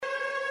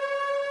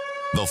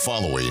The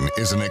following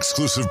is an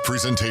exclusive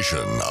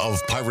presentation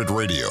of Pirate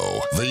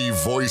Radio, the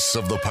voice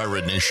of the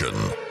pirate nation.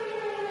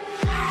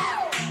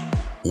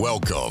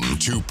 Welcome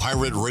to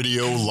Pirate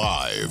Radio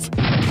Live.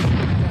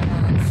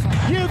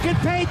 You can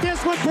paint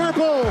this one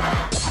purple.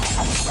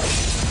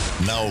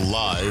 Now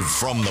live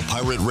from the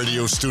Pirate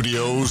Radio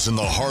studios in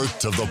the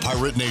heart of the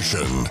pirate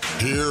nation,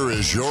 here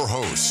is your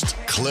host,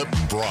 Clip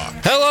Brock.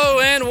 Hello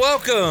and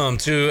welcome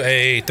to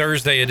a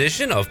Thursday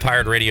edition of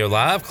Pirate Radio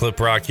Live. Clip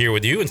Brock here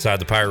with you inside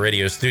the Pirate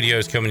Radio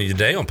studios, coming to you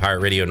today on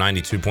Pirate Radio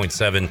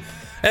 92.7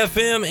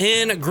 FM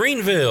in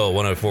Greenville,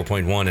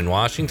 104.1 in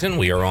Washington.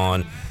 We are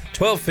on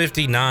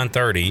 1250,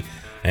 930,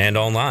 and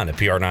online at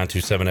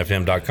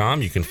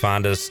pr927fm.com. You can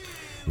find us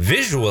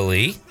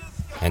visually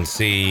and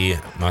see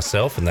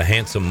myself and the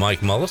handsome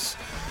Mike Mullis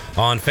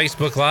on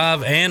Facebook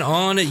Live and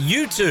on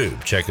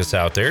YouTube. Check us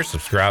out there.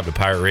 Subscribe to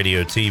Pirate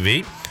Radio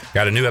TV.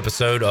 Got a new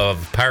episode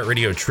of Pirate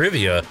Radio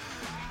Trivia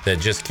that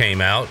just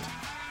came out,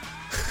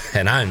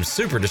 and I'm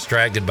super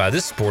distracted by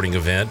this sporting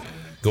event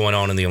going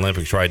on in the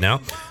Olympics right now.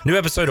 New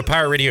episode of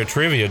Pirate Radio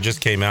Trivia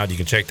just came out. You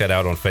can check that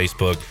out on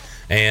Facebook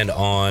and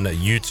on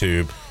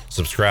YouTube.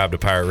 Subscribe to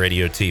Pirate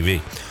Radio TV.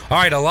 All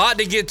right, a lot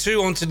to get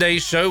to on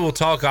today's show. We'll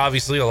talk,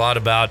 obviously, a lot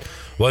about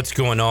what's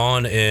going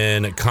on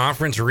in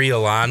conference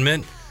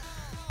realignment.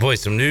 Boy,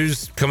 some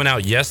news coming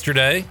out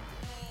yesterday.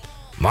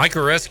 Mike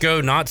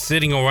Oresco not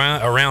sitting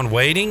around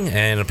waiting,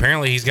 and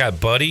apparently he's got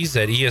buddies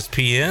at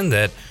ESPN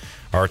that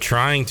are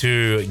trying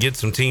to get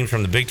some teams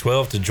from the Big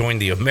 12 to join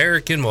the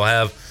American. We'll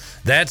have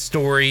that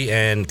story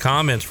and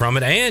comments from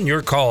it, and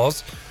your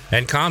calls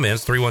and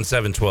comments,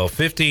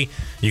 317-1250.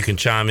 You can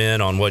chime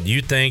in on what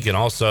you think, and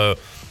also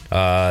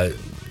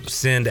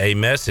send a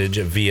message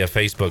via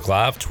Facebook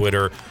Live,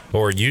 Twitter,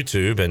 or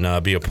YouTube,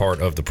 and be a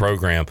part of the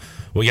program.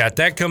 We got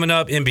that coming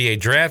up. NBA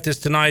Draft is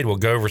tonight. We'll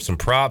go over some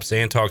props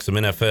and talk some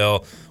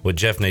NFL with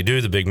Jeff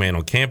Nadeau, the big man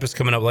on campus,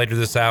 coming up later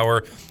this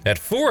hour. At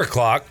 4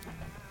 o'clock,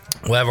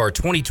 we'll have our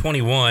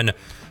 2021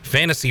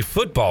 Fantasy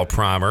Football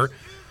Primer.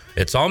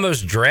 It's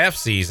almost draft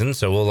season,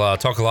 so we'll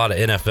talk a lot of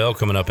NFL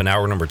coming up in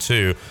hour number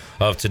 2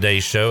 of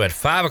today's show. At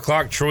 5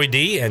 o'clock, Troy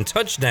D and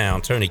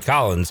Touchdown Tony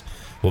Collins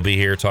will be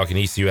here talking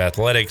ECU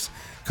athletics,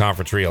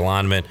 conference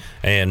realignment,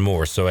 and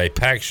more. So a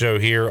packed show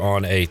here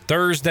on a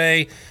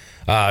Thursday.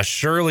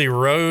 Shirley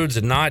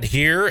Rhodes not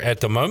here at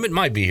the moment,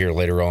 might be here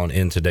later on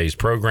in today's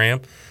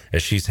program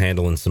as she's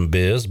handling some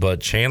biz, but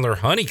Chandler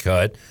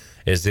Honeycutt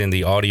is in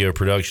the audio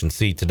production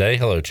seat today.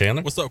 Hello,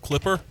 Chandler. What's up,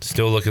 Clipper?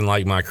 Still looking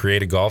like my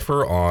creative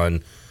golfer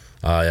on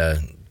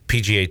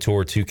PGA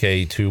Tour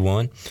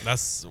 2K21.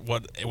 That's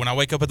what, when I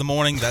wake up in the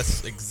morning,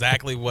 that's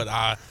exactly what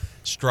I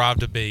strive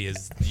to be,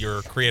 is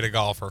your creative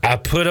golfer. I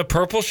put a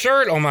purple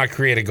shirt on my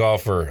creative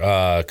golfer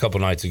a couple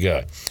nights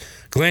ago.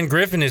 Glenn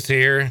Griffin is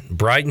here,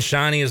 bright and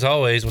shiny as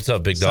always. What's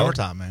up, big dog?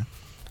 Summertime, man.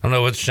 I don't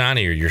know what's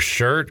shinier, your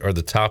shirt or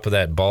the top of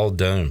that bald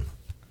dome.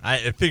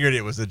 I figured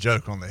it was a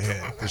joke on the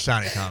head, the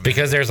shiny comment.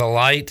 Because there's a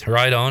light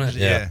right on it?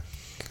 Yeah.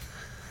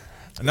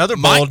 Another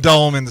bald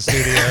dome in the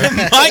studio.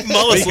 Mike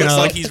Mullis looks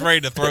like he's ready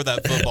to throw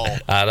that football.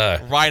 I know.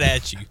 Right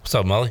at you. What's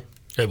up, Mully?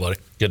 Hey, buddy.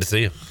 Good to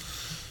see you.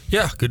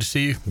 Yeah, good to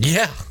see you.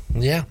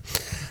 Yeah.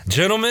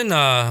 Gentlemen,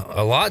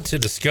 a lot to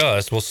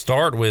discuss. We'll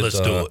start with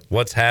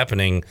what's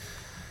happening.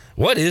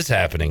 What is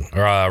happening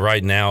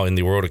right now in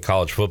the world of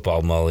college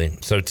football,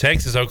 Mully? So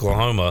Texas,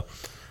 Oklahoma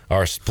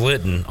are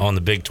splitting on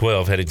the Big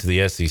 12 heading to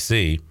the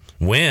SEC.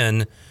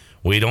 When?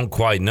 We don't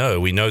quite know.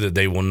 We know that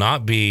they will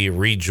not be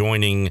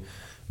rejoining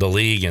the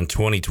league in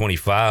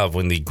 2025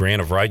 when the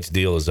grant of rights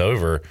deal is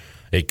over.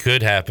 It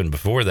could happen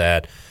before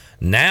that.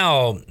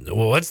 Now,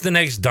 what's the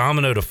next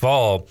domino to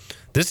fall?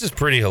 This is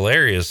pretty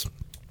hilarious.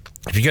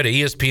 If you go to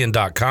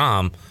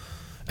ESPN.com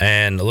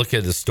and look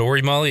at the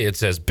story, Mully, it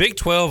says Big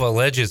 12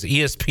 alleges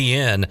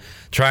ESPN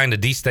trying to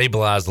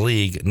destabilize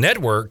league.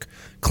 Network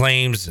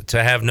claims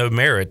to have no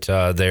merit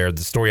there.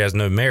 The story has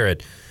no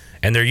merit.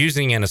 And they're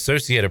using an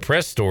Associated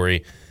Press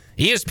story.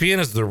 ESPN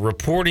is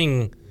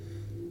reporting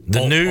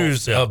the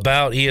news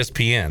about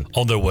ESPN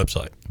on their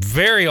website.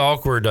 Very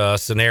awkward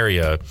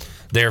scenario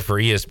there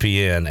for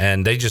ESPN,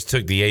 and they just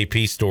took the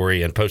AP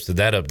story and posted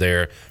that up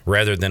there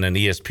rather than an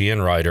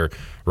ESPN writer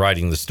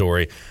writing the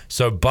story.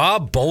 So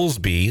Bob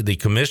Bowlesby, the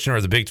commissioner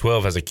of the Big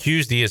 12, has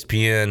accused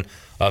ESPN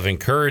of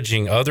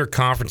encouraging other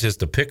conferences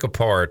to pick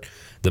apart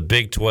the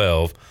Big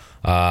 12,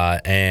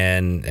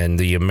 and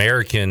the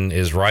American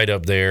is right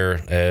up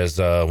there as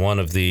one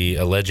of the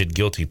alleged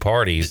guilty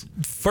parties.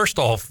 First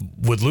off,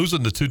 with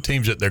losing the two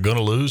teams that they're going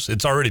to lose,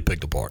 it's already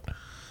picked apart.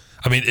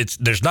 I mean,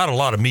 there's not a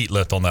lot of meat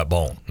left on that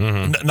bone.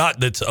 Mm-hmm. Not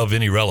that's of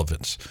any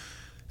relevance.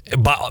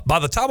 By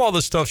the time all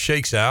this stuff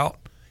shakes out,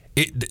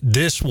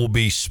 this will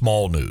be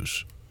small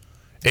news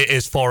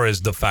as far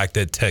as the fact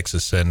that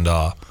Texas and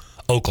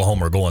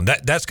Oklahoma are going.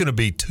 That's going to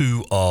be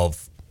two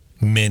of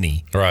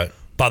many, right,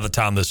 by the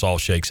time this all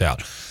shakes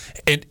out.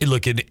 And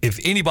look, if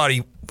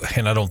anybody,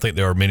 and I don't think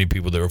there are many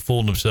people that are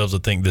fooling themselves to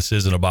think this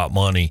isn't about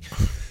money,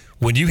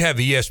 when you have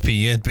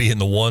ESPN being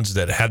the ones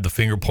that had the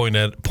finger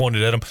pointed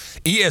at them,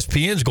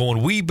 ESPN's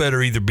going, we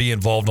better either be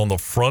involved on the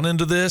front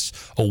end of this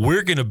or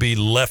we're going to be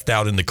left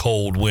out in the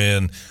cold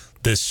when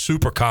this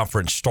super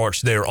conference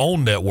starts their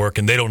own network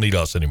and they don't need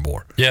us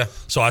anymore. Yeah.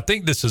 So I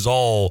think this is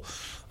all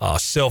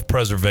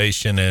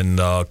self-preservation and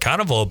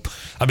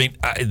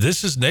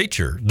this is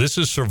nature. This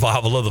is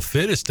survival of the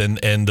fittest, and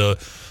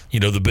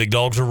the big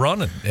dogs are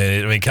running.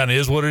 And it kind of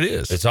is what it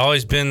is. It's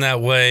always been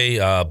that way.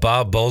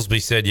 Bob Bowlesby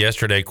said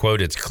yesterday,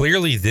 quote, "It's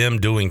clearly them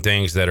doing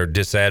things that are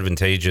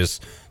disadvantageous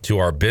to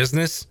our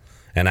business,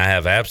 and I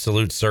have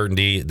absolute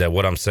certainty that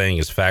what I'm saying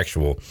is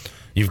factual."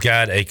 You've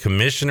got a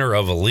commissioner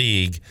of a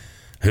league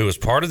who was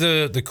part of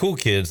the cool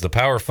kids, the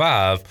Power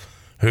Five,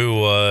 who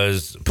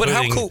was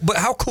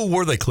how cool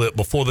were they, Clip,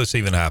 before this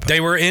even happened? They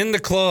were in the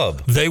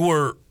club.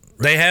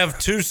 They have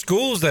two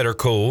schools that are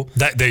cool.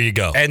 There you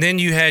go. And then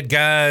you had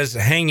guys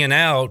hanging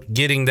out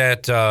getting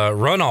that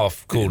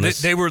runoff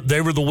coolness. They were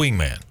the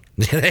wingman.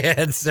 They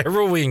had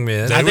several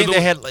wingmen. I think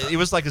it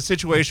was like a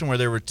situation where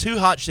there were two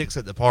hot chicks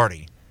at the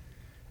party,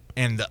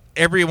 and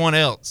everyone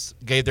else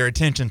gave their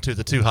attention to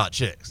the two hot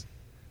chicks.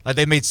 Like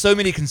they made so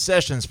many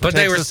concessions for but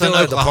Texas they were still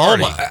and at the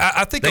Oklahoma. party.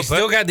 I think they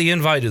still got the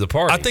invite to the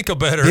party. I think a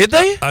better Did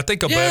they? I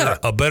think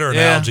a better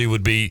analogy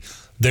would be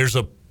there's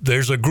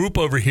a group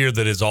over here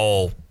that is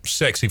all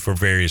sexy for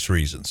various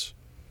reasons.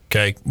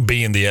 Okay,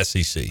 being the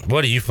SEC.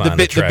 What do you find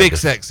the attractive? big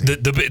sexy?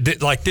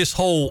 Like this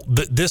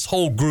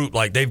whole group,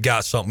 like they've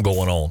got something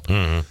going on.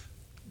 Mm-hmm.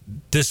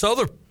 This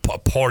other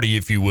party,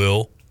 if you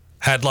will,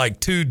 had like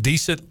two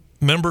decent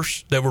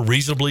members that were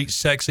reasonably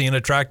sexy and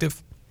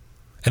attractive,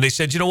 and they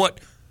said, you know what?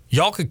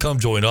 Y'all could come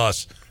join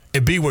us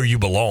and be where you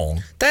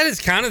belong. That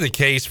is kind of the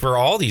case for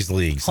all these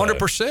leagues.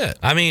 100%.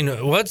 I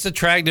mean, what's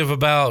attractive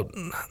about,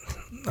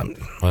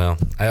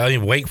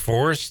 Wake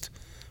Forest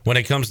when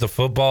it comes to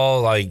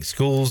football, like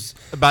schools,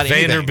 about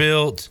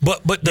Vanderbilt.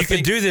 But you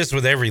can do this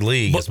with every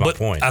league, is my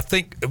point. I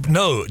think,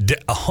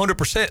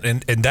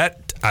 100%. And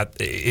that,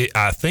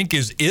 I think,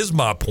 is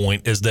my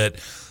point, is that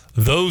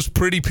those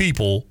pretty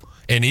people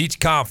in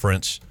each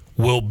conference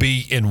will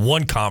be in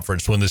one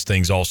conference when this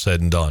thing's all said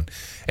and done.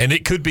 And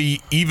it could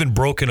be even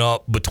broken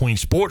up between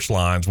sports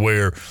lines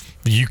where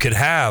you could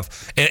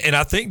have, and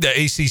I think the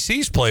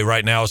ACC's play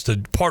right now is to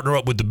partner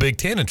up with the Big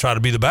Ten and try to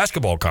be the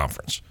basketball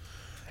conference.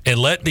 And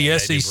let the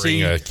SEC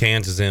bring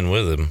Kansas in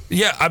with them.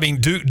 Yeah, I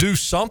mean, do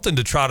something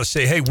to try to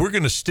say, hey, we're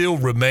going to still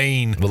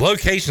remain. The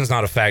location's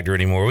not a factor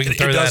anymore. We can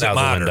throw that out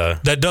the window.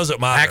 That doesn't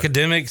matter.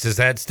 Academics, is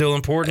that still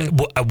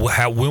important?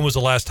 When was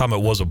the last time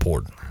it was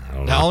important?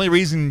 The only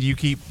reason you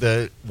keep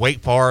the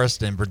Wake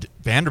Forest and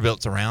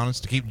Vanderbilts around is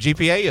to keep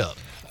GPA up.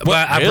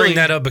 Well, I bring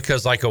that up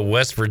because, like a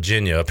West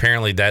Virginia,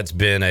 apparently that's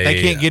been a.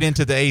 They can't get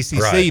into the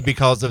ACC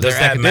because of their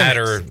academics. Does that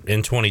matter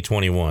in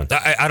 2021?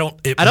 I don't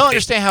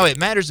understand how it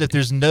matters if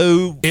there's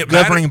no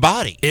governing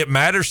body. It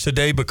matters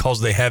today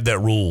because they have that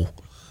rule.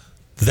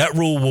 That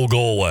rule will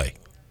go away.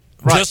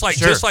 Right,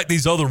 just like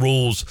these other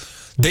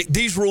rules.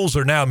 These rules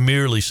are now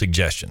merely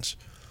suggestions.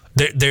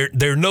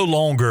 They're no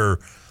longer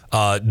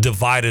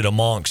divided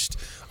amongst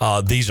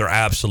these are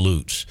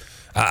absolutes.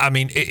 I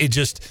mean, it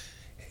just.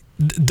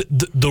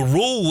 The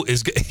rule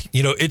is,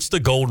 it's the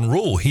golden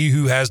rule. He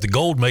who has the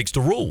gold makes the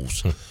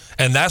rules.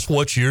 And that's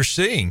what you're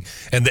seeing.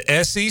 And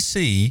the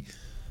SEC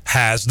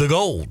has the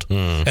gold.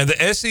 And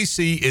the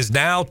SEC is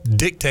now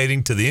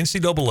dictating to the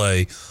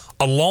NCAA,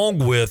 along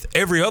with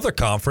every other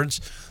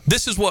conference,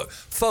 this is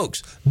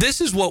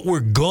what we're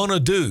going to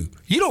do.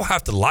 You don't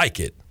have to like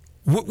it.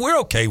 We're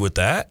okay with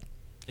that.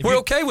 We're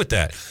okay with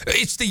that.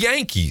 It's the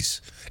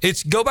Yankees.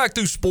 It's go back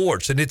through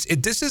sports, and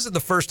this isn't the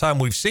first time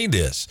we've seen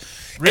this.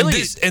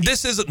 Really? And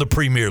this isn't the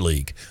Premier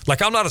League.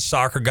 Like, I'm not a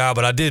soccer guy,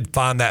 but I did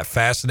find that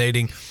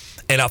fascinating,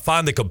 and I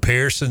find the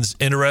comparisons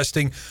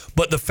interesting.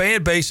 But the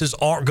fan bases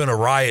aren't going to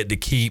riot to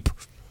keep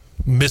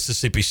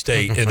Mississippi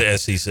State in the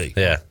SEC.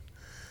 Yeah.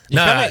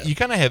 You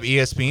kind of have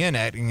ESPN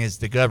acting as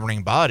the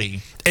governing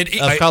body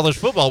of college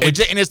football, and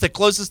it's the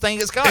closest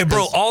thing it's got. And,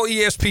 bro, all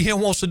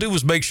ESPN wants to do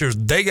is make sure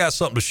they got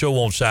something to show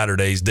on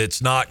Saturdays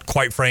that's not,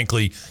 quite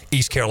frankly,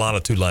 East Carolina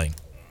Tulane.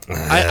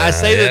 I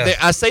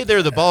say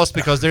they're the boss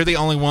because they're the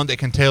only one that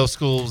can tell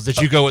schools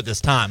that you go at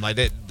this time. Like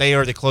they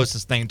are the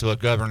closest thing to a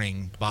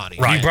governing body.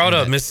 Right. You brought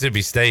up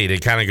Mississippi State.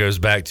 It kind of goes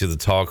back to the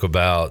talk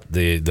about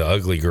the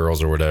ugly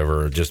girls or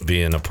whatever, just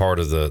being a part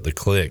of the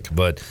clique.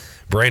 But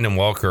Brandon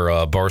Walker,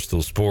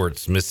 Barstool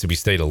Sports, Mississippi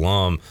State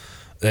alum,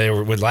 they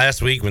were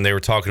last week when they were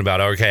talking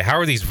about, okay, how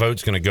are these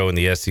votes going to go in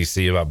the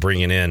SEC about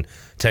bringing in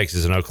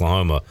Texas and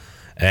Oklahoma?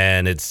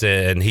 And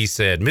he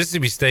said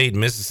Mississippi State,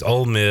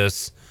 Ole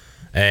Miss,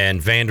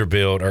 and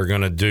Vanderbilt are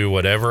going to do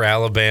whatever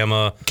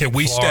Alabama,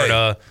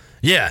 Florida.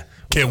 Yeah.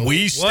 Can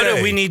we stay? What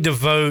do we need to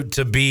vote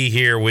to be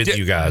here with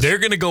you guys? They're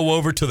going to go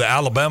over to the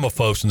Alabama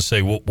folks and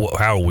say,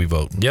 how are we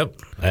voting? Yep.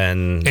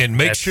 And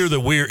make sure that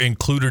we're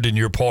included in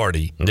your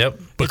party. Yep.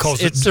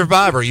 Because it's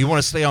Survivor. You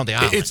want to stay on the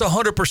island. It's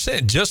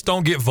 100%. Just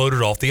don't get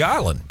voted off the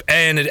island.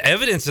 And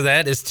evidence of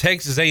that is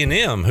Texas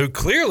A&M, who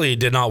clearly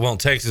did not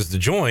want Texas to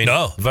join.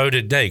 No.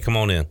 Voted, hey, come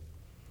on in.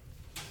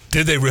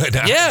 Did they really?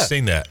 I haven't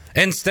seen that.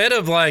 Instead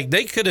of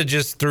they could have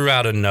just threw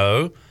out a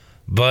no,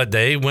 but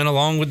they went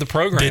along with the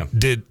program.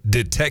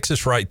 Did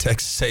Texas write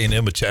Texas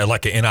A&M a check,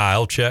 like an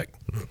NIL check?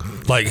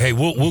 Like, hey,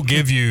 we'll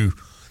give you,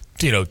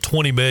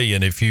 $20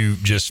 million if you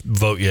just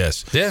vote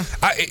yes. Yeah.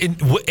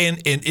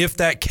 And if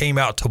that came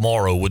out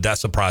tomorrow, would that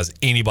surprise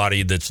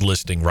anybody that's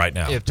listening right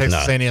now? If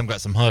Texas A&M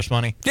got some hush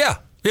money. Yeah.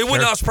 It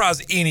would not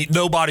surprise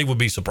nobody would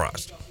be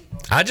surprised.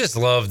 I just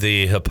love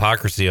the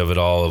hypocrisy of it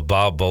all, of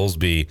Bob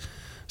Bowlesby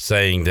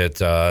saying that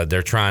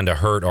they're trying to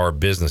hurt our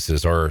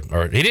businesses, or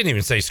he didn't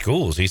even say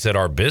schools. He said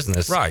our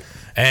business. Right.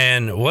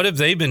 And what have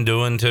they been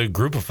doing to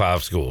Group of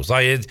 5 schools?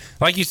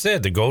 Like you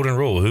said, the golden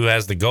rule, who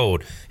has the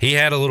gold? He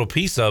had a little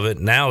piece of it.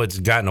 Now it's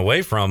gotten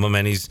away from him,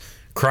 and he's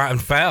crying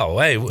foul.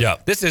 Hey,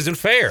 this isn't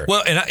fair.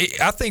 Well, and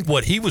I think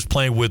what he was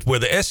playing with, where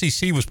the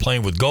SEC was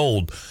playing with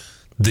gold,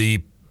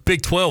 the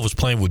Big 12 was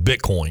playing with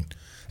Bitcoin.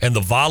 And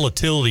the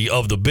volatility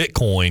of the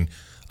Bitcoin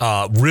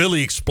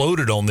really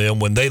exploded on them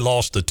when they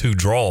lost the 2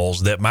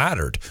 draws that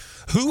mattered.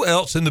 Who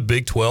else in the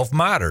Big 12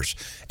 matters?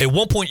 At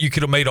one point, you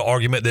could have made an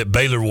argument that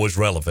Baylor was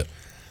relevant.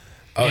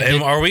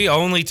 And are we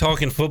only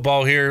talking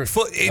football here?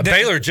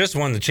 Baylor just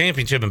won the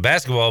championship in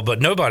basketball,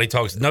 but nobody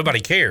cares.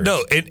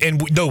 No,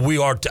 no, we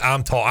are.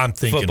 I'm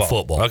thinking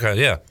football. Okay,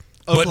 yeah.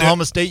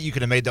 Oklahoma State, you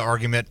could have made the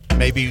argument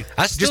maybe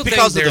just think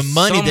because of the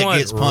money that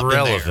gets pumped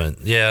relevant.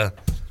 in there. Yeah.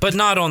 But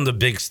not on the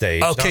big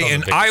stage. Okay,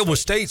 and Iowa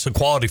State's a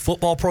quality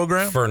football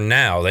program. For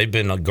now, they've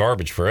been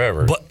garbage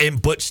forever.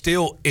 But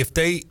still, if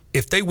they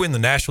win the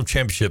national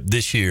championship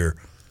this year,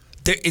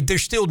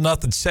 there's still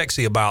nothing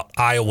sexy about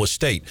Iowa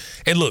State.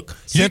 And look,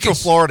 Central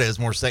Florida is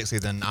more sexy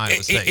than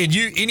Iowa State.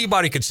 And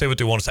anybody could say what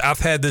they want to say. I've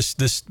had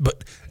this,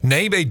 but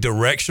name a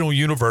directional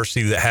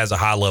university that has a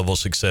high level of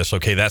success.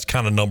 Okay, that's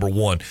kind of number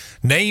one.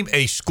 Name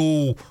a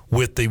school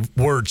with the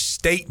word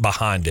state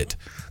behind it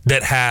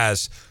that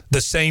has the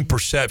same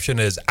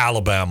perception as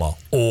Alabama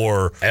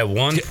or at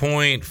one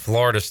point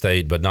Florida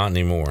State, but not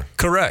anymore.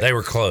 Correct. They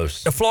were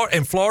close.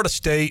 Florida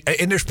State,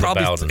 and there's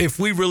probably, if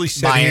we really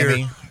sit Miami.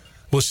 here,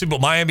 we'll see,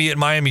 but Miami and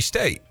Miami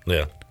State.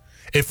 Yeah.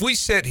 If we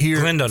sit here,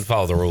 Glenn doesn't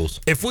follow the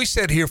rules. If we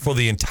sit here for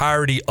the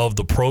entirety of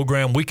the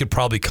program, we could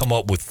probably come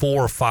up with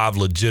 4 or 5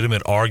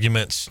 legitimate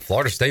arguments.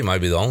 Florida State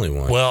might be the only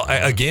one. Well,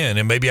 again,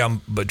 and maybe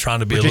I'm trying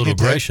to be a little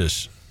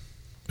gracious.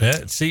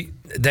 Yeah, see,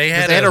 they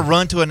had a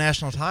run to a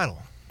national title.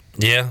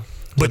 Yeah.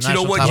 But you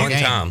know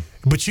what?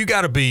 But you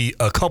got to be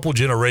a couple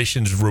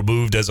generations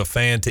removed as a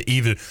fan to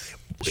even.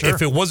 Sure.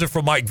 If it wasn't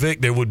for Mike Vick,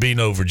 there would be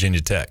no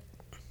Virginia Tech.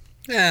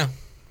 Yeah,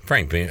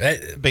 Frank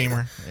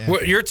Beamer.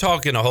 Yeah. You're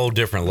talking a whole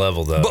different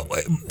level, though.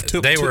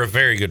 But, they were a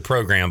very good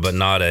program, but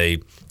not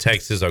a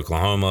Texas,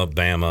 Oklahoma,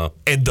 Bama.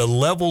 And the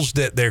levels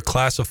that they're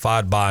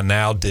classified by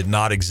now did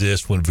not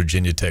exist when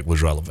Virginia Tech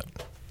was relevant.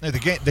 No, the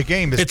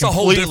game is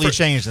completely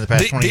changed in the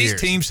past 20 years.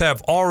 These teams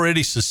have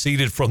already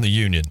seceded from the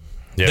union.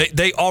 Yeah.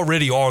 They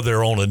already are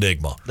their own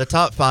enigma. The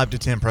top 5 to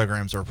 10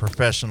 programs are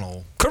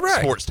professional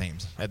sports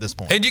teams at this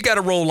point. And you got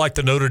to roll like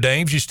the Notre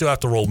Dames. You still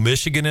have to roll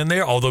Michigan in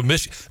there, although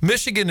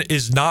Michigan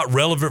is not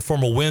relevant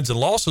from a wins and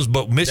losses,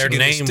 but Michigan their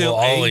name is still will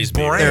always a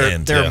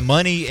brand. Their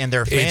money and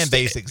their fan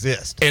base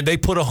exist. And they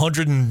put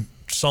 100 and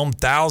some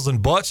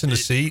thousand butts in the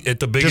seat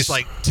at the biggest just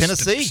like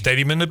Tennessee.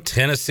 stadium in the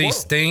Tennessee world.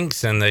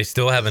 Stinks, and they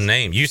still have a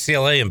name.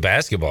 UCLA in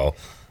basketball.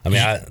 I mean,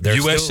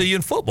 USC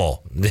in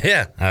football.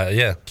 Yeah,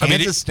 yeah.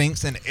 Kansas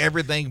stinks in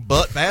everything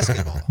but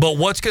basketball. But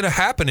what's going to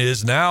happen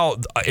is now,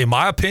 in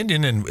my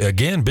opinion, and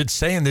again, been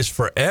saying this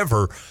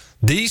forever,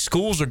 these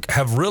schools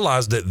have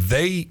realized that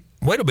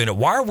wait a minute,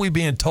 why are we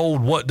being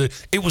told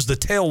it was the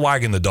tail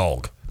wagging the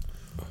dog.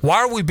 Why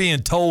are we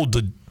being told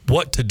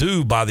what to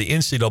do by the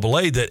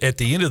NCAA that at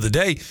the end of the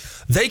day,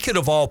 they could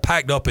have all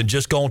packed up and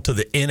just gone to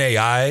the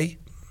NAIA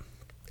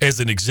as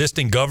an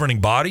existing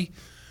governing body?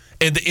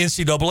 And the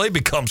NCAA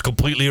becomes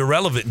completely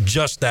irrelevant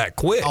just that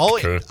quick. All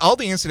the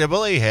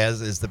NCAA has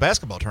is the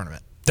basketball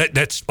tournament.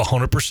 That's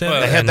 100%.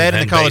 They have that in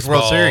the College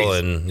World Series.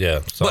 And,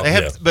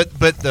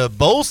 but the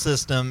bowl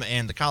system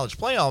and the college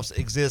playoffs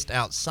exist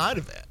outside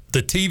of that.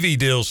 The TV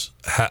deals,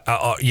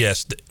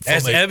 yes.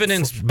 As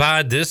evidenced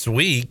by this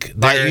week,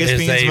 there is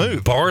a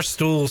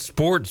Barstool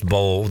Sports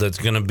Bowl that's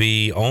going to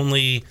be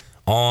only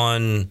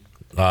on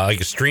like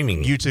a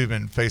streaming. YouTube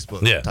and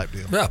Facebook type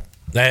deal. Yeah.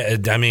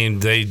 I mean,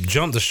 they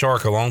jumped the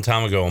shark a long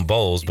time ago on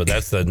bowls, but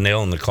that's the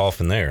nail in the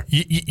coffin there.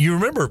 You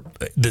remember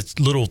this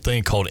little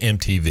thing called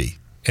MTV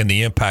and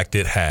the impact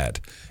it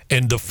had.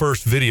 And the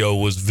first video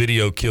was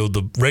Video Killed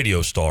the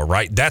Radio Star,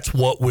 right? That's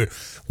what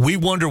we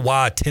wonder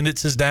why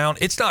attendance is down.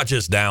 It's not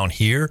just down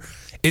here.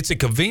 It's a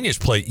convenience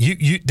play.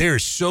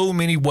 There's so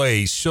many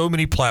ways, so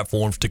many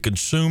platforms to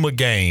consume a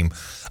game,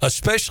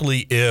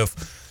 especially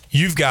if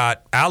you've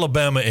got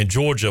Alabama and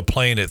Georgia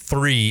playing at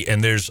 3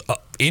 and there's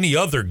any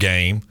other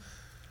game.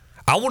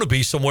 I want to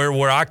be somewhere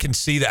where I can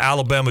see the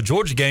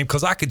Alabama-Georgia game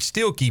because I can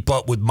still keep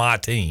up with my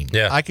team.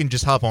 Yeah, I can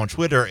just hop on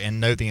Twitter and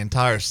know the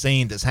entire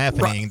scene that's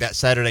happening that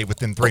Saturday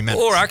within 3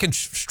 minutes. Or I can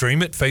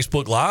stream it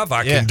Facebook Live.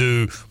 I can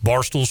do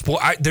Barstool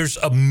Sport. There's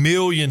a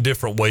million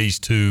different ways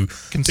to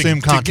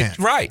consume content.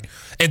 Right.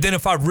 And then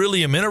if I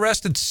really am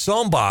interested,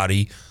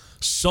 somebody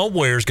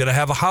somewhere is going to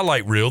have a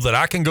highlight reel that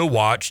I can go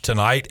watch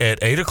tonight at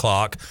 8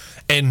 o'clock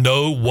and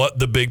know what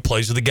the big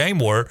plays of the game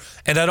were.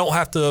 And I don't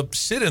have to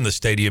sit in the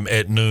stadium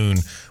at noon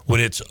when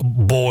it's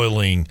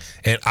boiling,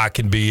 and I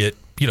can be at,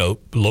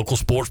 local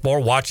sports bar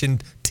watching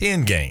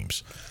 10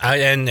 games.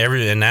 And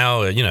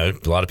now, a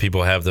lot of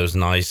people have those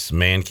nice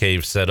man cave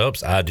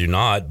setups. I do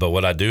not, but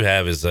what I do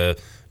have is a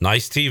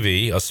nice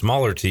TV, a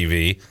smaller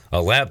TV, a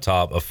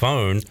laptop, a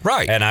phone.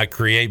 Right. And I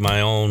create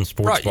my own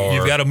sports bar.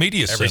 You've got a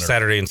media every center.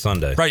 Saturday and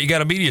Sunday. Right, you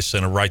got a media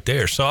center right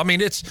there. So I mean,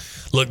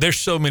 there's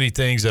so many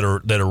things that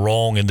are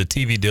wrong, and the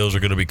TV deals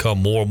are going to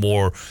become more and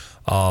more.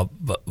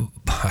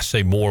 I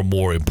say more and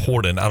more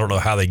important. I don't know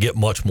how they get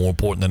much more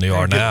important than they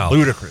are now.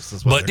 Ludicrous,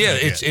 is what but yeah,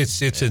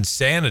 it's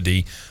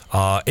insanity,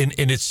 and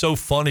it's so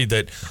funny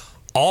that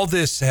all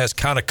this has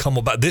kind of come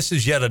about. This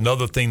is yet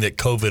another thing that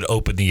COVID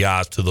opened the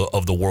eyes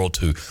of the world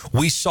to.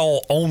 We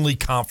saw only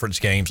conference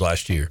games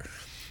last year,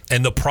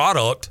 and the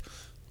product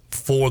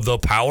for the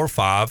Power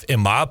Five,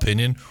 in my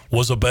opinion,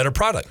 was a better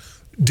product.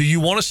 Do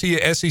you want to see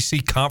an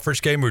SEC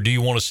conference game, or do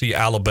you want to see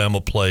Alabama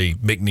play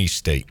McNeese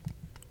State?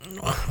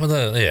 Well,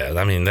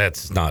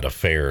 that's not a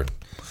fair.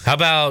 How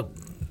about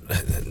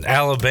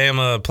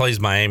Alabama plays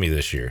Miami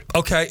this year?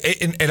 Okay,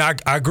 and I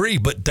agree,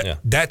 but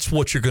that's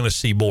what you're going to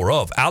see more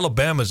of.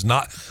 Alabama's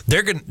not.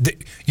 You're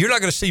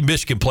not going to see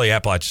Michigan play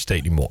Appalachian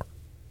State anymore.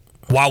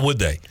 Why would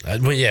they?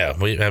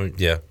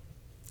 Yeah.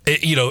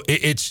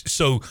 It's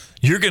so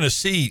you're going to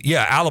see.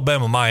 Yeah,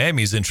 Alabama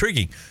Miami is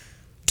intriguing.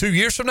 2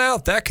 years from now,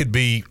 that could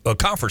be a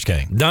conference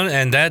game.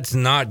 And that's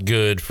not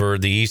good for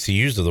the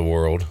ECUs of the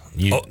world.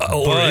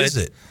 Or is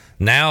it?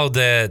 Now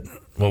that,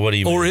 what do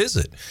you mean? Or is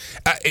it?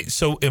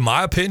 So, in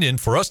my opinion,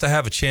 for us to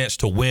have a chance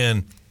to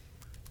win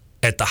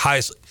at the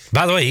highest.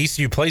 By the way,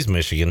 ECU plays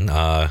Michigan in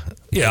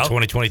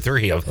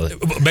 2023.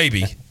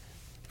 Maybe.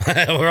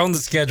 We're on the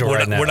schedule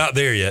right now. We're not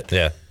there yet.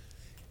 Yeah.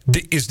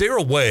 Is there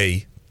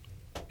a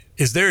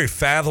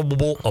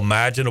fathomable,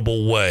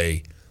 imaginable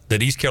way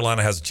that East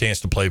Carolina has a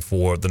chance to play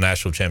for the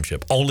national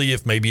championship? Only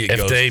if maybe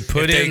if they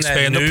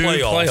expand the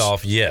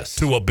playoff,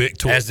 yes.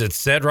 As it's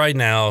said right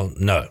now,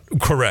 no.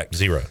 Correct.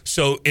 0.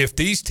 So if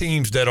these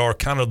teams that are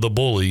kind of the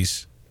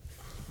bullies,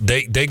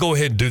 they go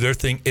ahead and do their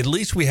thing, at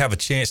least we have a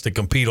chance to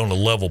compete on a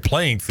level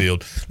playing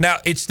field. Now,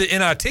 it's the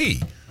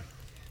NIT.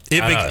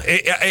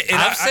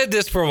 I've said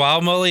this for a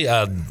while, Mully.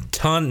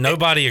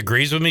 Nobody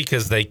agrees with me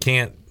because they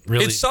can't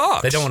really. It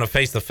sucks. They don't want to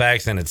face the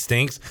facts, and it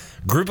stinks.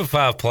 Group of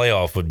 5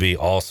 playoff would be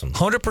awesome.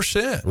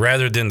 100%.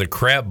 Rather than the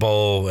crap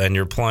bowl, and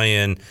you're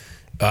playing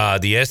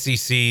the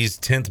SEC's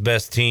 10th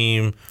best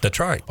team. That's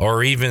right.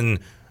 Or even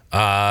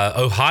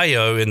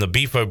Ohio in the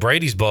Beef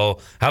O'Brady's Bowl.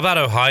 How about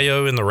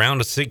Ohio in the round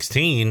of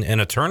 16 in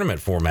a tournament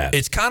format?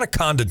 It's kind of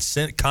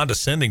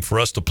condescending for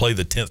us to play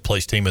the 10th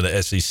place team in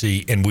the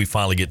SEC, and we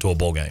finally get to a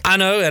bowl game. I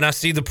know, and I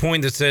see the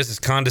point that says it's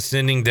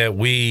condescending that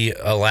we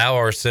allow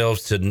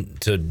ourselves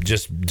to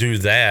just do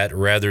that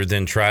rather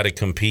than try to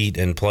compete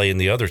and play in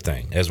the other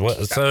thing as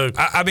well. So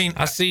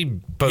I see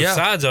both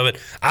sides of it.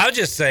 I would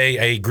just say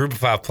a group of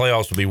 5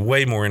 playoffs would be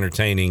way more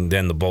entertaining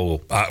than the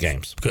bowl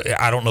games.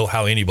 I don't know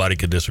how anybody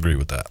could disagree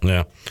with that.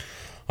 Yeah.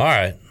 All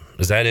right.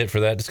 Is that it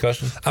for that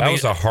discussion? That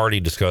was a hearty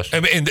discussion.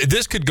 I mean, and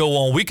this could go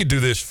on. We could do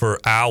this for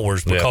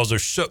hours because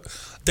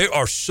there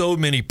are so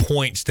many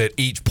points that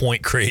each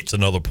point creates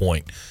another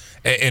point.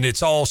 And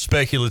it's all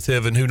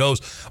speculative and who knows.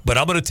 But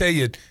I'm going to tell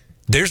you,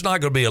 there's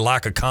not going to be a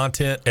lack of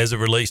content as it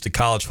relates to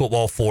college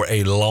football for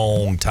a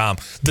long time.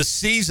 The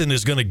season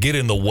is going to get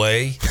in the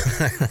way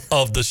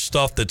of the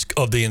stuff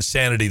of the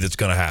insanity that's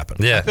going to happen.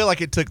 Yeah. I feel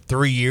like it took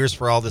 3 years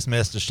for all this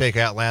mess to shake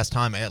out last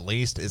time at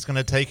least. It's going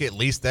to take at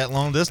least that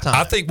long this time.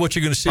 I think what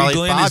you're going to see, probably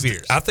Glenn, 5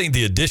 years. I think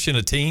the addition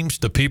of teams,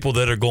 the people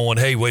that are going,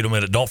 hey, wait a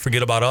minute, don't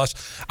forget about us.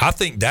 I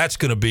think that's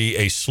going to be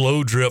a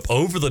slow drip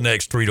over the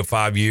next 3 to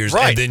 5 years.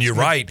 Right. And then you're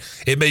right.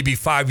 It may be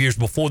 5 years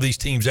before these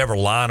teams ever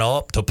line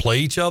up to play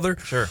each other.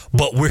 Sure.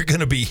 But we're going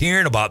to be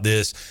hearing about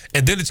this,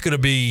 and then it's going to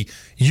be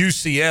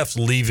UCF's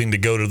leaving to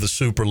go to the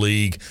Super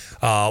League.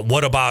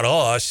 What about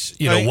us?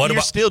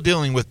 You're still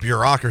dealing with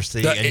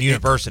bureaucracy and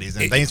universities,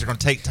 and things are going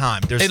to take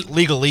time. There's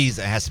legalese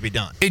that has to be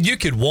done. And you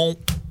could want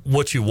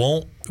what you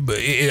want, but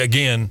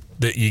again,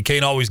 you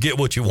can't always get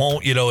what you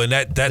want, and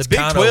that's the Big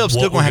kind 12 of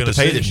still what we're going to have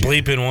to pay see. this year.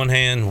 Bleep in one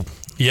hand.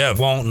 Yeah,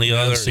 want in the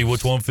other. See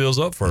which one fills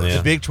up first. Yeah.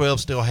 The Big 12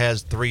 still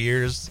has 3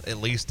 years at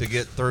least to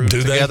get through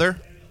Do they?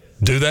 together.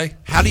 Do they?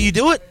 How do you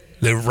do it?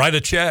 They write a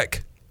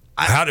check.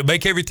 How to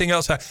make everything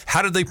else?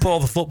 How did they pull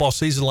the football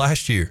season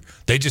last year?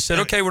 They just said,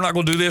 okay, we're not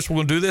going to do this. We're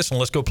going to do this, and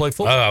let's go play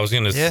football. Oh, I was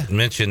going to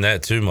mention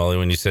that too, Molly,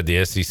 when you said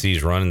the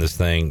SEC's running this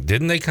thing.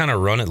 Didn't they kind of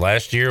run it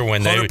last year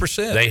when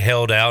 100%. they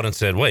held out and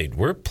said, wait,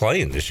 we're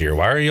playing this year.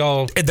 Why are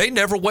y'all? And they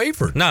never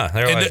wavered. No.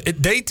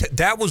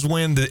 That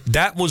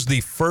was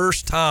the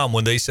first time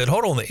when they said,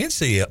 hold on, the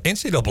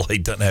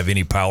NCAA doesn't have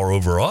any power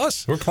over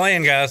us. We're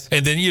playing, guys.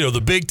 And then,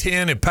 the Big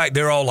Ten and Pac,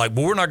 they're all like,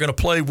 well, we're not going to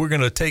play. We're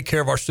going to take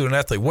care of our student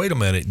athlete. Wait a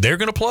minute. They're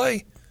going to play?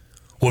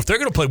 Well, if they're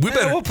going to play,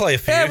 we'll play a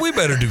few. Yeah, we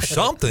better do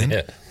something.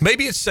 Yeah.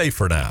 Maybe it's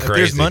safer now. If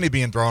there's money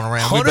being thrown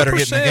around, we better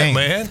get in the game.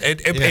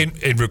 Man.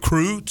 And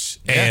recruits.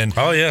 And,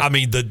 I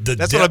mean,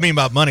 that's what I mean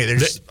by money.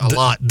 There's a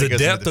lot. The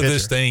depth of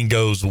this thing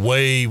goes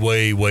way,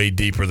 way, way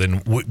deeper than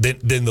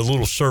the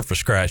little surface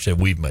scratch that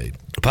we've made.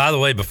 By the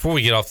way, before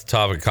we get off the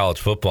topic of college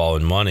football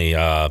and money,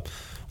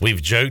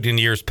 we've joked in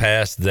years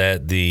past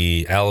that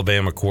the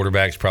Alabama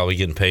quarterback's probably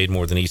getting paid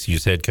more than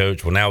ECU's head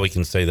coach. Well, now we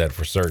can say that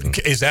for certain.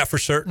 Is that for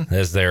certain?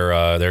 As their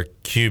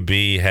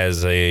QB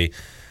has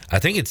I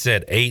think it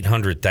said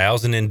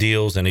 $800,000 in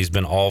deals, and he's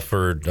been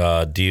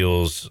offered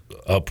deals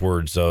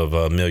upwards of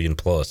 $1 million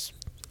plus.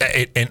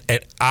 And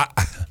I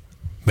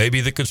maybe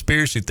the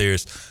conspiracy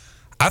theorist,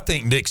 I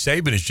think Nick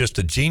Saban is just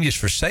a genius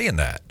for saying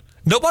that.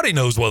 Nobody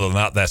knows whether or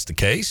not that's the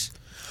case.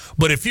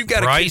 But if you've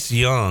got Bryce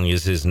Young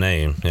is his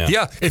name.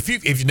 Yeah. If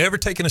you've never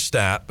taken a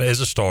snap as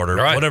a starter,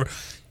 right. whatever,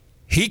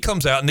 Nick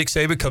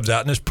Saban comes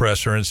out in his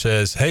presser and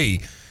says,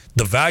 "Hey,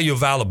 the value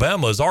of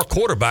Alabama is our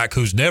quarterback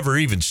who's never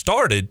even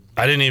started."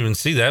 I didn't even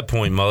see that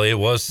point, Mully. It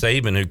was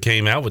Saban who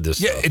came out with this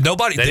stuff.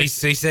 Nobody. He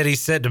said he's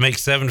set to make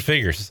 7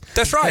 figures.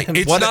 That's right.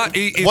 It's what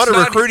a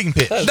recruiting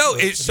pitch. No,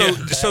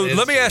 so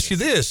let me ask you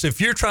this: if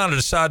you're trying to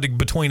decide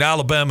between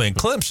Alabama and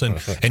Clemson,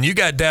 and you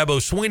got Dabo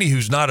Swinney,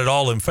 who's not at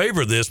all in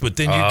favor of this, but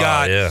then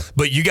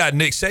you got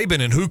Nick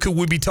Saban, and who could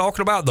we be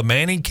talking about? The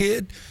Manning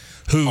kid.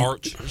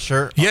 Arch.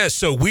 Sure. Yeah,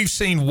 so we've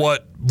seen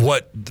what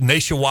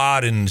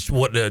Nationwide and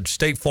what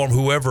State Farm,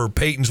 whoever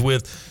Peyton's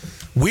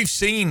with, we've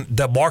seen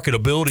the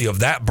marketability of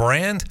that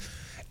brand,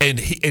 and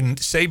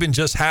Saban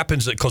just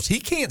happens because he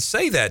can't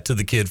say that to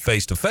the kid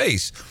face to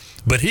face,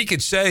 but he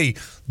could say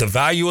the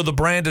value of the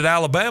brand at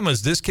Alabama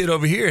is this kid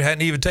over here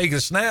hadn't even taken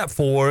a snap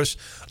for us.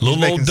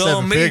 Little old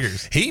dumb me.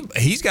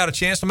 He's got a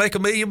chance to make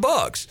 $1 million.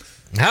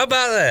 How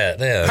about that?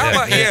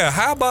 Yeah.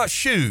 How about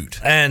shoot?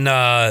 And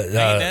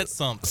that's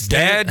something.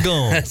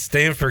 Dadgum.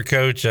 Stanford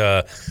coach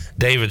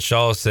David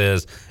Shaw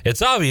says,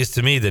 "It's obvious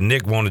to me that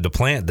Nick wanted to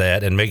plant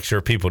that and make sure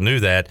people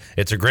knew that.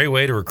 It's a great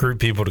way to recruit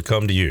people to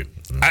come to you."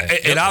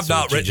 I've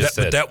not read that,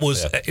 but that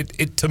was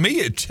it. To me,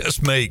 it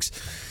just makes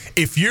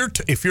if you're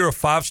a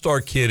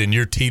 5-star kid and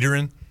you're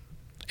teetering.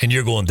 And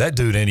you're going, that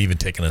dude ain't even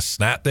taking a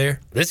snap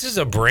there. This is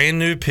a brand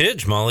new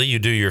pitch, Molly. You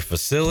do your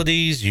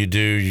facilities, you do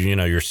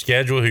your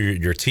schedule,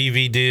 your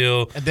TV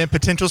deal, and then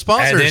potential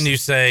sponsors. And then you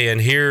say, and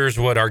here's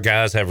what our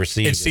guys have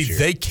received. And see,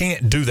 they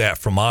can't do that.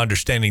 From my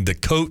understanding, the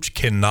coach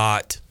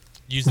cannot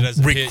use it as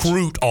a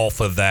recruit off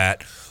of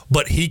that.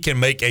 But he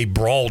can make a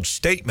broad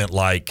statement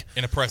like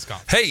in a press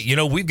conference. Hey,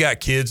 we've got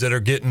kids that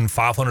are getting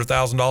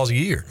 $500,000 a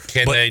year.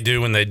 They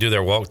do when they do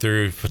their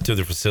walkthrough to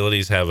their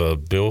facilities have a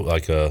bill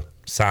like a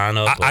sign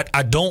up?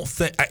 I don't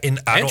think.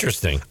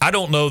 Interesting. I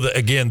don't know that.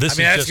 Again, that's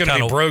going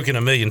to be broken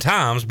 1,000,000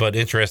 times, but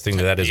interesting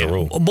that is a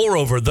rule.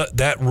 Moreover,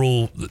 that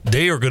rule,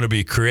 they are going to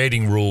be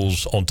creating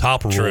rules on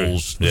top of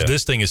rules. Yeah.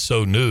 This thing is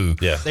so new.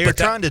 Yeah, they are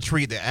trying to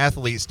treat the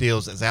athlete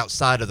deals as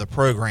outside of the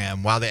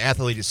program, while the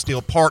athlete is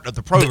still part of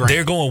the program.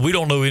 They're going, we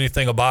don't know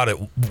anything about it.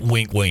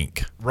 Wink,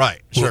 wink.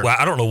 Right. Sure.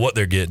 I don't know what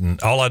they're getting.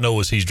 All I know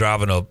is he's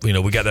driving a.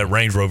 We got that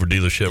Range Rover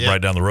dealership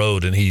right down the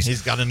road, and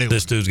he's got a new.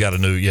 This dude's got a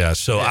new. Yeah.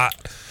 So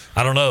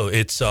I don't know.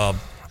 It's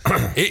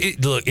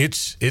look.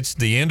 It's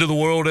the end of the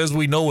world as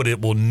we know it.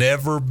 It will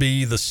never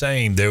be the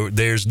same.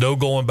 There's no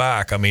going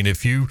back. I mean,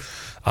 if you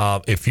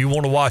want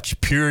to watch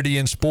purity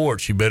in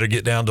sports, you better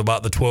get down to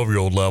about the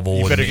 12-year-old level.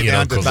 You better get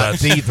down to about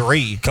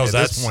D3 because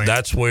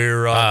that's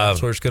where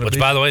it's going to be.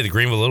 By the way, the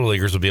Greenville Little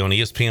Leaguers will be on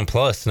ESPN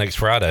Plus next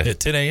Friday at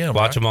 10 a.m.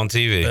 Watch them on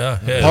TV.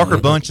 Yeah. Parker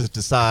Bunch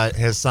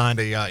has signed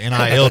a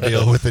NIL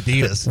deal with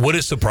Adidas. Would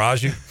it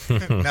surprise you?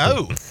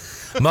 No.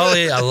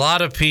 Mully, a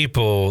lot of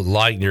people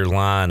liked your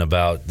line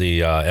about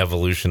the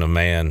evolution of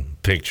man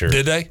picture.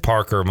 Did they?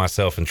 Parker,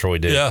 myself, and Troy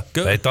did. Yeah,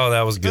 good. They thought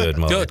that was good,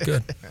 Mully.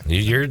 Good.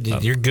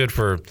 You're good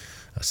for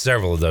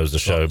several of those to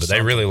show, but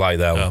they really like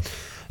that one.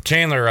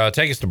 Chandler,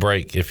 take us to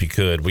break if you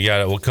could.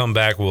 We'll come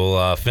back.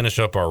 We'll finish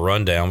up our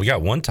rundown. We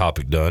got one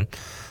topic done.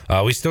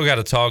 We still got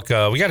to talk.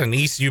 We got an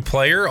ECU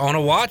player on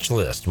a watch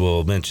list.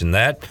 We'll mention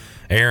that.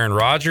 Aaron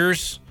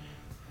Rodgers.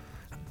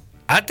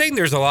 I think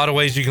there's a lot of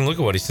ways you can look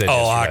at what he said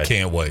yesterday. I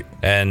can't wait.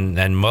 And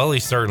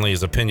Mully certainly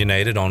is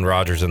opinionated on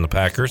Rodgers and the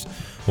Packers.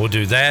 We'll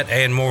do that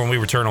and more when we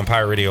return on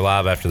Pirate Radio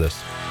Live after this.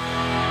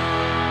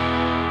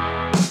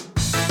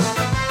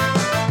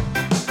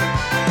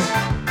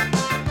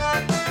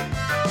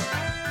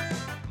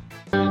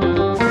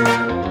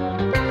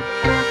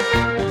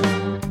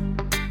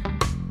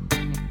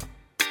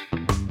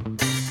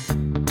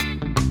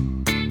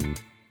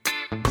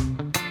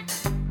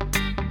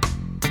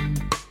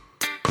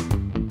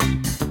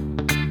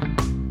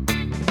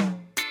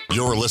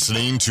 You're for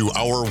listening to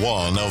Hour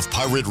 1 of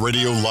Pirate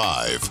Radio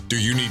Live. Do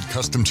you need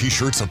custom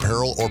t-shirts,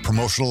 apparel, or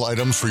promotional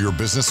items for your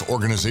business,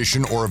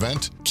 organization, or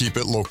event? Keep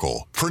it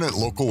local. Print it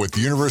local with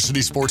University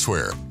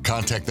Sportswear.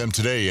 Contact them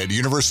today at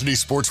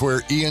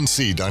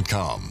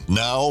universitysportswearenc.com.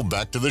 Now,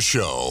 back to the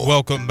show.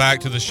 Welcome back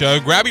to the show.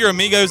 Grab your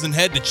amigos and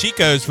head to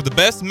Chico's for the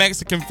best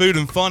Mexican food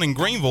and fun in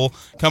Greenville.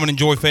 Come and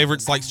enjoy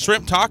favorites like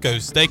shrimp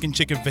tacos, steak and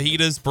chicken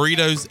fajitas,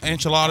 burritos,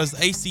 enchiladas,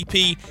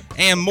 ACP,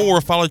 and more.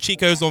 Follow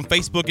Chico's on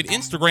Facebook and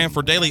Instagram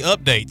for daily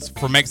updates.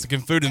 For Mexican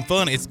food and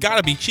fun, it's got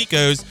to be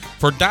Chico's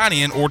for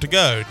dine-in or to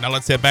go. Now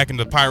let's head back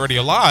into Pirate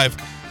Radio Live.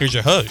 Here's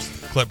your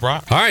host, Clip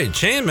Brock. All right,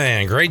 Chan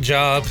Man, great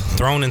job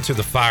thrown into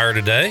the fire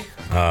today.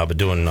 But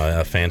doing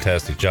a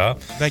fantastic job.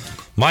 Thank you.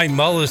 Mike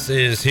Mullis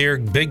is here.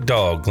 Big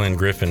Dog Glenn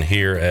Griffin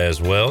here as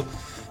well.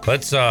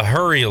 Let's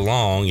hurry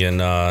along and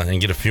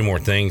get a few more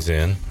things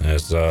in,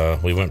 as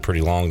we went pretty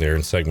long there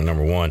in segment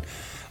number 1.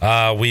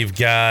 We've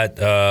got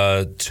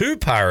 2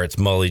 Pirates,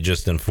 Mully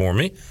just informed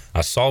me. I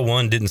saw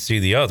one, didn't see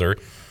the other,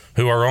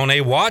 who are on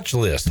a watch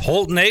list.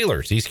 Holton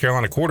Ahlers, East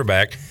Carolina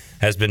quarterback,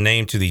 has been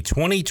named to the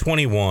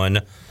 2021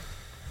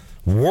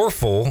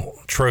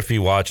 Warfel Trophy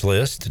watch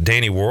list.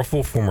 Danny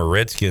Warfel, former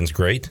Redskins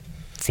great.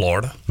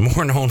 Florida.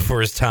 More known for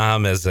his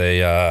time as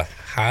a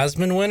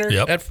Heisman winner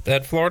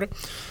at Florida.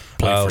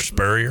 Played for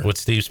Spurrier. With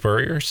Steve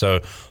Spurrier.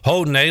 So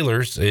Holton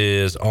Ahlers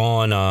is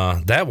on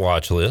that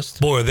watch list.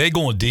 Boy, are they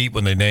going deep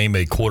when they name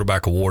a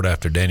quarterback award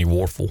after Danny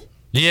Warfel.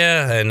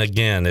 Yeah, and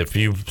again, if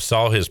you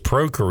saw his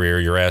pro career,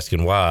 you're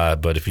asking why.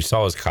 But if you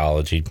saw his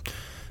college,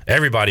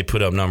 everybody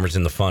put up numbers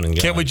in the fun and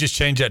gun. Can't we just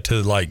change that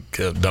to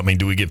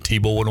do we give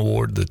Tebow an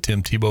award, the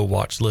Tim Tebow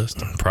watch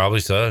list? Probably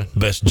so.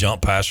 Best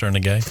jump passer in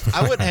the game?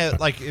 I wouldn't have,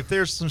 if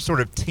there's some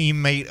sort of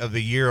teammate of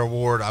the year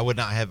award, I would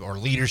not have, or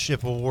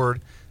leadership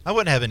award. I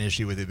wouldn't have an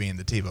issue with it being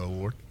the Tebow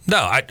Award.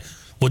 No,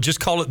 just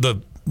call it the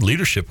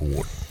Leadership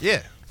Award.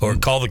 Yeah. Or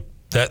call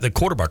the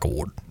Quarterback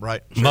Award.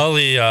 Right. Sure.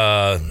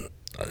 Mully,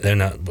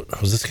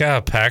 was this guy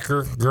a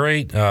Packer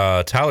great?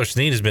 Tyler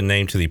Snead has been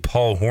named to the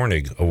Paul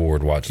Hornig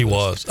Award watch He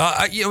list.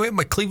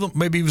 was. Cleveland.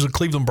 Maybe he was a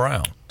Cleveland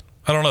Brown.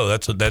 I don't know.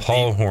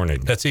 Paul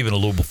Hornig. That's even a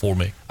little before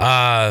me.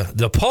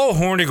 The Paul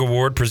Hornig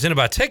Award, presented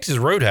by Texas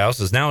Roadhouse,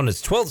 is now in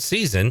its 12th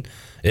season.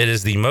 It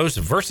is the most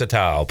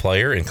versatile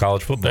player in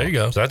college football. There you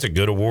go. So that's a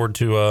good award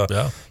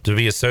to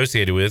be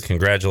associated with.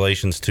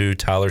 Congratulations to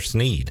Tyler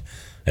Snead.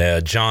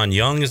 John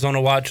Young is on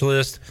a watch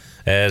list,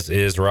 as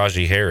is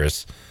Rajay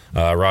Harris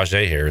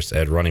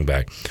at running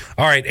back.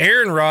 All right,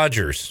 Aaron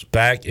Rodgers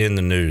back in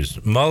the news.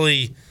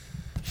 Mully,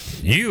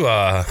 you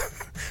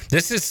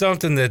this is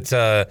something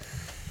that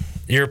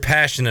you're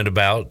passionate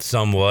about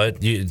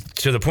somewhat,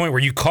 to the point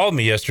where you called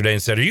me yesterday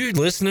and said, "Are you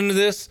listening to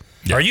this?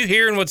 Yeah. Are you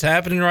hearing what's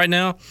happening right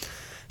now?"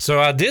 So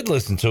I did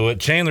listen to it.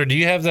 Chandler, do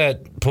you have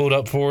that pulled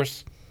up for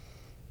us?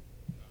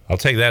 I'll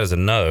take that as a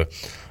no.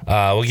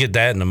 We'll get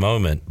that in a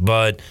moment.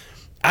 But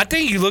I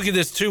think you look at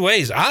this 2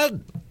 ways.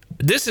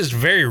 This is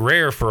very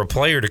rare for a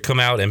player to come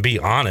out and be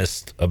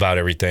honest about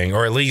everything,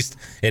 or at least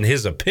in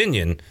his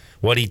opinion,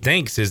 what he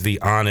thinks is the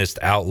honest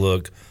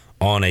outlook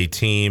on a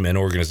team and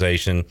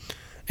organization.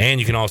 And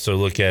you can also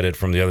look at it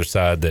from the other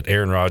side, that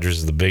Aaron Rodgers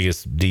is the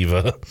biggest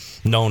diva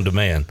known to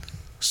man.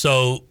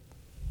 So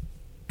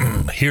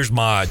here's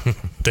my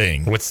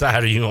thing. What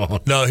side are you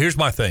on? No, here's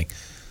my thing.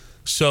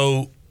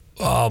 So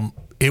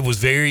it was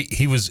very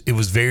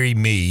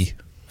me.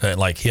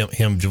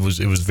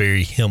 It was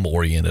very him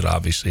oriented.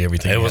 Obviously,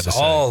 everything. It was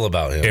all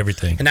about him.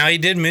 Everything. Now he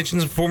did mention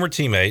some former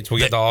teammates. We'll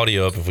get the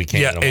audio up if we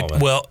can. Yeah. In a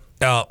moment.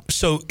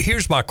 So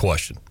here's my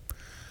question.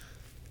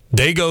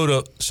 They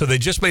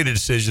just made a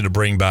decision to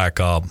bring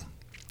back. I'm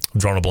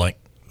drawing a blank.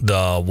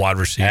 The wide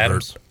receiver.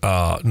 Adams?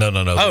 No.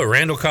 Oh,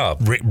 Randall Cobb.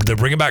 They're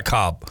bringing back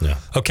Cobb. Yeah.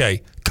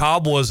 Okay.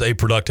 Cobb was a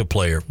productive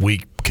player.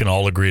 We can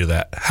all agree to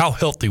that. How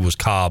healthy was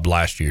Cobb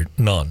last year?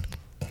 None.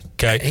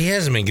 Okay. He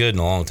hasn't been good in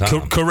a long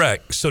time.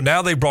 Correct. So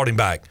now they brought him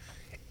back.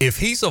 If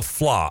he's a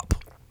flop,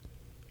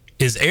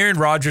 is Aaron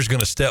Rodgers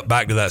going to step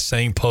back to that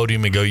same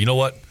podium and go, you know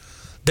what?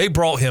 They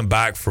brought him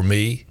back for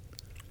me,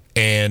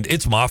 and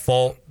it's my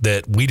fault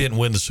that we didn't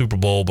win the Super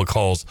Bowl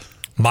because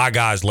my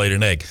guys laid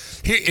an egg.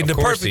 Of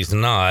course he's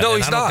not. No,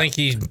 he's not. not. I don't think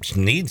he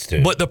needs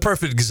to. But the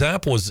perfect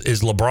example is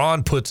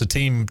LeBron puts a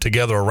team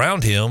together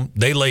around him.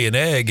 They lay an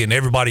egg, and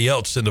everybody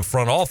else in the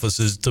front office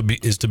is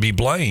to be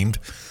blamed.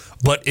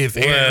 But if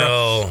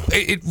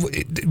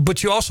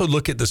but you also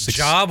look at the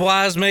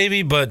job-wise,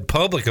 maybe, but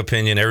public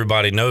opinion,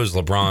 everybody knows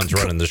LeBron's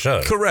running the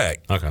show.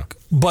 Correct. Okay.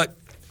 But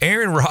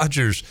Aaron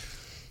Rodgers,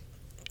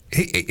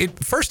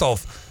 first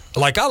off,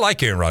 I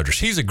like Aaron Rodgers.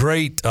 He's a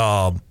great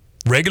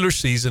regular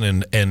season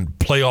and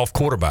playoff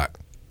quarterback.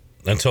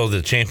 Until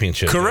the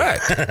championship.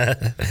 Correct.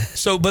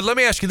 But let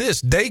me ask you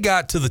this. They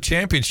got to the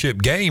championship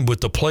game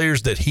with the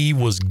players that he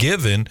was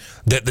given,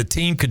 that the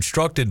team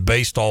constructed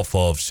based off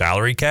of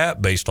salary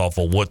cap, based off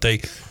of what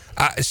they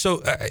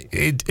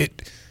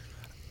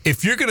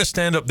if you're going to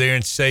stand up there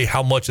and say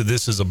how much of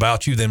this is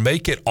about you, then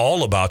make it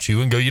all about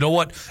you and go, you know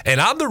what?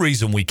 And I'm the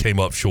reason we came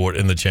up short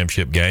in the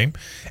championship game.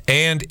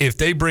 And if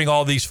they bring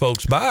all these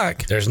folks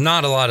back, there's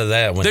not a lot of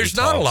that. There's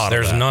not a lot of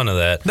that. There's none of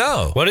that.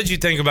 No. What did you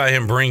think about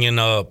him bringing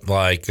up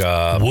like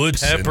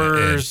Woodson?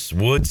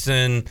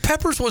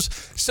 Peppers was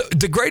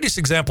the greatest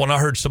example, and I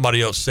heard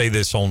somebody else say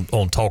this on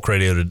talk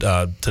radio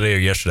today or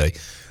yesterday.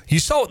 You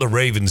saw what the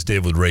Ravens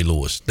did with Ray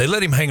Lewis. They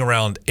let him hang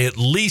around at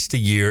least a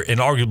year and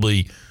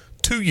arguably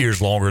 2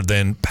 years longer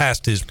than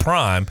past his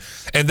prime,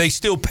 and they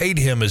still paid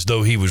him as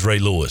though he was Ray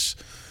Lewis.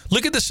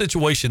 Look at the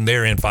situation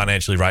they're in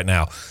financially right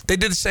now. They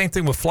did the same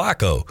thing with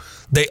Flacco.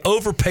 They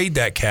overpaid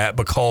that cat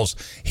because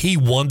he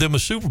won them a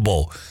Super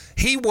Bowl.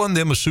 He won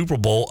them a Super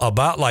Bowl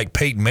about like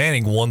Peyton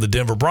Manning won the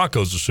Denver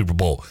Broncos a Super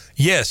Bowl.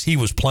 Yes, he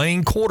was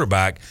playing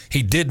quarterback.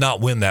 He did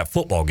not win that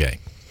football game.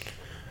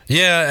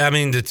 Yeah, I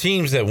mean, the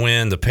teams that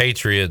win, the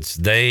Patriots,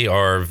 they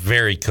are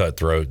very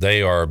cutthroat.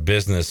 They are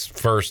business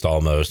first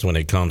almost when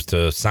it comes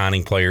to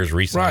signing players,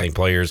 re-signing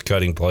players,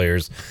 cutting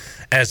players.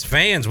 As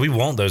fans, we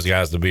want those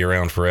guys to be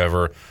around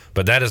forever,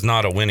 but that is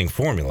not a winning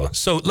formula.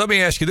 So let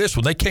me ask you this.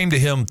 When they came to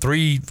him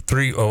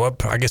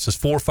I guess it's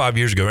 4 or 5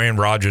 years ago, Aaron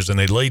Rodgers, and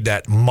they laid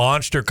that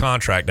monster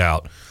contract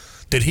out,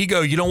 did he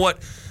go, you know what?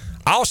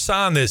 I'll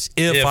sign this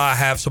if I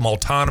have some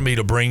autonomy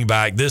to bring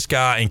back this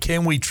guy, and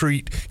can we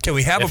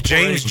have a parade?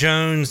 James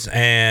Jones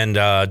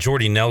and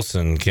Jordy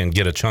Nelson can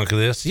get a chunk of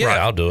this?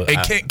 Yeah, I'll do it.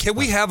 And can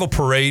we have a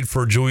parade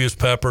for Julius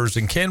Peppers?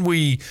 And can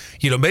we,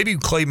 maybe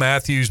Clay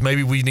Matthews,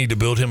 maybe we need to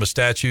build him a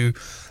statue?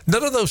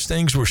 None of those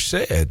things were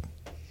said,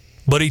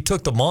 but he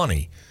took the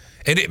money.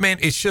 And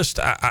it's just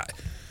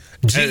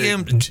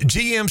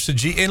GMs to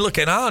G. And look,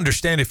 and I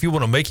understand if you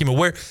want to make him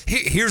aware.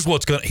 Here's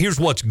what's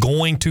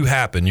going to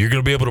happen. You're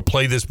going to be able to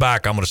play this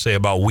back. I'm going to say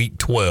about week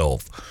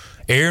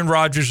 12. Aaron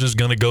Rodgers is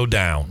going to go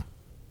down.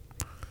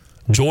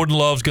 Jordan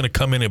Love's going to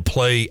come in and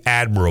play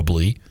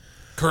admirably.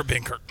 Kurt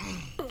Benkert.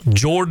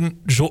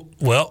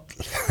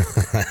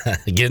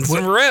 Getting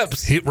some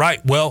reps.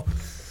 Right. Well,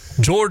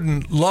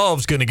 Jordan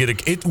Love's going to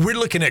get it. We're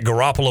looking at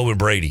Garoppolo and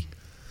Brady,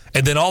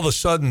 and then all of a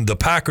sudden the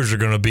Packers are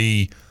going to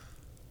be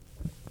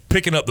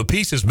picking up the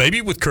pieces,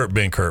 maybe with Kurt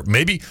Benkert.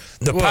 Maybe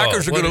the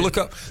Packers are going to look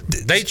up.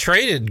 They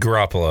traded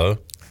Garoppolo.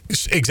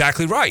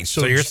 Exactly right.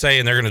 So you're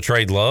saying they're going to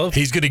trade Love?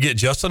 He's going to get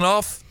just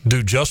enough,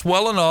 do just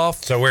well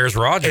enough. So where's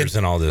Rodgers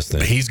in all this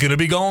thing? He's going to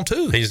be gone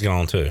too. He's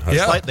gone too.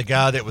 It's like the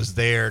guy that was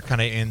there kind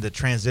of in the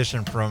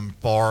transition from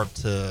Favre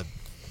to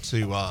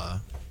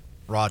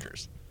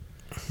Rodgers.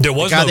 There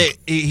was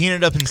he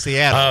ended up in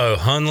Seattle. Oh,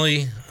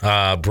 Hundley,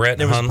 Brett.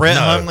 There was Brett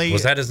Hundley.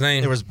 Was that his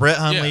name? There was Brett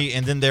Hundley,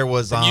 and then there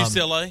was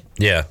UCLA.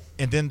 Yeah.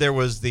 And then there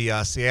was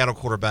the Seattle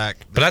quarterback.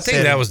 But I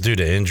think that was due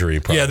to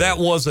injury. Probably. Yeah, that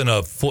wasn't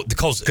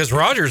because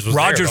Rodgers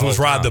was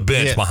riding the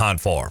bench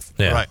behind Favre.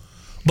 Yeah. Right.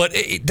 But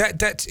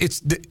it's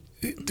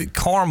the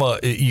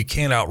karma. You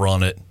can't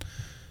outrun it.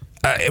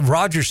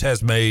 Rodgers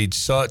has made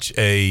such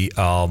a.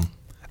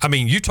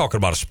 You're talking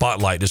about a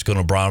spotlight that's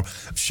going to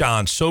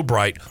shine so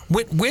bright.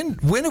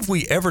 When have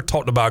we ever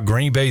talked about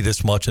Green Bay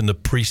this much in the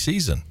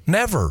preseason?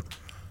 Never.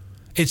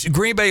 It's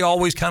Green Bay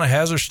always kind of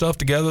has their stuff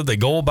together. They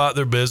go about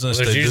their business.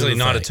 There's usually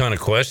not a ton of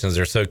questions.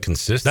 They're so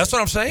consistent. That's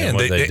what I'm saying.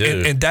 They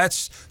do. And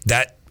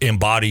that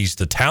embodies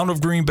the town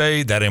of Green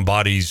Bay. That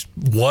embodies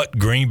what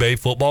Green Bay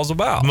football's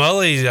about.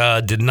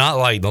 Mully did not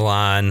like the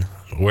line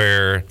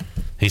where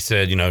he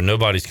said,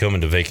 nobody's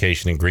coming to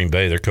vacation in Green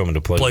Bay. They're coming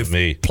to play with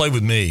me. Play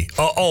with me.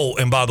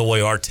 And by the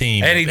way, our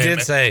team. And he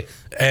did say,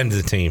 and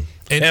the team.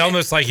 And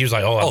almost like he was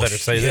like, I better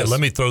say this.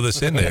 Let me throw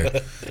this in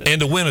there. And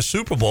to win a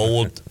Super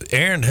Bowl, well,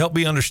 Aaron, help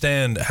me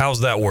understand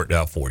how's that worked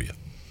out for you.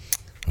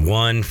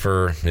 One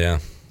for, yeah.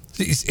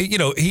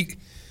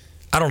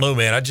 I don't know,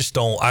 man.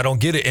 I don't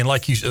get it. And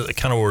like you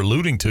kind of were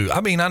alluding to, I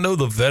know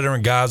the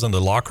veteran guys in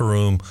the locker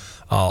room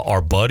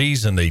are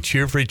buddies and they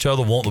cheer for each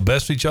other, want the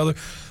best for each other.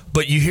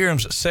 But you hear them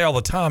say all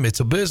the time, it's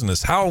a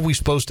business. How are we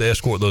supposed to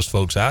escort those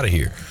folks out of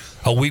here?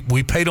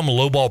 We paid them a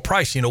lowball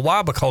price. You know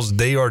why? Because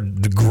they are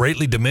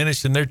greatly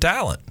diminished in their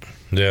talent.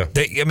 Yeah.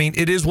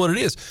 It is what it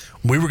is.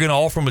 We were going to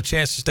offer them a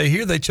chance to stay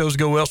here. They chose to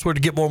go elsewhere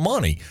to get more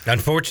money.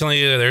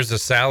 Unfortunately, there's a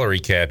salary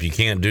cap. You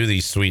can't do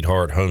these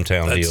sweetheart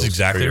hometown deals. That's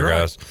exactly right.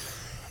 Guys.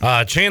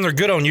 Chandler,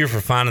 good on you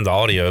for finding the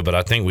audio, but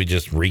I think we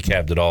just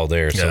recapped it all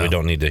there, so we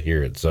don't need to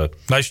hear it. So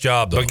nice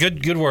job, though. But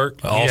good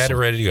work. Awesome. You had it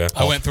ready to go.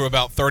 I went through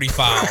about 30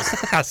 files.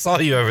 I saw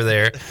you over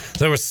there.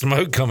 There was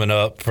smoke coming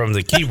up from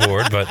the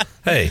keyboard, but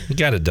hey, you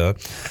got it done.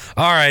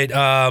 All right,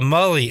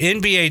 Mully,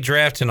 NBA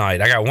draft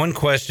tonight. I got one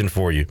question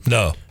for you.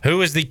 No.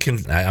 Who is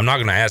I'm not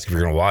going to ask if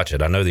you're going to watch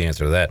it. I know the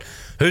answer to that.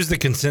 Who's the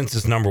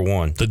consensus number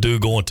one? The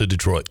dude going to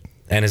Detroit.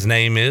 And his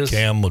name is?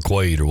 Cam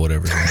McQuaid or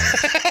whatever.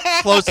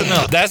 Close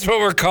enough. That's what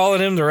we're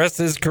calling him the rest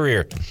of his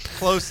career.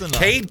 Close enough.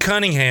 Cade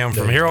Cunningham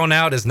from here on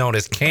out is known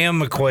as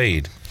Cam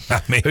McQuaid,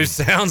 who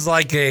sounds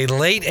like a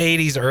late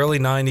 80s, early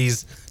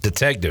 90s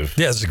detective.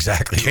 Yes,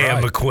 exactly.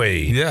 Cam right.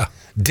 McQuaid. Yeah.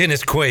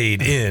 Dennis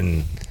Quaid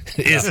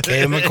is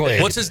Cam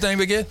McQuaid. What's his name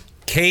again?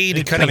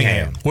 Cade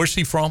Cunningham. Where's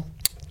he from?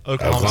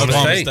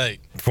 Oklahoma State.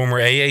 Former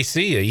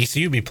AAC.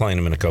 ECU be playing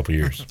him in a couple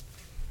years.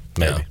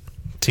 maybe. Yeah.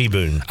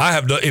 T-Boone. I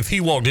have no. If he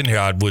walked in here,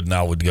 I would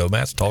go.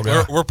 Matt's a tall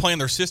guy. We're playing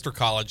their sister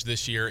college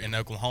this year in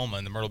Oklahoma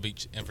in the Myrtle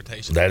Beach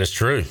Invitational. That is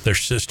true. Their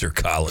sister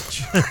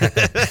college.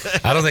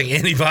 I don't think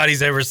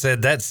anybody's ever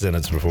said that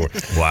sentence before.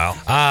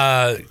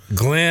 Wow.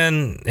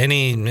 Glenn,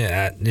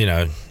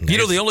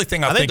 the only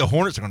thing I think the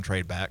Hornets are going to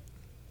trade back.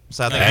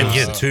 So I think and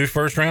get 2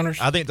 first-rounders?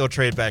 I think they'll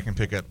trade back and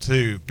pick up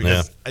 2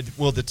 because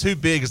the 2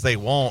 bigs they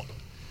want.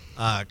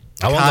 I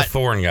want the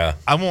foreign guy.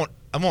 I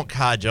want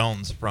Kai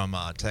Jones from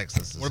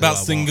Texas. What about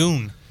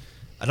Sengun?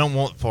 I don't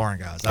want foreign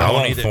guys. I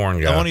want foreign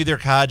guy. I want either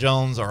Kai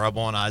Jones or I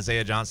want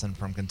Isaiah Johnson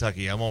from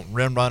Kentucky. I want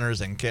rim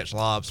runners and catch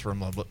lobs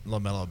from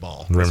LaMelo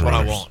Ball. That's what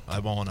I want. I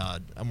want.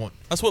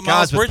 That's what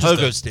guys Miles with Bridges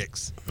pogo does.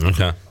 sticks.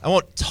 Okay. I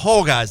want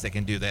tall guys that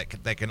can do that.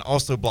 That can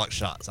also block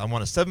shots. I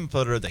want a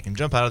 7-footer that can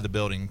jump out of the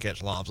building and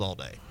catch lobs all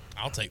day.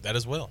 I'll take that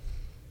as well.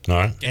 All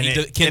right.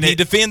 Can he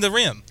defend the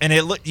rim? And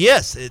it look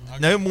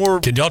no more.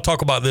 Can y'all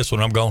talk about this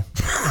when I'm gone?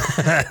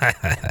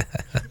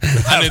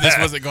 I knew this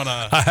wasn't going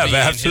to. I have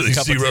absolutely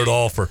zero to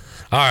offer.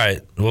 All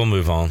right. We'll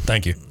move on.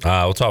 Thank you.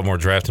 We'll talk more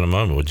draft in a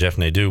moment with Jeff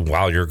Nadeau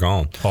while you're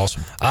gone.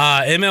 Awesome.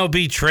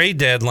 MLB trade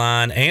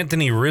deadline.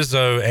 Anthony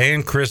Rizzo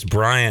and Chris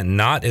Bryant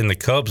not in the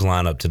Cubs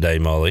lineup today,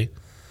 Mully.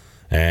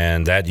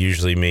 And that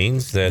usually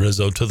means that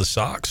Rizzo to the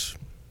Sox.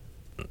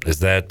 Is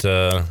that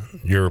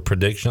your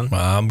prediction?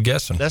 I'm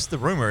guessing. That's the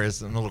rumor.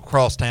 Is a little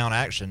crosstown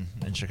action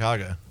in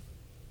Chicago.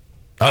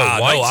 White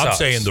no, I'm Sox.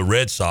 saying the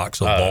Red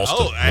Sox of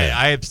Boston. Oh,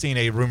 I have seen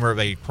a rumor of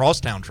a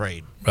crosstown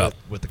trade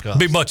with the Cubs. It'd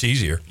be much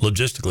easier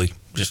logistically.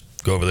 Just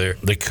go over there.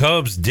 The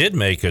Cubs did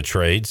make a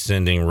trade,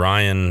 sending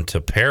Ryan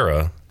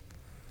Tepera,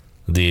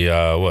 the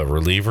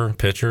reliever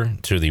pitcher,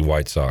 to the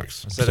White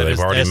Sox. So they've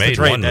already made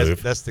one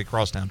move. That's the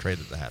crosstown trade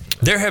that happened.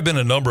 There have been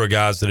a number of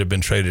guys that have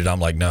been traded. I'm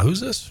like, now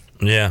who's this?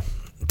 Yeah.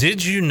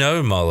 Did you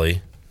know, Mully,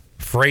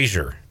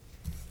 Frazier,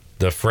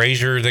 the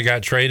Frazier that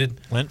got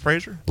traded, Clint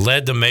Frazier,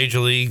 led the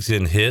major leagues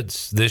in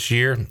hits this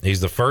year?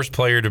 He's the first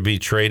player to be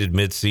traded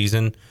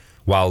midseason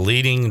while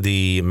leading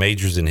the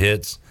majors in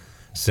hits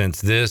since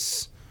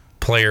this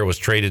player was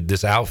traded.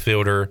 This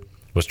outfielder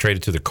was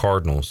traded to the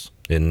Cardinals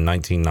in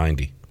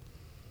 1990.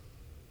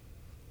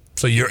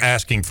 So you're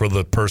asking for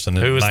the person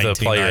who was the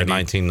player in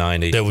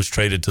 1990 that was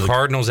traded to the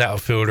Cardinals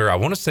outfielder? I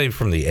want to say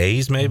from the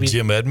A's, maybe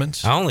Jim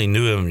Edmonds. I only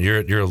knew him.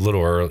 You're a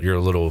little early, you're a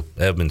little.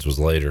 Edmonds was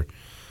later.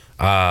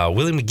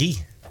 Willie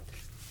McGee.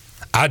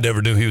 I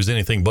never knew he was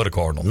anything but a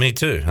Cardinal. Me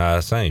too.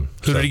 Same.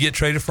 Who did he get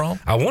traded from?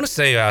 I want to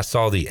say I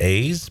saw the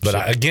A's, but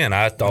I always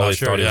thought he was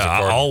a Cardinal.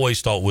 I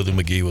always thought Willie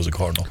McGee was a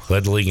Cardinal.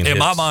 Led the league in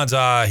my hits. mind's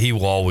eye, he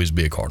will always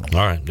be a Cardinal.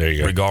 All right, there you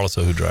go. Regardless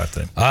of who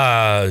drafted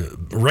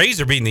him. Rays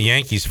are beating the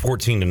Yankees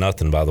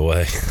 14-0. By the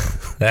way,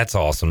 that's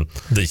awesome.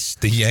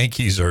 The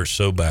Yankees are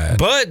so bad,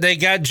 but they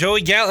got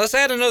Joey Gallo. Let's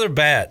add another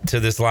bat to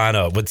this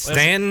lineup with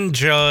Stanton,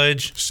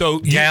 Judge,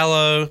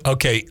 Gallo.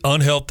 Okay,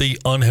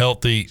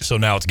 unhealthy. So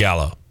now it's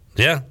Gallo.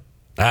 Yeah.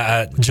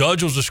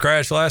 Judge was a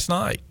scratch last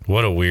night.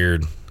 What a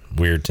weird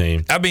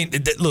team. I mean,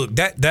 look,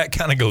 that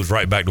kind of goes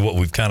right back to what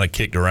we've kind of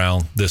kicked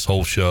around this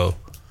whole show.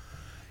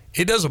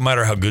 It doesn't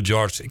matter how good you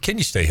are. Can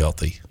you stay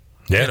healthy?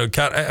 Yeah.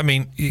 I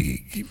mean,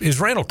 is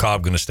Randall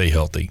Cobb going to stay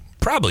healthy?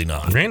 Probably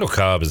not. Randall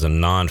Cobb is a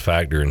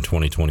non-factor in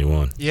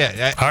 2021.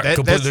 Yeah, I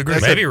completely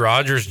agree. Maybe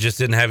Rodgers just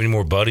didn't have any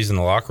more buddies in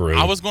the locker room.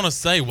 I was going to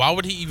say, why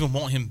would he even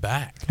want him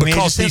back? I mean,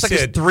 Because it seems like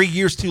it's 3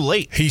 years too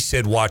late. He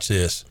said, watch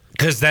this.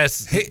 Because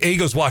that's... He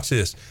goes, watch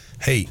this.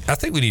 Hey, I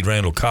think we need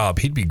Randall Cobb.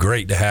 He'd be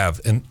great to have.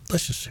 And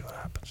let's just see what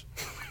happens.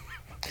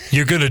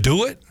 You're going to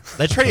do it?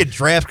 They traded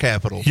draft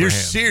capital for You're him.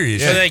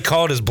 serious? So they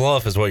called his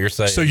bluff is what you're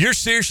saying. So you're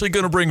seriously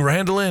going to bring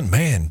Randall in?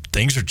 Man,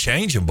 things are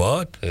changing,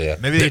 bud. Yeah.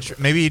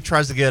 Maybe he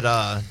tries to get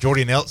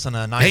Jordy Nelson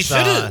a nice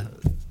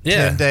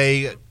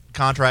 10-day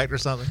contract or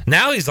something.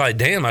 Now he's like,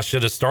 damn, I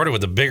should have started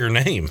with a bigger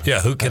name.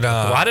 Yeah, who can...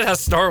 Why did I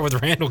start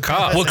with Randall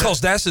Cobb? Well, because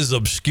that's as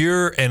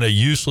obscure and a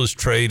useless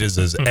trade as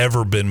has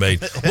ever been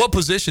made. What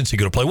position is he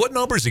going to play? What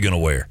number is he going to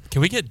wear?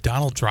 Can we get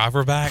Donald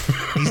Driver back?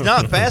 He's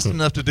not fast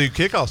enough to do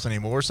kickoffs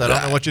anymore, so I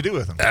don't know what you do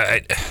with him.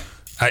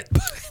 I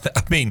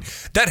mean,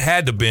 that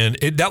had to been...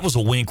 That was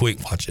a wink.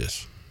 Watch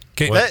this.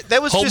 Okay, that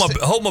was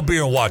hold my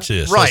beer and watch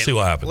this. Right. Let's see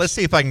what happens. Let's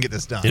see if I can get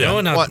this done. You know,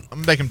 I'm going to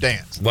make him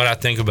dance. What I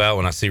think about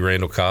when I see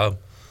Randall Cobb,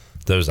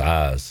 those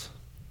eyes.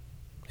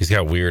 He's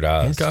got weird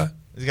eyes. Okay.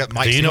 He's got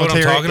Mike Do you know what I'm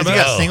Singletary. talking Has he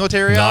about? got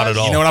Singletary Not eyes? at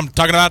all. You know what I'm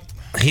talking about?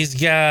 He's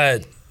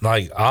got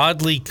like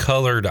oddly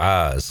colored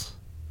eyes.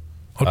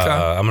 Okay.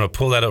 I'm going to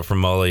pull that up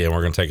from Mully, and we're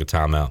going to take a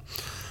timeout.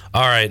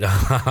 All right.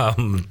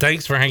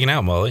 Thanks for hanging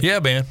out, Mully. Yeah,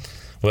 man.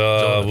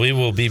 Well, we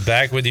will be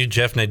back with you,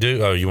 Jeff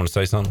Nadeau. Oh, you want to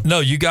say something? No,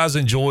 you guys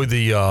enjoy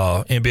the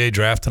NBA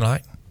draft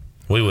tonight?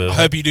 We will. I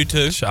hope you do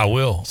too. I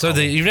will. So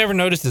you've never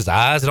noticed his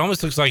eyes? It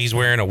almost looks like he's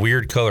wearing a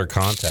weird color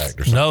contact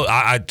or something. No,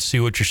 I see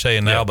what you're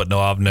saying now, but no,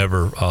 I've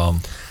never. All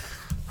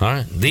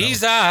right.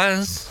 These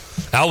eyes.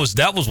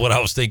 That was what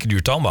I was thinking you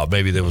were talking about.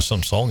 Maybe there was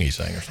some song he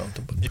sang or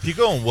something. But If you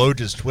go on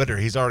Woj's Twitter,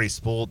 he's already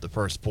spoiled the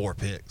first 4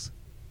 picks.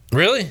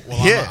 Really?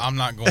 Well, Yeah. I'm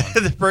not going.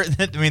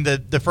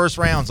 the first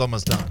round's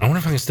almost done. I wonder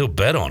if I can still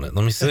bet on it.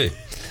 Let me see.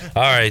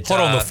 All right. Hold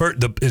on.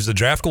 Is the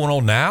draft going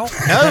on now?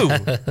 No.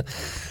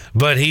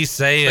 But he's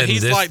saying But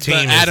he's this like the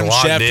team is Adam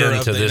locked Schefter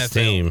into of the this NFL.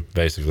 team,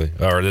 basically,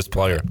 or this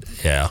player.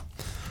 Yeah.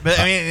 But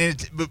I mean,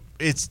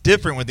 it's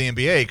different with the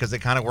NBA because it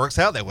kind of works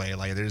out that way.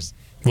 Like there's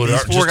Well, these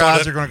just four on guys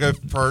that- are going to go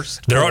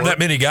first. There aren't Four. that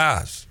many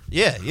guys.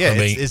 Yeah. I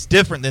mean- it's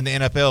different than the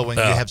NFL when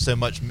you Yeah. have so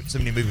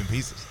many moving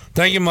pieces.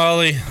 Thank you,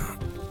 Molly.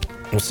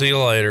 We'll see you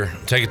later.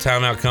 Take a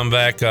timeout, come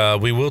back.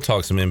 We will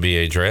talk some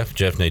NBA draft.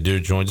 Jeff Nadeau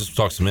joins us. We'll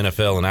talk some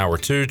NFL in hour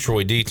 2.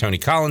 Troy D, Tony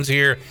Collins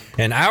here.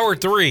 And hour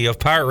 3 of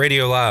Pirate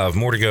Radio Live.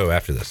 More to go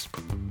after this.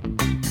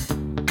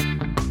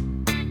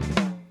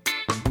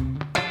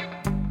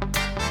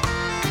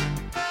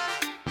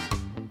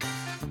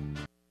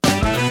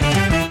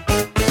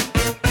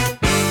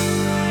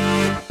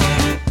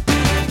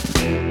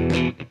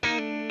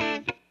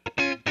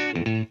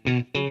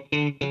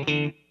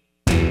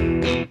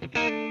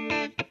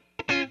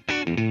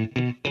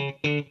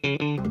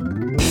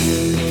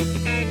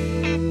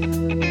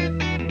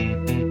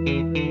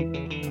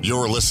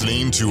 You're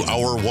listening to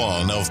Hour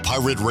 1 of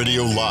Pirate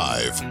Radio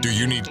Live. Do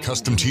you need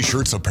custom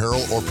t-shirts,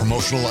 apparel, or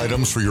promotional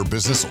items for your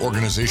business,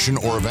 organization,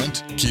 or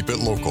event? Keep it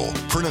local.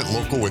 Print it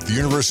local with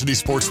University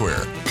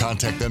Sportswear.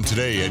 Contact them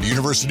today at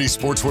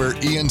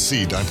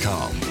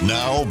universitysportswearenc.com.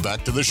 Now,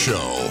 back to the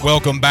show.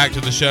 Welcome back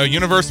to the show.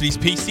 University's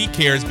PC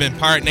Care has been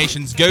Pirate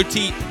Nation's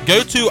go-to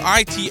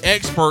IT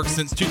expert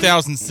since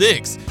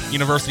 2006.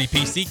 University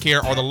PC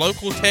Care are the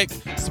local tech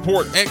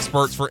support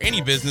experts for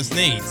any business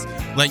needs.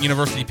 Let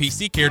University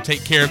PC Care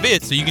take care of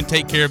it so you can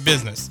take care of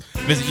business.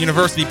 Visit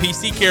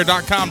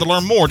universitypccare.com to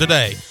learn more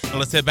today. Now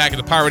let's head back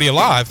into Pirate Radio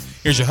Live.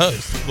 Here's your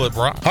host, Flip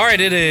Rock. All right,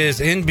 it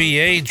is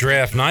NBA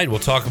draft night. We'll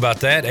talk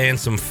about that and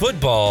some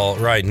football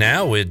right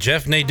now with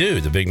Jeff Nadeau,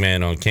 the big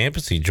man on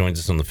campus. He joins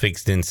us on the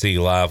Fixed NC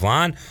Live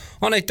line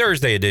on a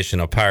Thursday edition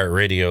of Pirate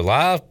Radio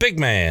Live. Big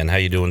man, how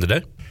you doing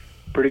today?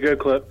 Pretty good,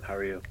 Clip. How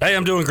are you? Hey,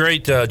 I'm doing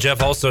great.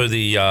 Jeff, also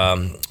the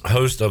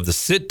host of the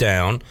Sit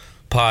Down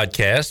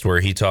podcast, where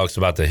he talks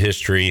about the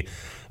history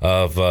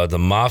of the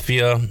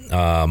mafia,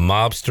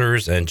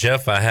 mobsters. And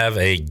Jeff, I have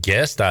a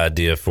guest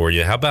idea for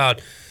you. How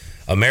about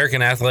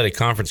American Athletic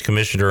Conference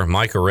Commissioner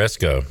Mike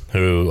Aresco,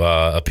 who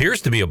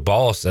appears to be a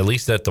boss, at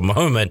least at the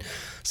moment,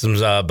 some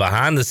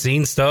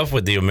behind-the-scenes stuff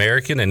with the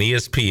American and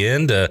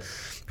ESPN to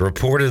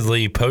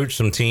reportedly poach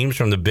some teams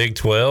from the Big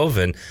 12,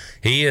 and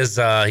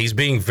he's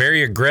being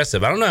very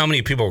aggressive. I don't know how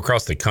many people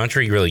across the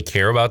country really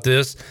care about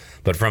this,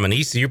 but from an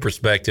ECU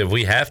perspective,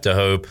 we have to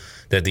hope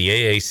that the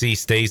AAC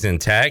stays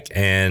intact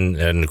and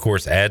of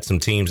course, add some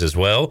teams as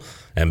well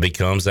and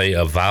becomes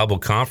a viable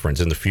conference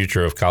in the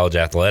future of college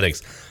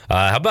athletics.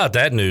 How about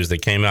that news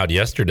that came out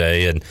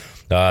yesterday, and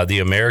the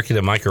American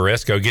and Mike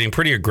Aresco getting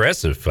pretty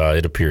aggressive,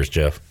 it appears,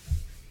 Jeff?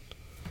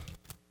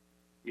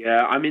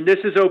 Yeah, I mean, this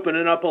is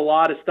opening up a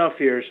lot of stuff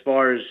here as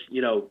far as,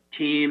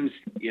 teams,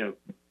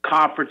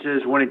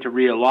 conferences wanting to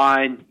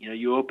realign.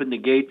 You open the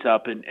gates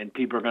up and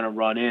people are going to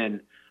run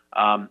in.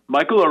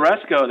 Michael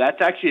Aresco,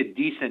 that's actually a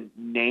decent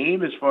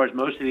name as far as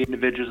most of the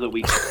individuals that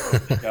we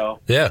go.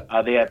 Yeah.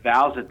 They have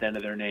vowels at the end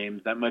of their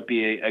names. That might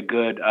be a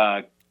good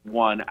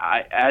one.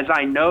 As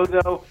I know,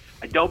 though,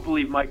 I don't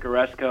believe Mike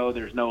Aresco.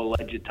 There's no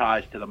alleged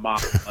ties to the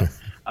mafia.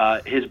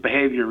 His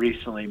behavior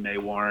recently may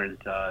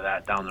warrant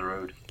that down the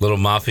road. Little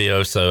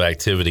mafioso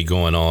activity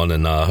going on,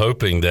 and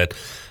hoping that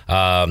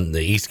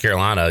the East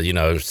Carolina,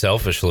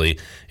 selfishly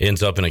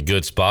ends up in a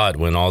good spot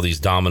when all these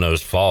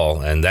dominoes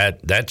fall, and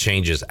that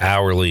changes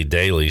hourly,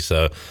 daily.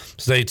 So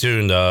stay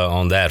tuned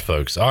on that,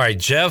 folks. All right,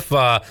 Jeff,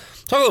 talk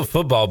a little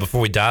football before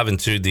we dive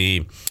into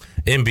the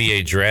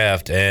NBA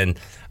draft. And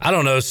I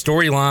don't know,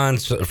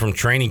 storylines from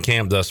training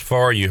camp thus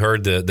far. You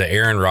heard the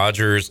Aaron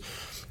Rodgers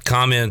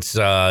comments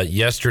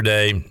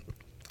yesterday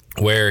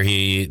where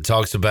he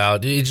talks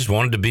about he just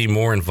wanted to be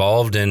more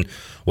involved in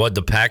what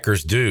the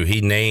Packers do. He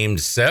named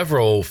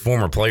several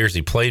former players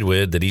he played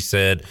with that he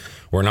said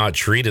were not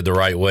treated the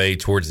right way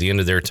towards the end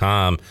of their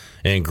time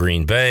in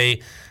Green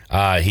Bay.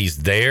 He's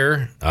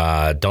there.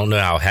 Don't know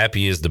how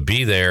happy he is to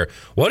be there.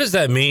 What does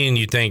that mean,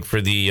 you think,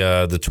 for the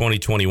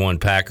 2021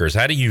 Packers?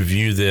 How do you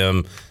view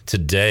them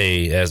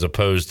today as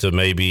opposed to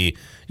maybe,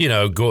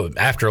 go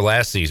after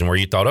last season where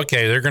you thought,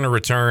 okay, they're going to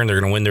return, they're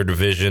going to win their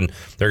division,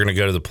 they're going to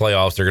go to the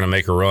playoffs, they're going to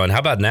make a run. How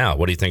about now?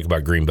 What do you think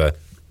about Green Bay?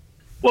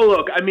 Well,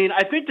 look, I mean,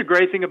 I think the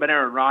great thing about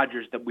Aaron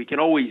Rodgers that we can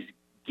always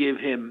give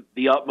him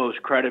the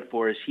utmost credit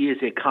for is he is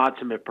a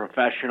consummate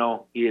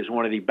professional. He is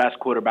one of the best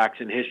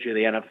quarterbacks in the history of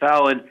the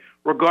NFL, and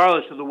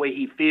regardless of the way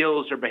he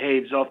feels or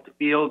behaves off the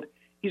field,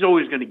 he's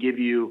always going to give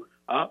you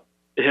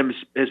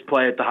his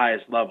play at the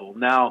highest level.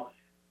 Now,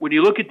 when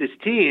you look at this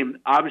team,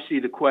 obviously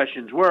the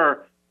questions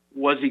were,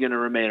 was he going to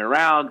remain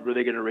around? Were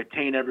they going to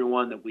retain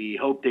everyone that we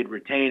hoped they'd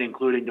retain,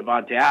 including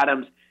Devontae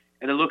Adams?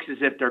 And it looks as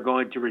if they're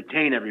going to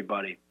retain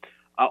everybody.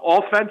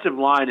 Offensive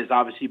line has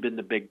obviously been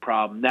the big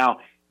problem. Now,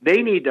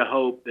 they need to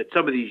hope that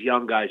some of these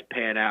young guys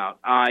pan out,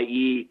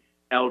 i.e.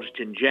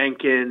 Elgton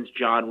Jenkins,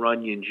 John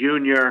Runyon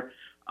Jr.,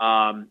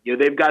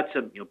 They've got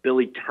some,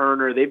 Billy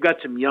Turner. They've got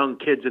some young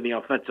kids in the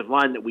offensive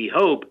line that we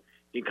hope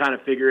can kind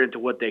of figure into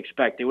what they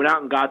expect. They went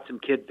out and got some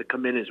kids to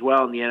come in as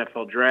well in the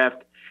NFL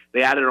draft.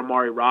 They added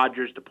Amari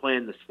Rodgers to play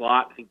in the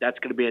slot. I think that's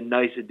going to be a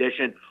nice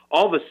addition.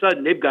 All of a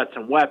sudden, they've got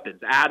some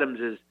weapons. Adams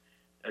is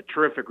a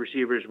terrific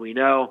receiver, as we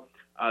know.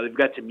 They've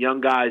got some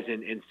young guys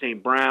in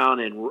St.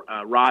 Brown and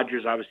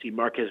Rodgers, obviously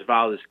Marquez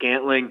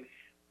Valdes-Scantling.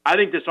 I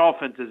think this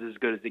offense is as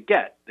good as it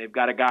gets. They've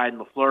got a guy in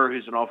LaFleur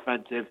who's an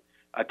offensive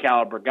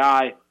caliber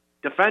guy.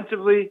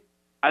 Defensively,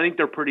 I think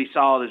they're pretty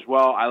solid as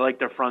well. I like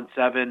their front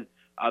seven.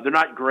 They're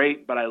not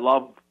great, but I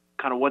love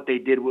kind of what they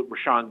did with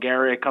Rashawn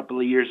Gary a couple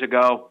of years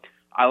ago.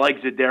 I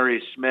like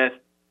Zadarius Smith.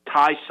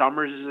 Ty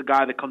Summers is a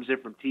guy that comes in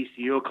from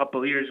TCU a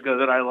couple of years ago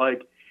that I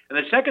like. And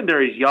the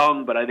secondary is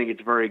young, but I think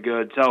it's very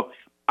good. So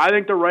I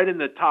think they're right in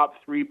the top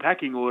three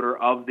pecking order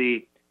of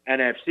the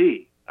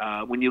NFC.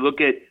 When you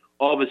look at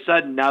all of a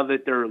sudden, now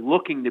that they're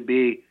looking to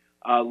be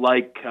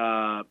like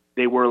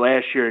they were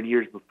last year and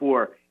years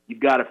before, you've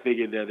got to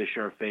figure they're the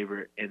sure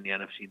favorite in the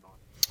NFC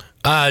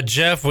North.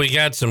 Jeff, we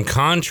got some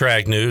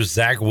contract news.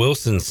 Zach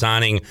Wilson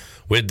signing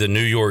with the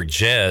New York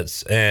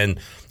Jets. And,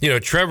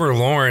 Trevor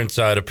Lawrence,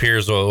 it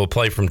appears, will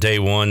play from day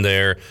one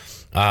there.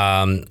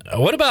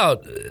 What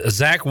about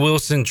Zach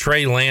Wilson,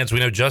 Trey Lance? We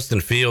know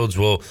Justin Fields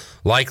will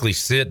likely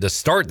sit to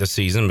start the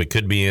season, but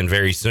could be in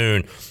very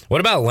soon.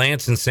 What about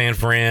Lance in San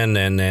Fran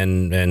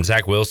and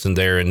Zach Wilson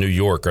there in New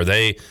York? Are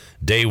they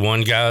day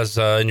one guys,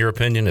 in your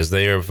opinion, as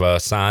they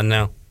have signed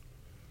now?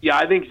 Yeah,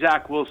 I think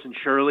Zach Wilson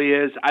surely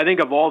is. I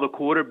think of all the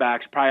quarterbacks,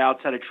 probably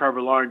outside of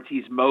Trevor Lawrence,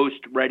 he's most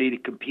ready to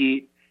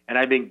compete, and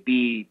I think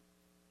be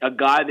a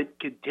guy that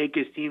could take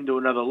his team to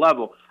another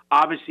level.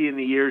 Obviously, in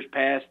the years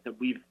past that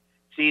we've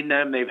seen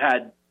them, they've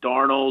had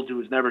Darnold, who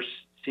was never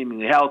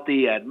seemingly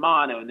healthy, had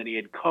mono, and then he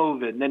had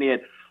COVID, and then he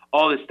had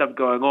all this stuff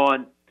going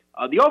on.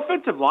 The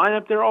offensive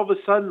lineup there all of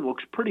a sudden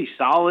looks pretty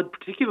solid,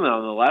 particularly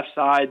on the left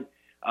side.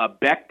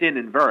 Becton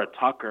and Vera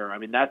Tucker, I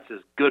mean, that's as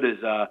good as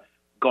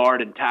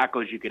guard and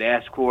tackle as you could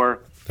ask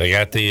for. They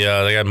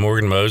got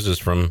Morgan Moses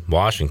from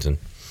Washington.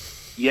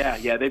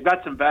 Yeah, they've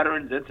got some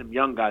veterans and some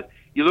young guys.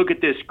 You look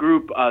at this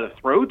group to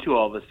throw to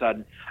all of a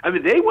sudden. I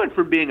mean, they went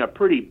from being a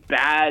pretty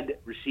bad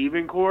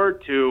receiving corps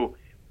to,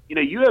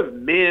 you have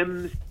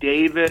Mims,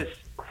 Davis,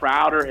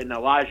 Crowder, and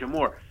Elijah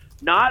Moore.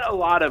 Not a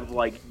lot of,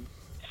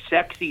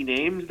 sexy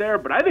names there,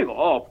 but I think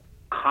all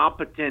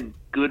competent,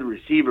 good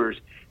receivers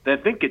that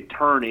I think could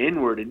turn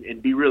inward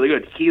and be really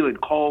good. Keelan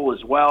Cole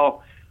as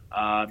well.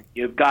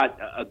 You've got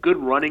a good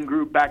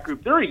running back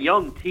group. They're a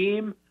young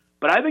team,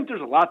 but I think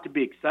there's a lot to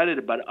be excited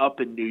about up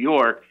in New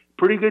York.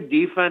 Pretty good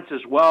defense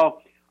as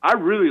well. I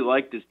really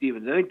like this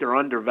defense. I think they're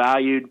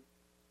undervalued.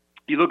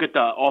 You look at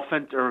the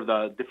offense or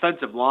the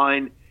defensive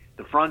line,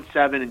 the front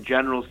seven in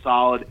general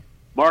solid.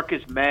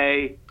 Marcus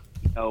May,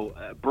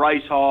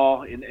 Bryce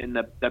Hall in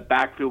the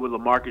backfield with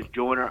LaMarcus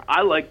Joyner.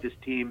 I like this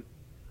team.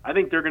 I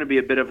think they're going to be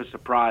a bit of a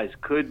surprise.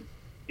 Could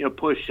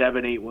push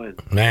 7-8 wins.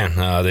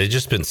 Man, they've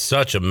just been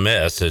such a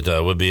mess. It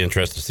would be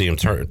interesting to see them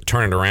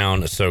turn it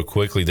around so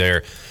quickly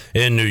there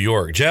in New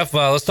York. Jeff,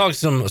 let's talk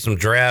some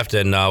draft,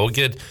 and we'll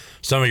get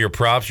some of your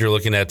props you're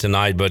looking at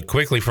tonight. But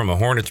quickly, from a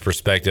Hornets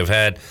perspective,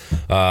 had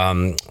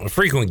a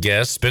frequent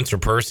guest, Spencer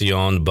Percy,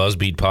 on the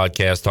BuzzBeat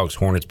podcast, talks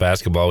Hornets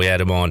basketball. We had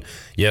him on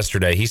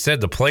yesterday. He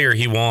said the player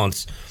he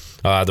wants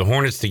the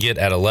Hornets to get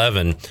at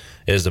 11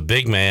 is a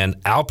big man,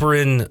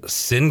 Alperen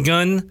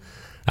Sengun.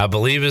 I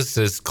believe it's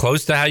as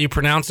close to how you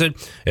pronounce it.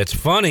 It's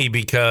funny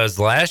because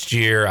last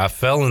year I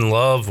fell in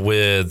love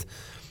with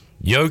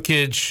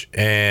Jokic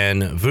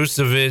and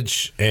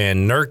Vucevic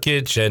and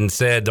Nurkic and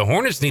said the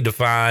Hornets need to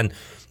find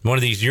one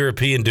of these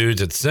European dudes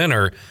at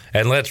center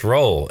and let's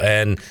roll.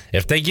 And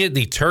if they get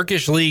the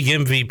Turkish League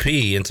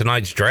MVP in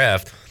tonight's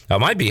draft, I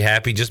might be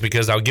happy just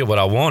because I'll get what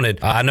I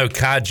wanted. I know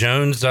Kai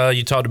Jones,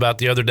 you talked about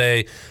the other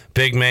day,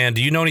 big man.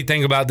 Do you know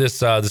anything about this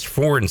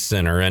foreign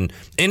center and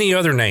any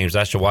other names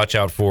I should watch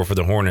out for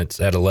the Hornets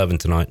at 11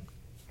 tonight?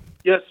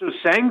 Yeah, so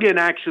Sengun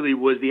actually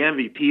was the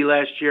MVP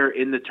last year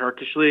in the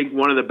Turkish League,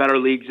 one of the better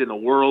leagues in the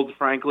world,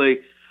 frankly.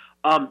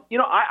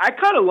 I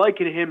kind of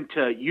liken him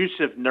to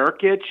Yusuf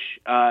Nurkic,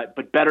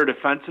 but better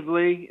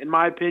defensively, in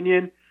my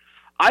opinion.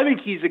 I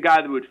think he's a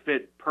guy that would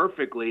fit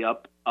perfectly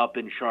up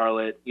in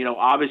Charlotte.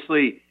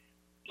 Obviously,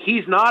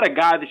 he's not a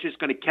guy that's just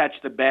going to catch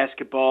the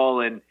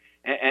basketball and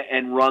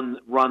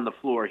run the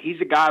floor.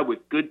 He's a guy with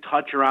good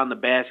touch around the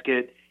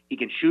basket. He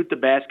can shoot the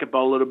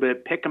basketball a little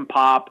bit, pick and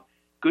pop,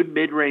 good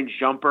mid-range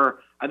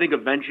jumper. I think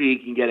eventually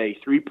he can get a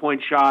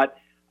three-point shot.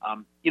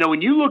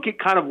 When you look at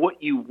kind of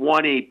what you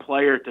want a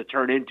player to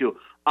turn into,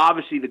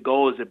 obviously the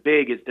goal is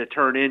to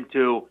turn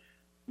into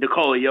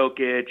Nikola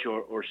Jokic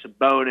or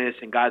Sabonis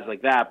and guys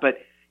like that. But,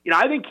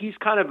 I think he's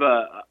kind of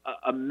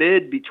a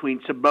mid between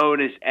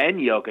Sabonis and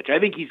Jokic. I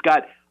think he's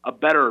got a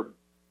better,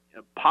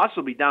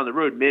 possibly down the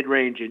road,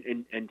 mid-range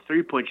and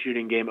three-point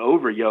shooting game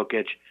over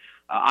Jokic.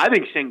 I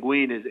think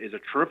Sengun is a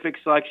terrific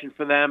selection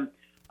for them.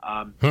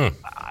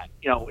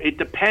 It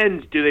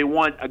depends. Do they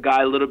want a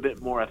guy a little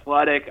bit more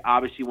athletic?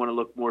 Obviously, you want to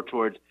look more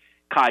towards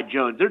Kai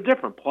Jones. They're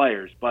different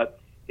players, but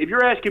if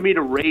you're asking me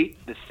to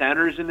rate the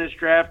centers in this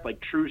draft,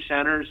 like true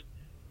centers,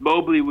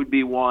 Mobley would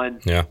be one.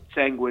 Yeah.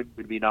 Sengun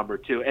would be number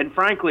two. And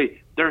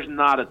frankly, there's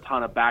not a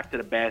ton of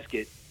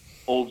back-to-the-basket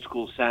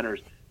old-school centers.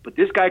 But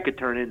this guy could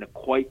turn into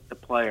quite the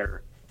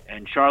player.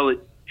 And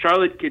Charlotte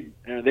could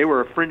they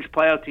were a fringe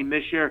playoff team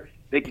this year.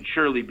 They could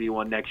surely be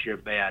one next year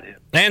if they had him.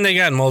 And they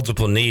got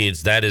multiple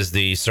needs. That is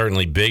the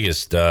certainly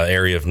biggest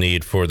area of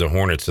need for the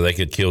Hornets. So they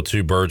could kill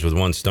two birds with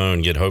one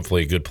stone, get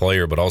hopefully a good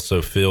player, but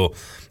also fill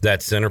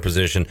that center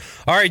position.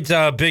 All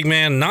right, big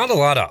man, not a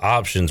lot of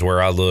options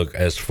where I look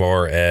as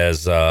far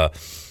as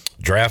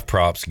draft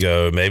props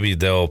go. Maybe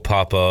they'll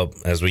pop up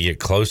as we get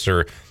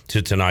closer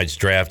to tonight's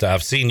draft.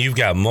 I've seen you've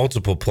got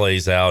multiple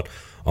plays out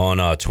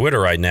on Twitter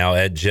right now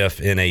at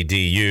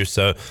JeffNADU.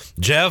 So,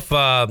 Jeff,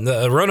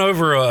 run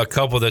over a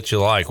couple that you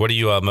like. What are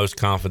you most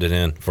confident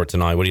in for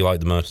tonight? What do you like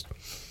the most?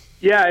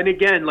 Yeah, and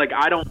again, like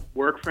I don't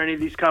work for any of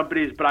these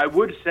companies, but I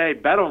would say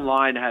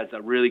BetOnline has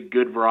a really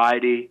good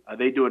variety.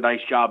 They do a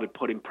nice job at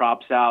putting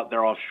props out.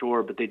 They're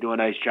offshore, but they do a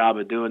nice job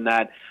of doing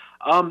that.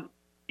 A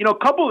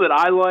couple that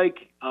I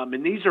like,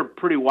 and these are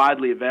pretty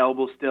widely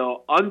available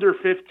still, under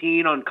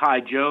 15 on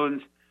Kai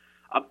Jones.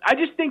 I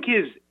just think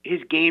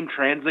his game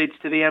translates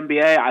to the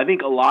NBA. I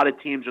think a lot of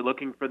teams are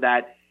looking for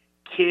that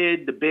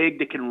kid, the big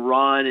that can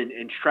run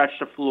and stretch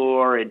the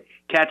floor and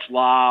catch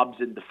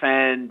lobs and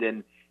defend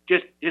and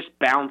just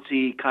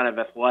bouncy kind of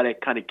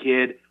athletic kind of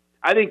kid.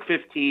 I think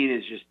 15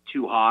 is just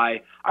too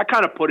high. I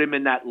kind of put him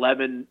in that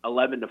 11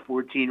 to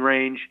 14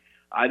 range.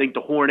 I think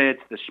the Hornets,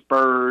 the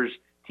Spurs,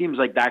 teams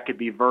like that could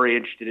be very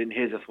interested in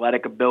his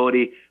athletic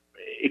ability,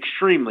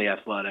 extremely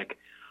athletic.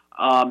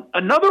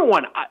 Another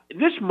one,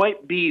 this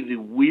might be the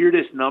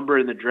weirdest number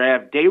in the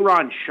draft.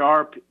 Day'Ron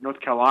Sharpe,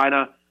 North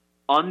Carolina,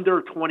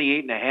 under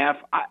 28.5.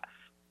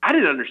 I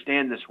didn't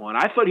understand this one.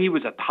 I thought he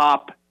was a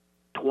top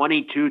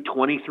 22,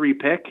 23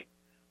 pick.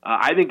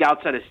 I think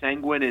outside of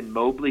Sengun and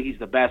Mobley, he's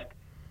the best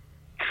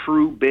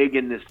true big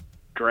in this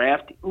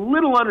draft.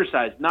 Little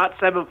undersized, not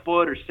 7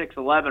 foot or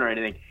 6'11" or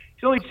anything.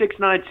 He's only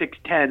 6'9",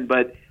 6'10",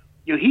 but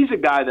he's a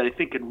guy that I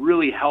think could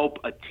really help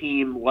a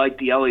team like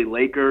the LA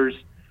Lakers,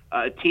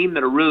 a team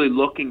that are really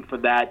looking for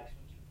that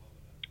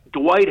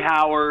Dwight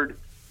Howard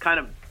kind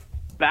of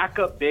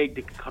backup big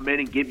to come in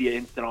and give you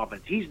instant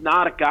offense. He's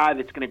not a guy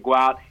that's going to go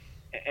out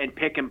and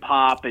pick and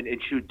pop and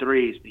shoot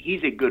threes. But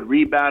he's a good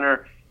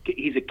rebounder.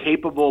 He's a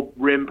capable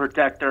rim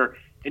protector.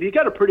 And he's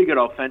got a pretty good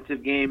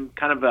offensive game,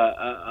 kind of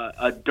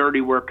a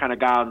dirty work kind of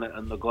guy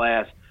on the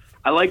glass.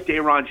 I like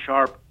Day'Ron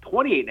Sharpe.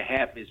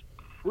 28.5 is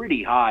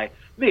pretty high.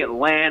 I think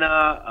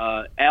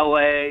Atlanta,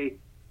 LA,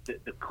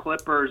 the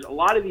Clippers, a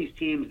lot of these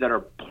teams that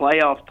are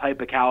playoff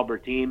type of caliber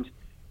teams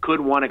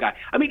could want a guy.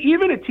 I mean,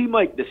 even a team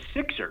like the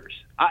Sixers,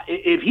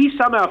 if he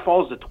somehow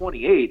falls to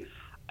 28,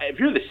 if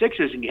you're the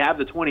Sixers and you have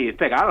the 20th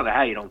pick, I don't know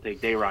how you don't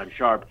take Day'Ron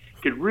Sharpe.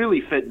 Could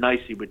really fit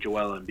nicely with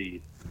Joel Embiid.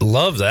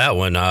 Love that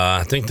one.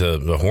 I think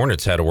the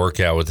Hornets had a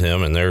workout with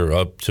him, and they're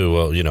up to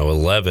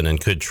 11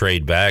 and could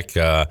trade back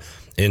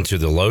into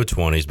the low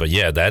 20s. But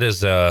yeah,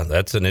 that's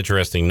an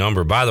interesting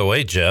number. By the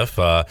way, Jeff,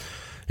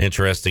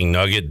 interesting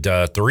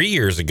nugget. 3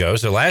 years ago,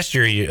 so last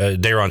year,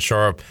 Day'Ron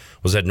Sharpe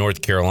was at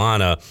North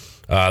Carolina.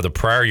 The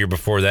prior year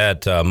before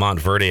that,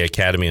 Montverde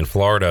Academy in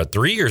Florida.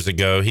 3 years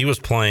ago, he was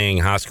playing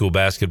high school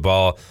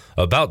basketball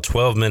about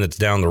 12 minutes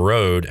down the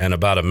road and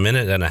about a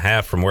minute and a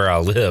half from where I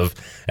live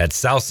at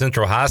South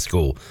Central High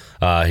School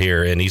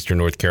here in eastern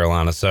North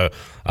Carolina. So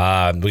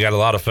we got a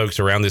lot of folks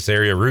around this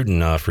area rooting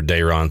for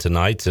Day'Ron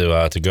tonight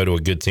to go to a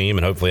good team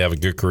and hopefully have a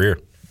good career.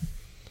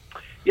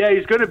 Yeah,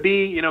 he's going to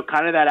be,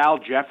 kind of that Al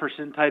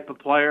Jefferson type of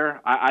player.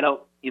 I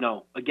don't,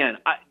 again,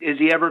 has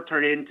he ever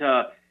turned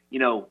into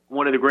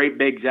one of the great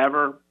bigs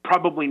ever?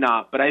 Probably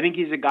not. But I think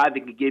he's a guy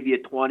that could give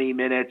you 20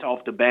 minutes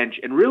off the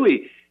bench and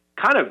really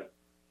kind of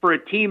for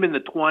a team in the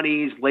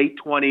 20s, late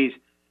 20s,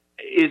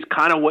 is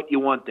kind of what you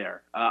want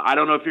there. I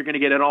don't know if you're going to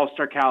get an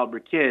all-star caliber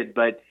kid,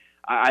 but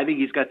I think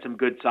he's got some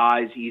good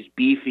size. He's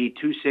beefy,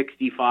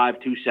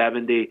 265,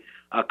 270,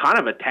 kind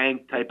of a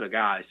tank type of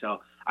guy. So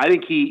I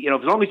think he,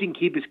 as long as he can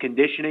keep his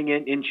conditioning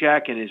in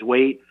check and his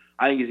weight,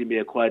 I think he's going to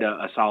be quite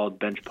a solid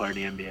bench player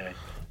in the NBA.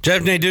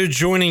 Jeff Nadeau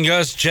joining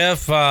us.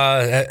 Jeff,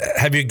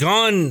 have you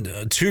gone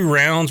 2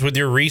 rounds with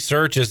your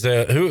research?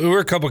 Who are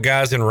a couple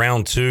guys in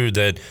round 2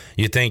 that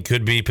you think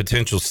could be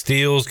potential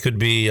steals, could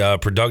be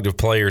productive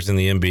players in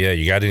the NBA?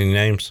 You got any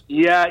names?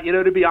 Yeah,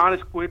 to be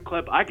honest, quick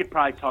clip, I could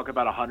probably talk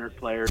about 100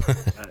 players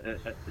as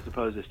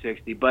opposed to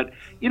 60. But,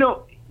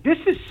 this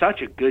is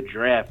such a good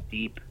draft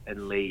deep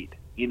and late.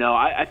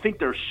 I think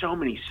there are so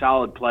many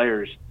solid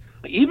players.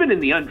 Even in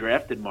the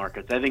undrafted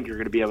markets, I think you're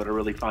going to be able to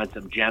really find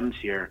some gems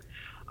here.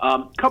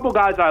 Couple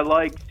guys I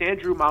like,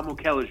 Sandro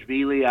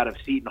Mamukelashvili out of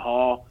Seton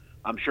Hall.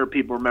 I'm sure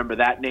people remember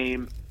that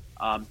name.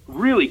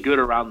 Really good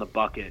around the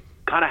bucket.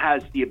 Kind of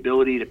has the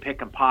ability to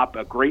pick and pop,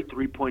 a great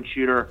three-point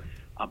shooter.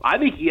 I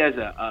think he has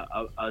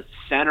a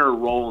center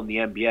role in the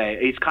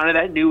NBA. He's kind of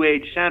that new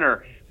age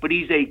center, but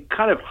he's a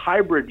kind of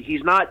hybrid.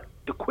 He's not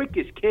the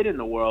quickest kid in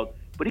the world,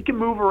 but he can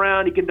move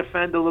around. He can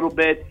defend a little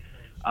bit.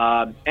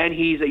 and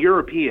he's a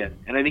European,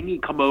 and I think he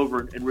can come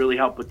over and really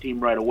help the team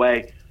right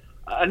away.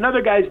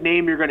 Another guy's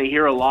name you're going to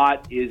hear a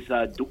lot is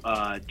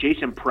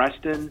Jason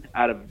Preston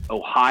out of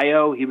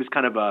Ohio. He was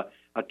kind of a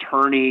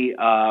attorney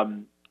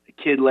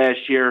kid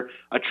last year,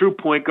 a true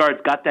point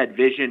guard, got that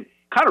vision,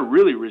 kind of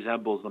really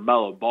resembles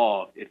LaMelo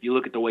Ball if you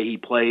look at the way he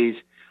plays.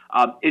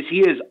 Is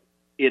he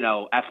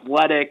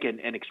athletic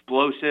and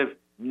explosive?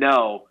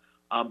 No.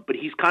 But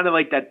he's kind of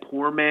like that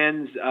poor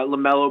man's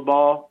LaMelo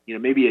Ball,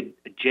 maybe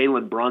a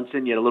Jalen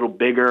Brunson, yet a little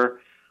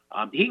bigger.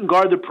 He can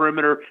guard the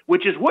perimeter,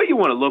 which is what you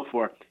want to look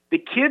for. The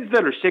kids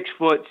that are 6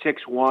 foot,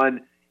 6'1",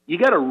 you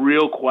got a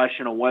real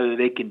question on whether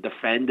they can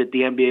defend at the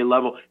NBA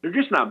level. They're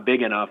just not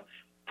big enough.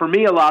 For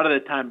me, a lot of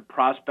the time,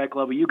 prospect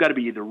level, you got to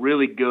be either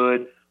really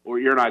good or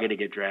you're not going to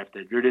get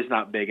drafted. You're just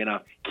not big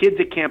enough. Kids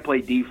that can't play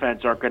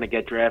defense aren't going to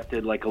get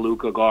drafted, like a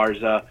Luka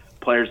Garza,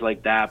 players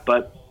like that.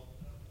 But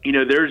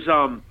there's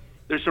some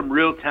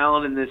real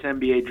talent in this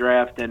NBA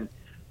draft, and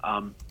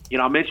I'm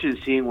interested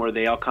in seeing where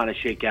they all kind of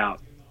shake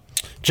out.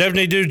 Jeff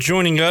Nadeau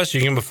joining us. You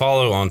can give him a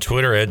follow on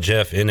Twitter at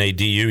Jeff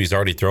Nadu. He's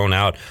already thrown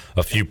out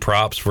a few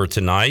props for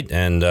tonight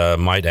and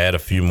might add a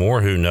few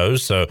more. Who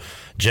knows? So,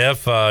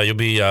 Jeff, you'll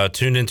be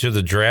tuned into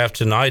the draft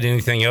tonight.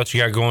 Anything else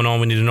you got going on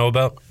we need to know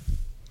about?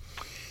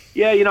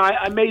 Yeah,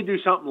 I may do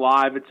something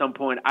live at some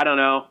point. I don't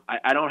know.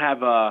 I don't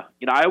have I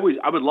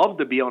would love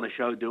to be on a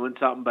show doing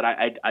something, but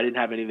I didn't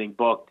have anything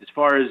booked. As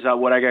far as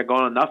what I got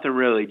going on, nothing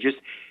really. Just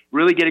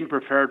really getting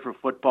prepared for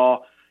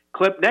football.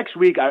 Clip, next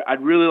week,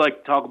 I'd really like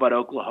to talk about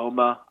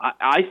Oklahoma.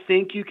 I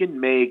think you can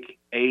make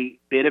a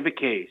bit of a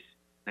case.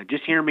 Now,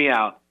 just hear me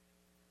out.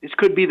 This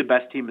could be the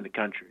best team in the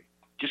country.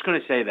 Just going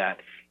to say that.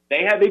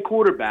 They have a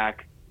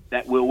quarterback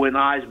that will win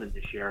Heisman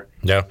this year.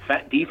 Yeah.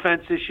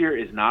 Defense this year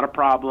is not a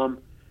problem.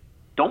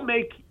 They're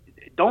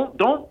not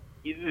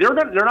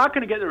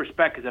going to get the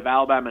respect because of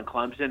Alabama and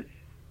Clemson,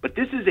 but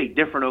this is a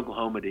different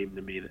Oklahoma team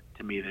to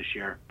me this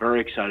year.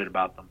 Very excited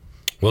about them.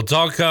 We'll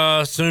talk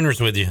Sooners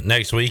with you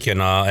next week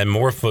and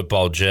more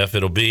football, Jeff.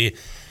 It'll be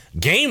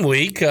game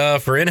week for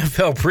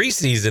NFL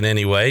preseason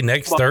anyway,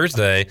 next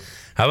Thursday.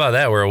 How about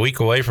that? We're a week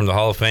away from the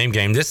Hall of Fame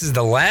game. This is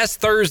the last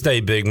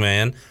Thursday, big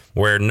man,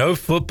 where no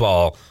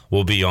football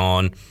will be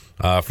on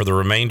for the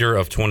remainder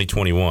of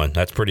 2021.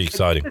 That's pretty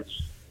exciting.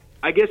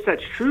 I guess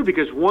that's true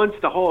because once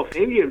the Hall of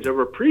Fame game's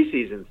over,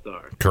 preseason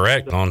starts.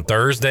 Correct. On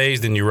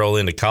Thursdays, then you roll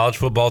into college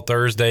football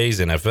Thursdays,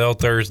 NFL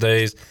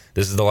Thursdays.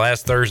 This is the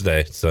last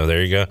Thursday, so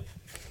there you go.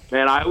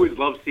 Man, I always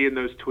love seeing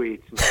those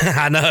tweets.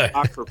 I know.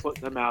 For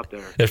putting them out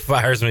there. It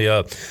fires me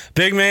up.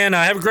 Big man,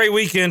 have a great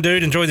weekend,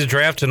 dude. Enjoy the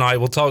draft tonight.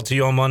 We'll talk to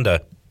you on Monday.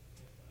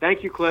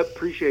 Thank you, Clip.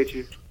 Appreciate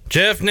you.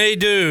 Jeff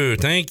Nadeau,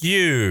 thank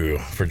you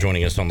for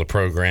joining us on the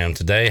program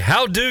today.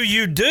 How do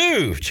you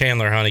do,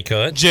 Chandler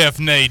Honeycutt? Jeff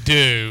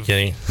Nadeau.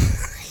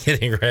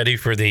 Getting ready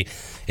for the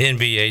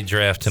NBA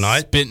draft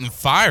tonight. Spitting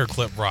fire,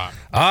 Clip Rock.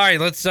 All right,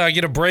 let's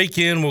get a break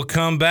in. We'll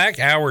come back.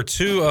 Hour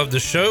 2 of the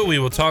show. We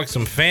will talk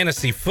some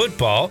fantasy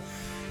football.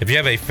 If you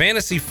have a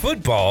fantasy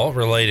football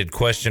related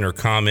question or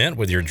comment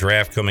with your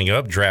draft coming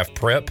up, draft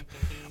prep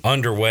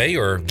underway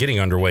or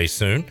getting underway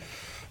soon,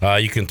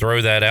 you can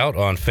throw that out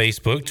on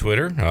Facebook,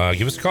 Twitter.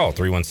 Give us a call,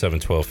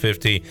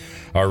 317-1250.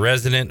 Our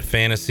resident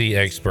fantasy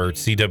expert,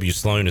 C.W.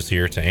 Sloan, is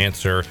here to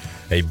answer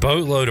a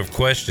boatload of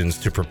questions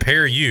to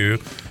prepare you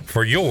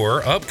for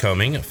your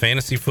upcoming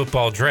fantasy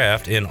football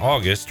draft in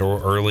August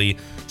or early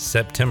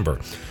September.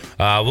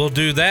 We'll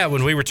do that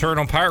when we return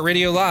on Pirate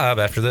Radio Live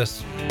after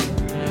this.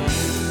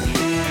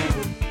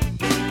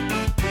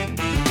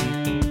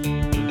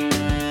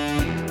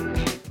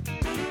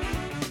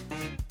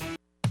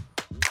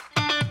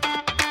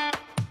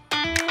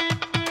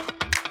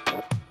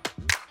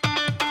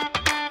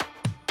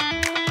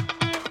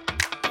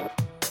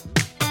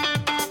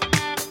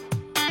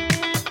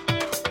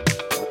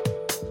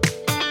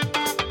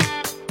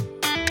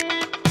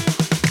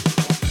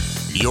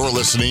 You're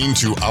listening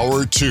to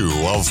Hour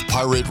 2 of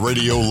Pirate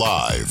Radio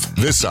Live.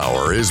 This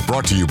hour is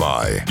brought to you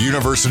by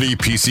University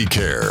PC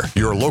Care,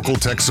 your local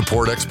tech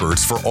support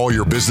experts for all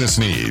your business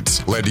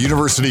needs. Let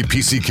University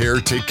PC Care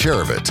take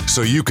care of it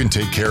so you can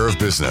take care of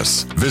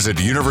business. Visit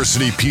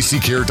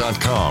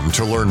universitypccare.com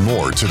to learn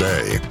more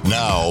today.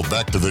 Now,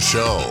 back to the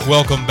show.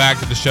 Welcome back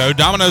to the show.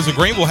 Domino's of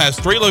Greenville has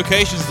 3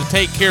 locations to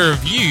take care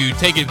of you.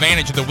 Take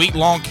advantage of the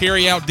week-long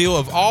carry-out deal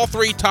of all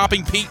 3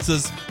 topping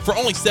pizzas for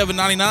only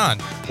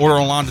 $7.99. Order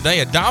online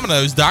today at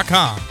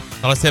Domino's.com.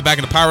 Now let's head back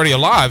into Pirate Radio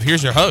Live.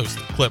 Here's your host,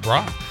 Clip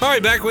Rock. All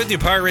right, back with you,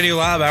 Pirate Radio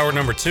Live, hour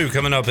number 2.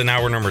 Coming up in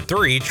hour number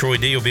 3, Troy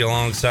D will be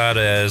alongside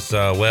as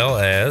well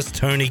as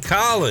Tony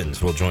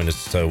Collins will join us.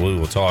 So we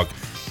will talk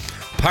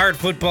Pirate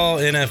football,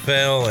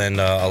 NFL, and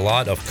a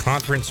lot of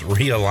conference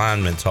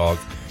realignment talk.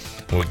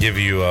 We'll give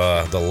you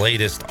the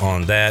latest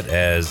on that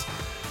as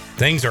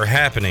things are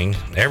happening.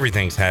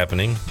 Everything's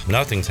happening.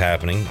 Nothing's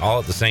happening all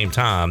at the same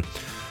time.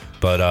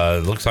 But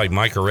it looks like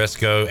Mike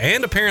Oresco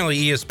and apparently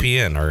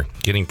ESPN are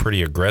getting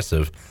pretty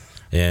aggressive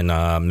in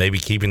maybe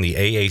keeping the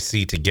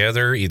AAC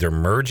together, either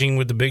merging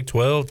with the Big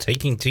 12,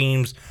 taking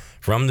teams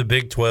from the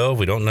Big 12.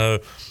 We don't know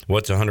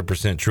what's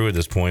 100% true at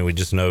this point. We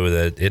just know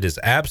that it is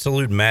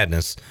absolute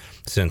madness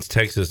since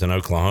Texas and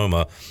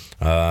Oklahoma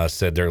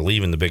said they're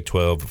leaving the Big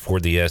 12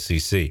 for the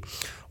SEC.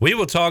 We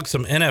will talk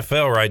some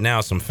NFL right now,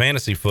 some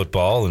fantasy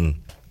football,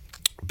 and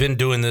been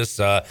doing this.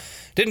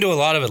 Didn't do a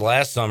lot of it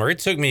last summer. It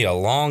took me a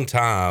long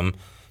time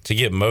to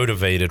get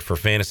motivated for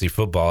fantasy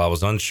football. I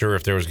was unsure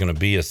if there was going to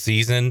be a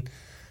season.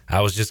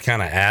 I was just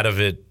kind of out of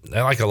it,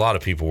 like a lot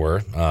of people were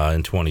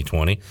in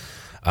 2020. In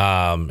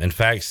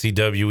fact,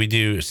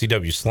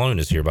 CW Sloan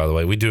is here, by the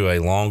way. We do a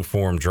long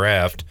form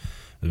draft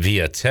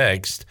via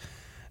text,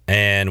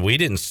 and we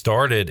didn't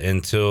start it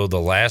until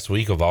the last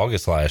week of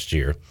August last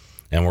year,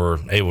 and we're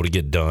able to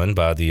get done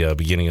by the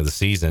beginning of the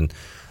season.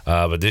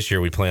 But this year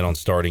we plan on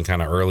starting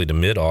kind of early to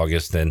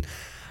mid-August. And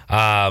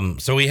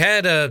so we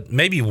had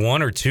maybe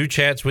one or two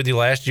chats with you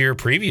last year.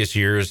 Previous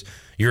years,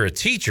 you're a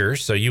teacher,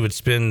 so you would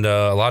spend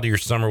a lot of your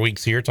summer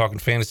weeks here talking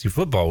fantasy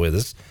football with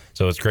us.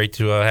 So it's great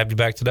to have you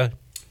back today.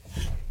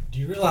 Do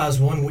you realize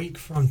 1 week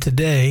from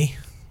today?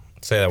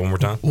 Say that one more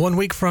time. 1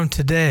 week from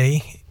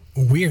today,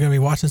 we are going to be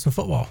watching some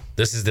football.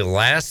 This is the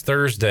last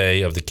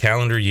Thursday of the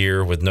calendar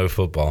year with no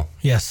football.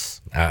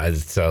 Yes.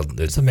 It's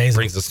amazing. It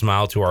brings a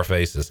smile to our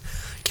faces.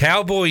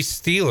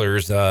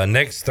 Cowboys-Steelers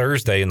next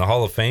Thursday in the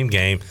Hall of Fame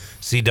game.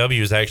 CW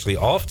is actually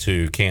off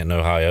to Canton,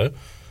 Ohio.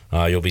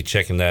 You'll be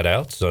checking that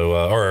out.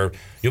 Or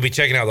you'll be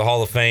checking out the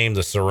Hall of Fame,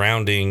 the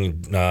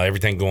surrounding,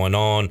 everything going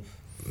on.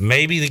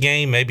 Maybe the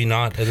game, maybe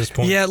not at this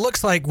point. Yeah, it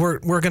looks like we're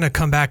going to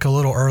come back a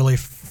little early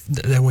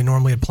than we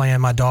normally had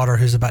planned. My daughter,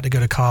 who's about to go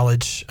to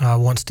college,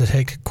 wants to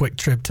take a quick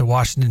trip to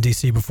Washington,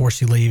 D.C. before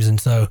she leaves. And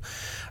so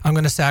I'm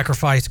going to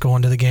sacrifice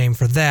going to the game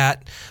for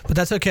that. But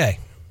that's okay.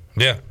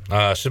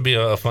 Yeah, should be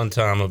a fun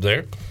time up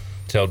there.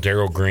 Tell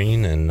Darryl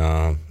Green and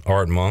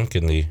Art Monk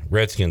and the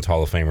Redskins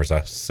Hall of Famers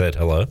I said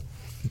hello.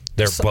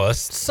 They're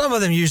busts. Some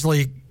of them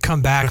usually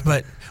come back,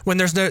 but when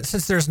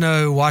since there's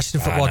no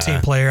Washington football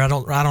team player, I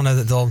don't know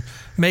that they'll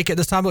make it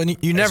this time.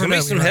 But you never know.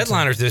 There's some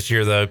headliners this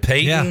year though.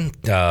 Peyton,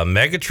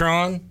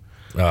 Megatron,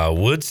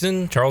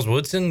 Woodson, Charles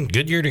Woodson.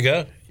 Good year to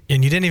go.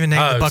 And you didn't even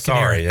name the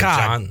Buccaneer.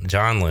 Sorry,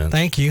 John Lynch.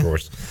 Thank you. Of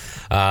course.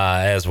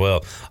 As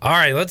well. All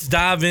right, let's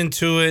dive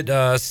into it.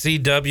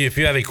 CW, if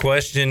you have a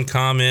question,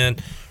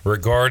 comment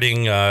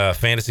regarding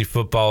fantasy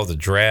football, the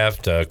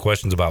draft,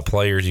 questions about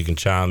players, you can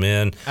chime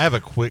in. I have a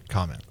quick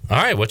comment. All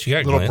right, what you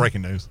got, Little Glenn?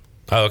 breaking news.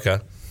 Oh, okay.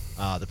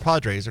 The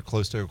Padres are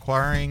close to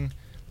acquiring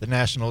the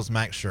Nationals'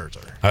 Max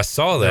Scherzer. I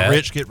saw that. The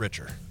rich get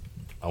richer.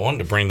 I wanted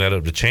to bring that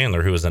up to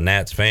Chandler, who is a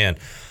Nats fan.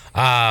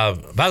 By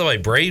the way,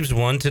 Braves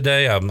won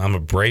today. I'm a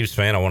Braves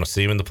fan. I want to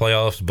see them in the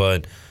playoffs,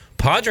 but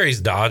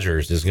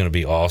Padres-Dodgers is going to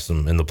be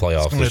awesome in the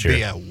playoffs this year.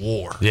 It's going to be at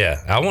war.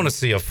 Yeah, I want to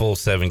see a full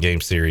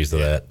 7-game series of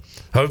that,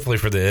 hopefully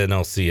for the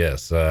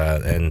NLCS.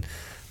 And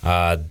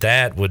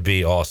that would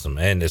be awesome,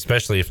 and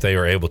especially if they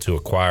are able to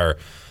acquire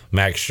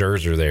Max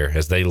Scherzer there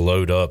as they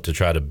load up to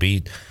try to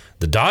beat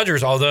the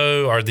Dodgers,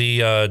 although are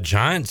the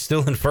Giants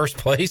still in first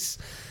place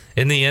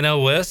in the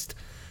NL West?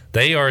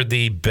 They are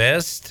the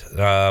best,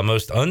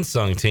 most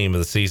unsung team of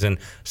the season.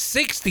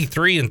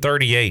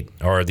 63-38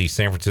 are the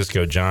San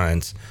Francisco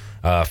Giants.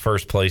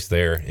 First place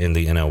there in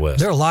the NL West.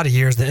 There are a lot of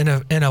years the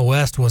NL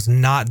West was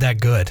not that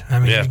good. I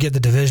mean, you get the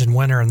division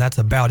winner, and that's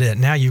about it.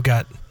 Now you've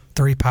got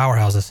three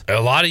powerhouses.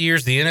 A lot of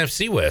years the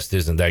NFC West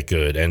isn't that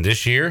good. And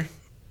this year,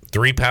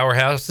 three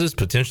powerhouses,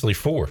 potentially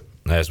four,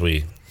 as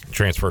we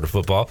transfer to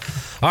football.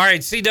 All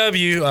right,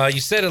 CW,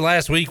 you said it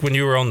last week when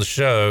you were on the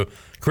show.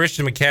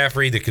 Christian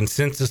McCaffrey, the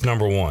consensus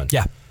number one.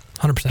 Yeah,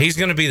 100%. He's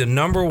going to be the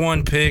number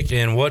one pick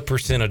in what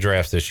percent of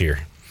drafts this year?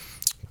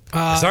 It's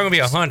not going to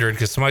be 100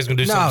 because somebody's going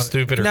to do something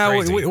stupid or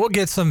crazy. We'll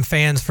get some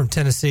fans from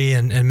Tennessee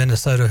and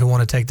Minnesota who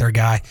want to take their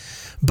guy.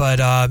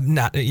 But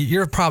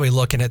you're probably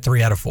looking at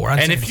 3 out of 4.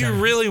 And if you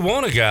really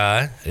want a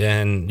guy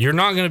and you're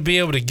not going to be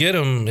able to get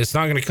him, it's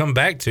not going to come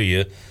back to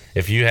you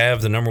if you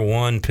have the number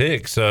one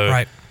pick. So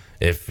right.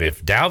 If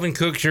Dalvin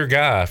Cook's your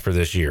guy for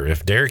this year,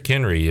 if Derrick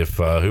Henry, if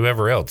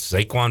whoever else,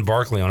 Saquon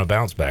Barkley on a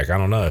bounce back, I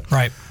don't know.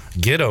 Right.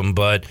 Get him,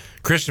 but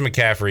Christian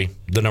McCaffrey,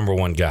 the number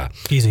one guy.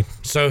 Easy.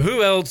 So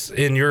who else,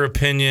 in your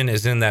opinion,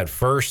 is in that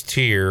first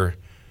tier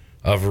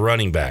of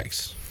running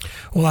backs?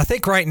 Well, I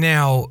think right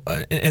now,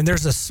 and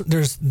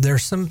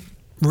there's some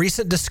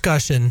recent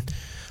discussion,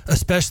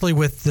 especially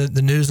with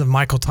the news of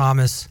Michael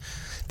Thomas,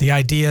 the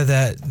idea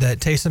that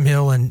Taysom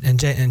Hill and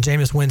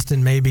Jameis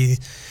Winston may be,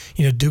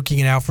 duking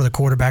it out for the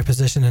quarterback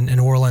position in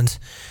New Orleans,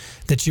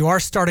 that you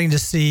are starting to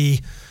see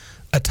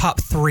a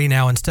top 3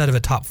 now instead of a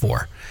top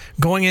 4.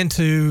 Going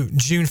into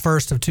June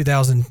 1st of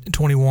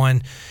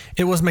 2021,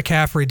 it was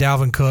McCaffrey,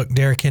 Dalvin Cook,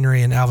 Derrick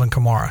Henry, and Alvin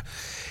Kamara.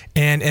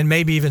 And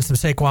maybe even some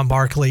Saquon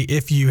Barkley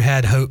if you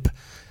had hopes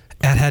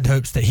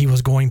that he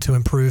was going to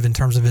improve in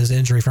terms of his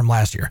injury from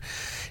last year.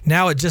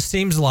 Now it just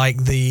seems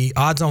like the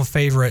odds-on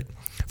favorite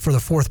for the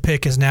 4th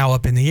pick is now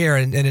up in the air,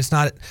 and it's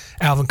not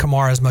Alvin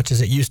Kamara as much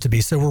as it used to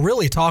be. So we're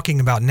really talking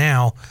about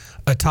now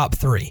a top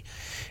 3.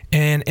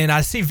 And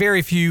I see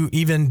very few,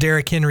 even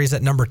Derrick Henry's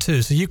at number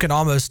 2. So you can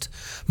almost,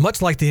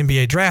 much like the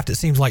NBA draft, it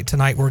seems like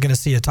tonight we're going to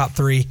see a top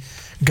 3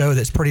 go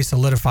that's pretty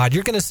solidified.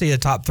 You're going to see a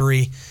top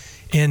 3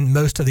 in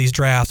most of these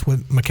drafts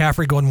with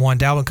McCaffrey going 1,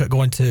 Dalvin Cook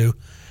going 2,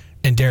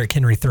 and Derrick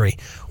Henry 3.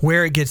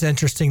 Where it gets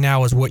interesting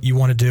now is what you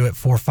want to do at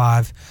 4,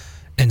 5,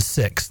 and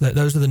 6.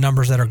 Those are the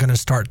numbers that are going to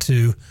start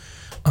to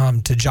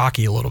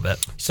jockey a little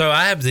bit. So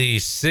I have the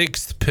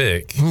 6th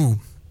pick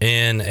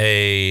in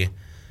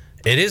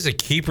it is a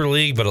keeper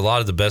league, but a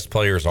lot of the best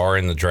players are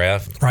in the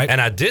draft. Right.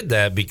 And I did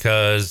that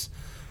because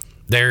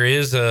there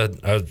is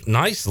a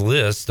nice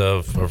list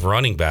of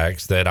running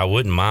backs that I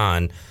wouldn't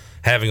mind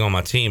having on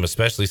my team,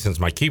 especially since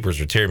my keepers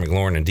are Terry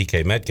McLaurin and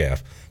DK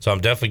Metcalf. So I'm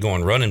definitely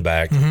going running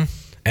back. Mm-hmm.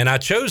 And I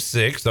chose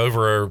 6th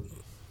over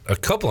a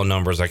couple of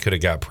numbers I could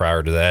have got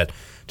prior to that,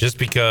 just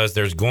because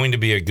there's going to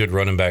be a good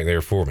running back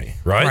there for me,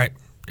 right? Right.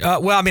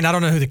 Well, I mean, I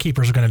don't know who the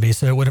keepers are going to be,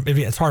 so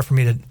it's hard for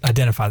me to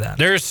identify that.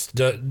 There's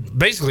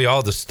basically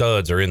all the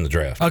studs are in the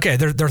draft. Okay,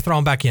 they're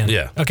thrown back in.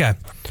 Yeah. Okay.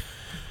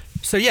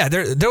 So, yeah,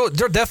 there'll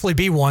definitely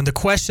be one. The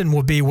question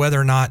will be whether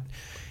or not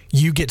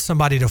you get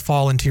somebody to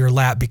fall into your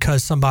lap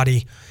because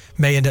somebody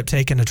may end up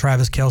taking a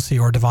Travis Kelce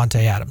or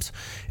Devontae Adams.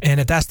 And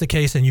if that's the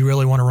case and you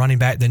really want a running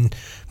back, then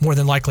more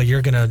than likely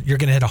you're gonna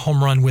hit a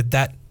home run with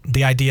that.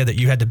 The idea that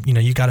you had to,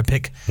 you got to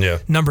pick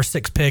number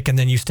 6 pick, and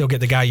then you still get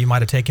the guy you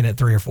might have taken at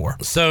 3 or 4.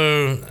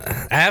 So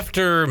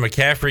after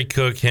McCaffrey,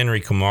 Cook, Henry,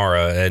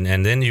 Kamara,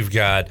 and then you've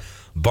got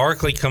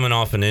Barkley coming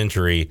off an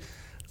injury,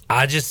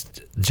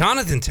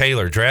 Jonathan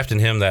Taylor, drafting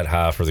him that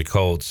high for the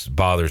Colts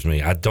bothers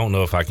me. I don't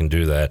know if I can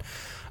do that.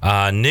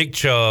 Nick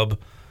Chubb,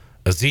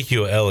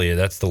 Ezekiel Elliott,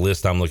 that's the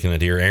list I'm looking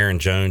at here. Aaron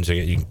Jones,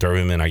 you can throw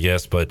him in, I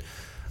guess, but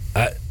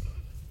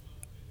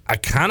I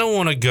kind of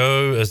want to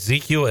go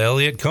Ezekiel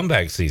Elliott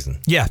comeback season.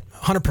 Yeah,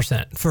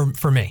 100%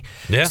 for me.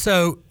 Yeah.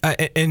 So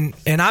and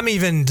I'm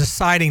even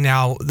deciding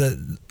now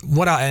and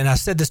I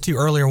said this to you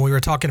earlier when we were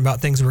talking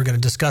about things we were going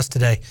to discuss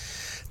today.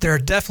 There are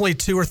definitely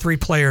 2 or 3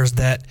 players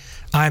that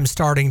I'm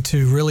starting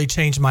to really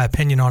change my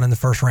opinion on in the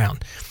first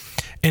round.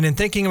 And in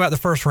thinking about the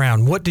first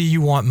round, what do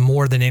you want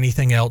more than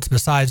anything else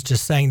besides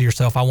just saying to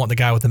yourself, I want the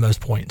guy with the most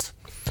points?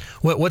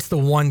 What's the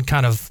one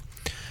kind of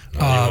you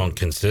want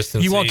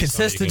consistency. You want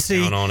consistency.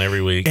 You can count on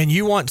every week. And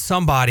you want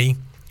somebody,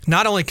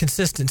 not only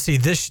consistency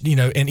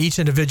in each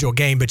individual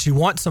game, but you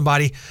want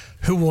somebody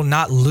who will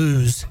not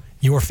lose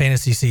your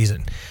fantasy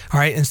season. All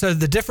right. And so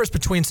the difference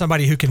between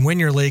somebody who can win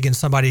your league and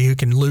somebody who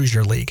can lose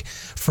your league.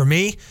 For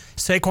me,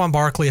 Saquon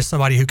Barkley is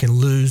somebody who can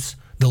lose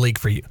the league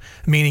for you,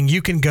 meaning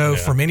you can go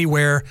from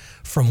anywhere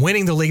from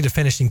winning the league to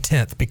finishing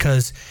 10th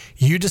because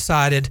you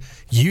decided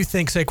you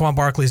think Saquon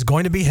Barkley is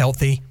going to be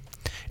healthy.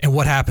 And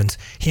what happens?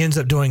 He ends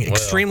up doing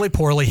extremely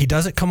poorly. He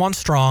doesn't come on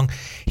strong.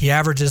 He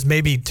averages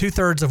maybe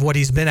 2/3 of what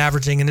he's been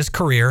averaging in his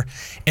career,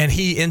 and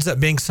he ends up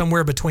being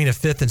somewhere between a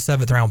 5th and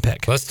 7th round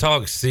pick. Let's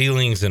talk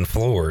ceilings and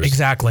floors.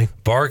 Exactly.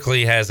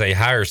 Barkley has a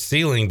higher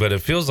ceiling, but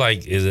it feels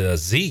like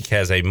Zeke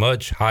has a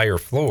much higher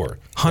floor.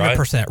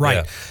 100%, right.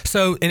 Yeah.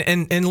 So,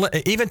 and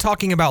even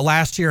talking about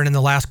last year and in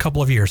the last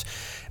couple of years,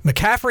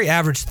 McCaffrey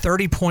averaged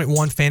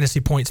 30.1 fantasy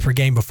points per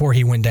game before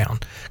he went down.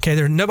 Okay,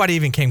 nobody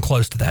even came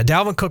close to that.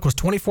 Dalvin Cook was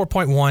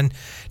 24.1,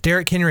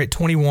 Derrick Henry at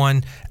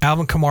 21,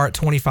 Alvin Kamara at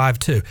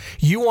 25.2.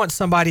 You want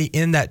somebody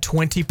in that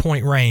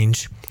 20-point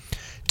range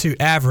to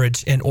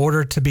average in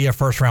order to be a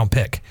first-round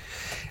pick.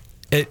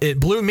 It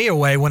blew me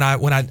away when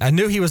I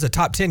knew he was a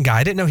top 10 guy.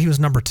 I didn't know he was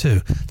number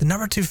 2. The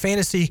number 2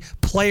 fantasy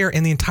player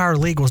in the entire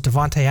league was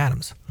Devontae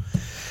Adams.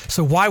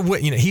 So why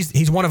would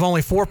he's one of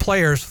only 4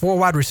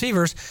 wide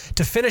receivers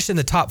to finish in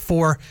the top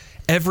 4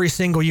 every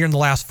single year in the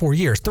last 4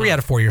 years, 3 out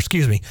of 4 years,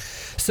 excuse me.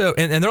 So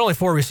and there are only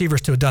 4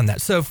 receivers to have done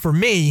that. So for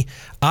me,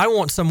 I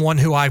want someone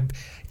who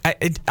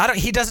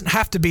he doesn't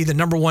have to be the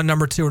number 1,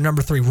 number 2, or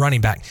number 3 running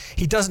back.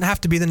 He doesn't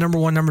have to be the number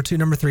 1, number 2,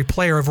 number 3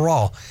 player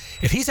overall.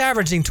 If he's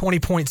averaging 20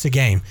 points a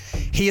game,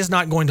 he is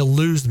not going to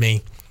lose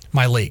me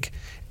my league.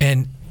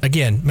 And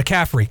again,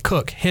 McCaffrey,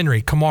 Cook,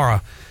 Henry,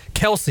 Kamara,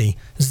 Kelce,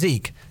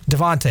 Zeke,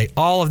 Devontae,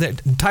 all of that,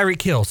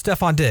 Tyreek Hill,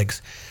 Stephon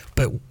Diggs.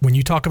 But when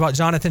you talk about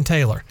Jonathan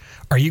Taylor,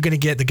 are you going to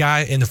get the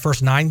guy in the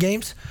first 9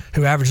 games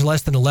who averaged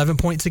less than 11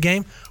 points a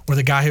game, or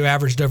the guy who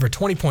averaged over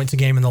 20 points a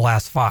game in the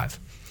last 5?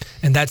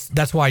 And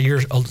that's why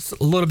you're a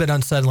little bit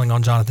unsettling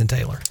on Jonathan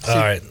Taylor. All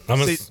right.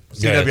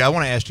 CW, I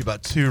want to ask you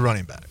about 2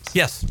 running backs.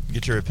 Yes.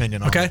 Get your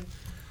opinion on it.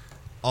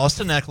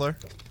 Austin Eckler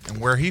and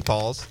where he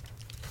falls,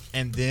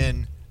 and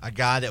then a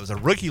guy that was a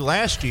rookie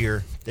last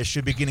year that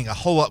should be getting a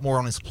whole lot more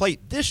on his plate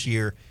this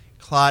year,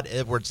 Clyde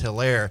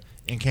Edwards-Helaire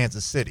in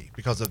Kansas City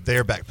because of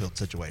their backfield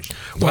situation.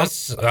 All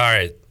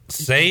right.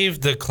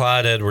 Save the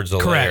Clyde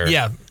Edwards-Helaire. Correct,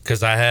 yeah.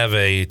 Because I have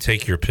a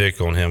take your pick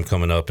on him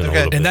coming up in a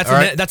little bit.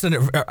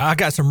 And I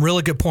got some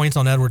really good points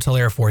on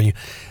Edwards-Helaire for you.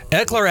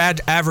 Eckler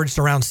averaged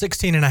around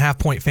 16.5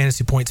 point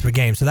fantasy points per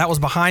game. So that was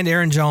behind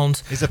Aaron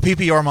Jones. He's a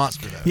PPR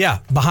monster, though. Yeah,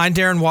 behind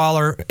Darren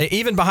Waller,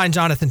 even behind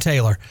Jonathan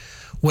Taylor.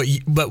 But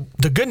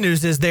the good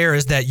news is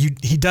that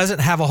he doesn't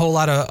have a whole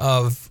lot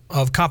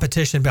of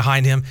competition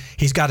behind him.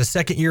 He's got a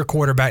second-year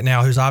quarterback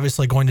now who's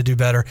obviously going to do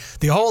better.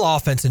 The whole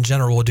offense in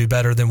general will do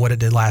better than what it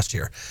did last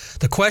year.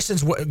 The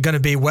question's going to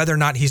be whether or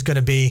not he's going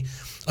to be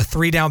a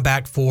 3-down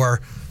back for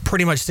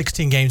pretty much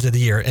 16 games of the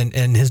year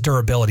and his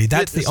durability.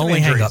 That's the only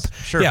hang-up.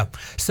 Sure. Yeah.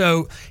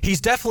 So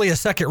he's definitely a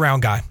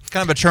second-round guy.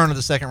 Kind of a turn of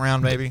the second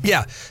round, maybe.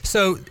 Yeah.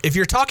 So if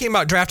you're talking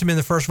about drafting him in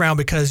the first round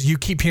because you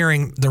keep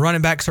hearing the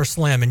running backs are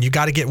slim and you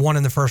got to get one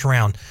in the first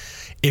round,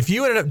 if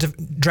you ended up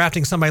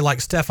drafting somebody like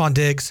Stephon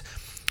Diggs,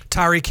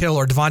 Tyreek Hill,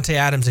 or Devontae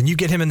Adams and you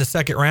get him in the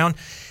second round,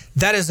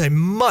 that is a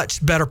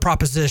much better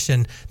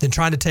proposition than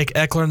trying to take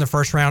Eckler in the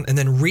first round and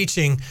then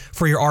reaching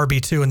for your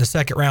RB2 in the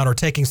second round or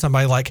taking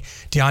somebody like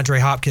DeAndre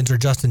Hopkins or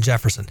Justin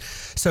Jefferson.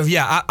 So,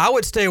 yeah, I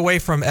would stay away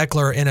from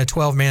Eckler in a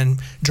 12-man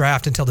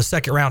draft until the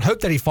second round. Hope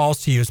that he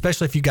falls to you,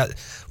 especially if you got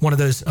one of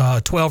those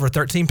 12 or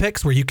 13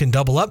 picks where you can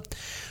double up.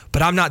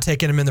 But I'm not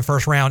taking him in the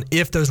first round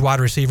if those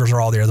wide receivers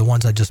are all there, the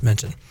ones I just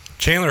mentioned.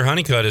 Chandler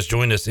Honeycutt has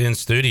joined us in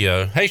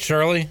studio. Hey,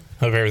 Shirley.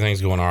 Hope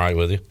everything's going all right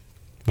with you.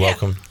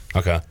 Welcome. Yeah.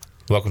 Okay.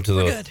 Welcome to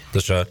the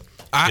show.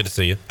 Good to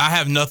see you. I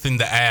have nothing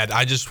to add.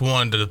 I just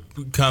wanted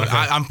to come. Okay.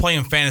 I'm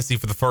playing fantasy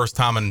for the first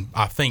time in,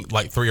 I think,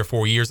 like 3 or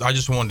 4 years. I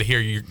just wanted to hear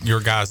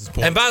your guys'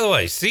 point. And by the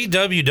way,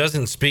 CW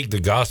doesn't speak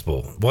the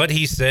gospel. What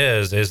he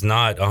says is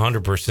not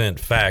 100%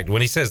 fact.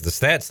 When he says the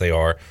stats, they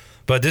are.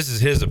 But this is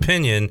his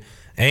opinion,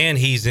 and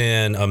he's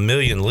in a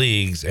million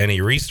leagues, and he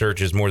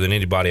researches more than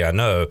anybody I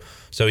know.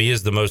 So he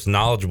is the most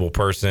knowledgeable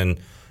person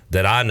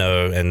that I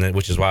know, and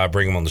which is why I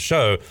bring him on the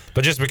show.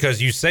 But just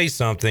because you say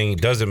something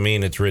doesn't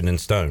mean it's written in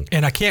stone.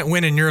 And I can't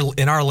win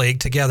in our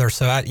league together,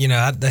 so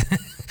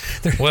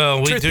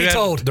well, we do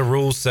have the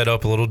rules set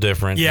up a little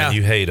different. Yeah, and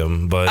you hate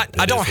them, but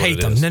I don't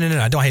hate them. No,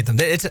 I don't hate them.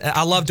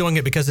 I love doing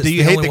it because it's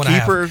the only one I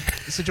have. Do you hate the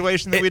keeper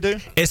situation that we do?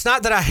 It's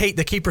not that I hate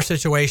the keeper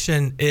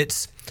situation.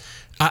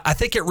 I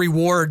think it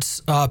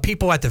rewards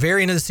people at the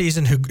very end of the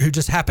season who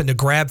just happen to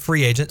grab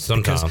free agents.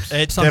 Sometimes.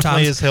 It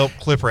definitely has helped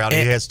Clipper out. He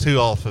has 2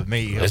 off of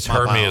me. It's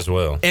hurt me as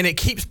well. And it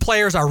keeps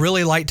players I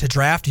really like to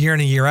draft year in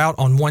and year out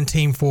on one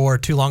team for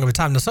too long of a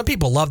time. Now, some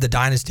people love the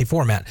dynasty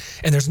format,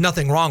 and there's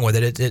nothing wrong with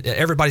it.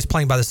 Everybody's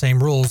playing by the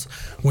same rules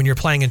when you're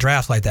playing in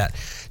drafts like that.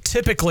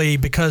 Typically,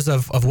 because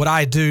of what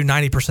I do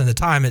 90% of the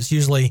time, it's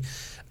usually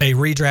a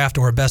redraft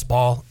or a best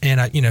ball, and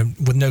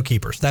with no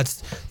keepers.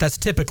 That's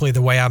typically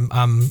the way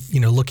I'm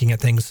looking at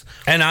things.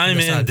 And I'm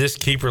in this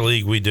keeper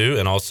league we do,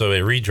 and also a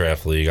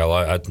redraft league.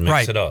 I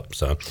mix it up.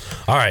 So,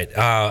 all right,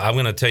 I'm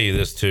going to tell you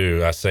this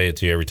too. I say it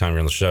to you every time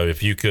you're on the show.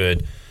 If you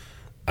could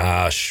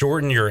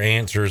shorten your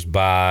answers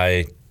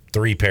by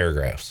 3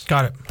 paragraphs.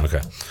 Got it.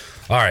 Okay.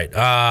 All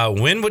right.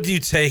 When would you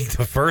take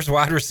the first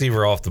wide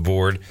receiver off the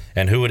board,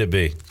 and who would it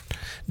be?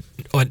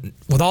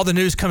 With all the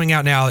news coming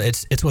out now,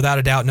 it's without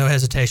a doubt, no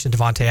hesitation,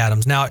 Devontae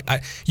Adams. Now,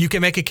 you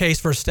can make a case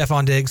for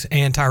Stephon Diggs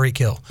and Tyreek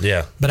Hill.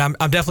 Yeah. But I'm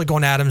definitely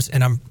going Adams,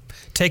 and I'm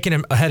taking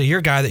him ahead of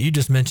your guy that you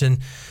just mentioned,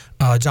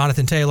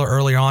 Jonathan Taylor,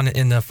 earlier on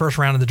in the first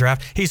round of the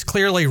draft. He's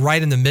clearly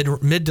right in the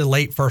mid to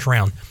late first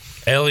round.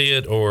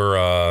 Elliott or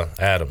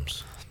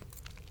Adams?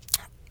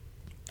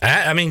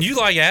 I mean, you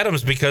like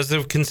Adams because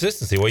of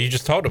consistency, what you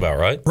just talked about,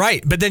 right?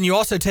 Right, but then you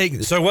also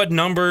take... So what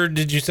number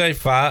did you say,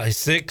 5,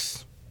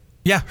 6?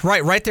 Yeah,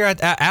 right there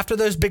after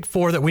those big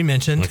 4 that we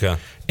mentioned. Okay.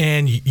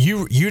 And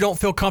you don't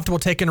feel comfortable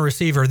taking a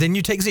receiver, then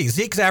you take Zeke.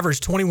 Zeke's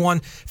averaged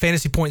 21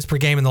 fantasy points per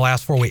game in the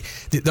last 4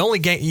 weeks. The only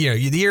game,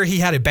 the year he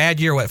had a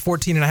bad year,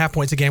 14.5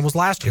 points a game was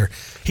last year.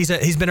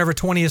 He's been over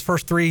 20 his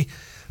first 3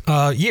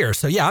 years.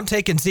 So yeah, I'm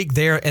taking Zeke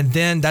there, and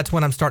then that's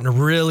when I'm starting to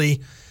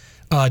really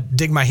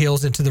dig my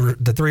heels into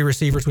the 3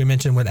 receivers we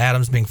mentioned, with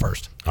Adams being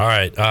first. All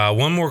right,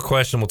 one more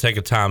question. We'll take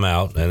a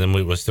timeout, and then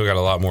we still got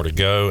a lot more to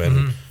go.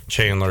 And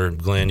Chandler,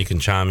 Glenn, you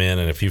can chime in,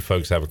 and if you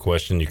folks have a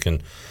question, you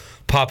can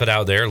pop it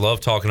out there. Love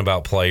talking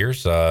about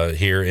players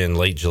here in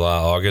late July,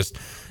 August.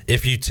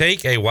 If you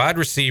take a wide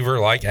receiver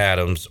like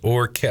Adams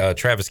or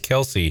Travis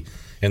Kelce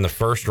in the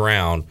first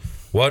round,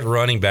 what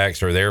running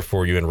backs are there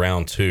for you in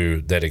round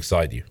 2 that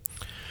excite you?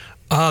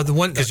 The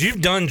one, because you've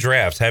done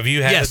drafts. Have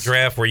you had a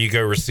draft where you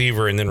go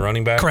receiver and then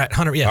running back? Correct,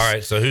 100. Yes. All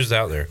right. So who's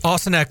out there?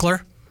 Austin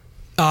Eckler.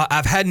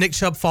 I've had Nick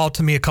Chubb fall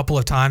to me a couple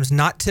of times.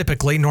 Not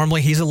typically.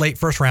 Normally he's a late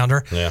first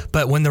rounder. Yeah.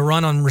 But when the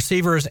run on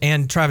receivers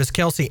and Travis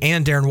Kelce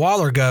and Darren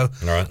Waller go,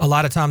 a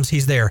lot of times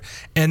he's there.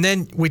 And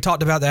then we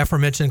talked about the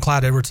aforementioned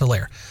Clyde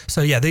Edwards-Helaire.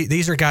 So yeah,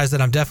 these are guys that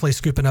I'm definitely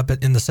scooping up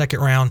in the second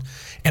round,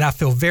 and I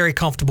feel very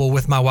comfortable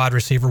with my wide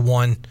receiver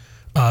 1.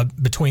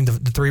 Between the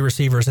 3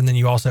 receivers, and then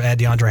you also add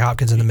DeAndre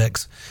Hopkins in the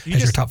mix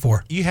as your top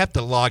 4. You have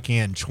to lock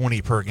in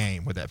 20 per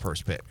game with that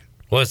first pick.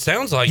 Well, it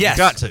sounds like you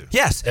got to.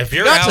 Yes. If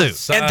you're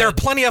outside, and there are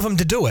plenty of them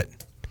to do it.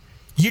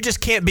 You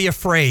just can't be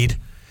afraid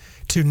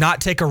to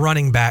not take a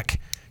running back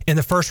in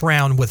the first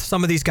round with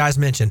some of these guys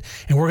mentioned.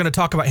 And we're going to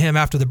talk about him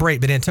after the break,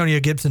 but Antonio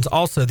Gibson's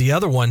also the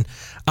other one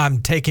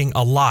I'm taking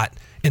a lot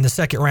in the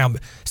second round.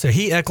 So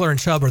Eckler, and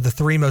Chubb are the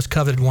 3 most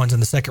coveted ones in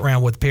the second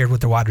round paired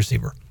with their wide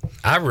receiver.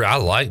 I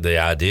like the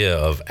idea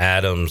of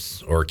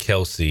Adams or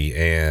Kelce,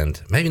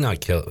 and maybe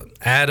not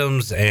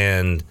Adams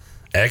and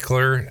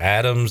Eckler,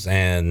 Adams,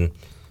 and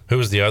who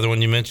was the other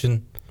one you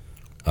mentioned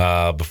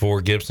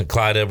before Gibson?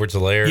 Clyde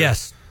Edwards-Helaire.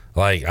 Yes.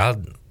 Like,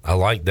 I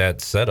like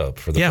that setup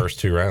for the first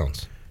 2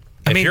 rounds.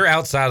 If you're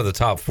outside of the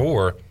top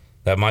 4,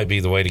 that might be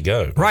the way to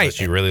go. Right.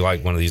 Unless you really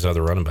like one of these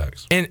other running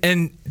backs.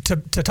 And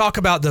to talk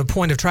about the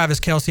point of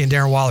Travis Kelce and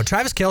Darren Waller,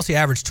 Travis Kelce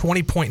averaged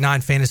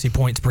 20.9 fantasy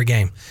points per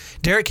game.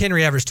 Derrick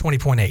Henry averaged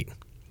 20.8.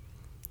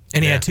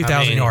 And he had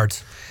 2,000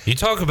 yards. You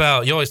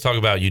always talk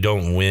about you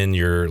don't win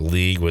your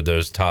league with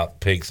those top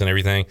picks and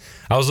everything.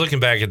 I was looking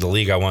back at the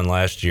league I won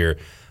last year.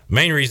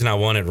 Main reason I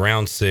won it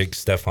round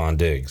 6, Stephon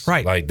Diggs.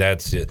 Right. Like,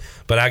 that's it.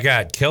 But I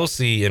got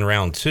Kelce in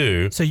round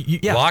 2. So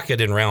Lockett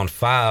in round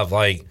 5.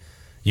 Like,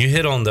 you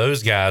hit on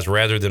those guys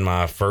rather than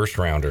my first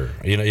rounder.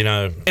 You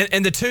know.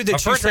 And the two that my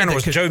first rounder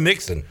was Joe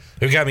Mixon,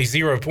 who got me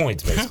 0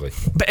 points basically.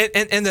 But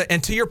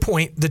and to your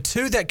point, the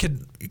two that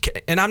could,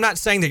 and I'm not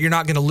saying that you're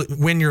not going to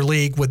win your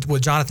league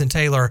with Jonathan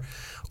Taylor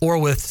or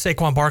with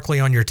Saquon Barkley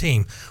on your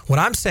team. What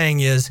I'm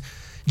saying is,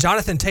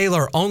 Jonathan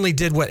Taylor only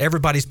did what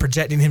everybody's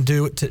projecting him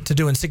to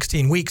do in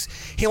 16 weeks.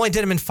 He only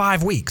did them in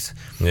 5 weeks.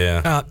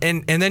 Yeah.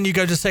 And then you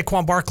go to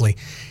Saquon Barkley.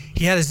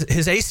 He had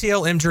his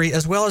ACL injury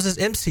as well as his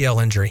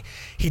MCL injury.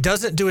 He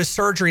doesn't do his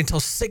surgery until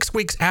 6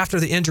 weeks after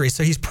the injury,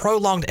 so he's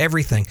prolonged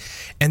everything.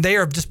 And they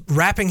are just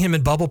wrapping him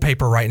in bubble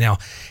paper right now.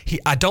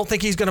 I don't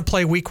think he's going to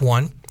play week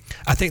 1.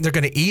 I think they're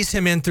going to ease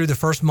him in through the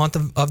first month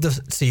of the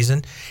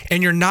season,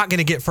 and you're not going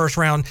to get first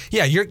round.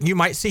 Yeah, you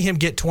might see him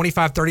get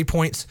 25, 30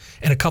 points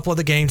in a couple of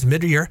the games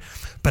mid-year,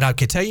 but I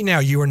can tell you now,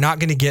 you are not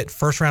going to get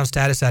first round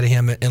status out of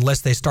him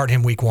unless they start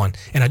him week 1,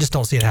 and I just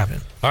don't see it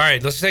happening. All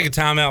right, let's take a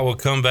timeout. We'll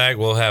come back.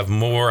 We'll have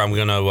more. I'm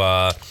going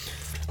to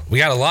we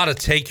got a lot of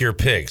take your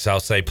picks. I'll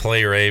say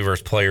player A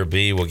versus player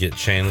B. We'll get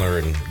Chandler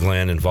and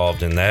Glenn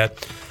involved in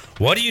that.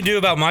 What do you do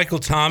about Michael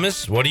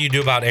Thomas? What do you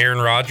do about Aaron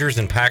Rodgers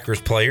and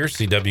Packers players?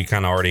 CW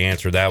kind of already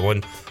answered that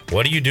one.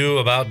 What do you do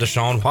about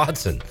Deshaun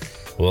Watson?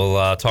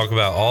 We'll talk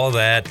about all of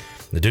that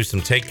and do some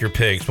take your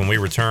picks when we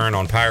return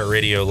on Pirate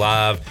Radio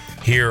Live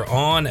here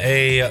on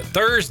a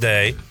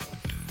Thursday.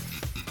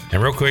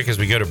 And real quick as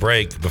we go to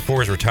break, before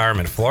his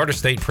retirement, Florida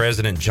State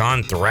President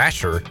John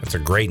Thrasher, that's a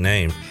great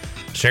name,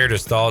 shared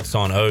his thoughts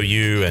on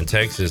OU and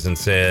Texas and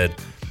said,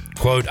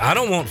 quote, "I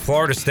don't want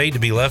Florida State to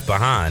be left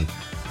behind.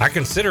 I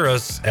consider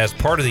us as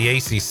part of the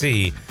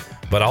ACC,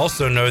 but I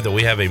also know that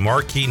we have a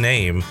marquee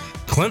name.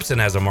 Clemson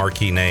has a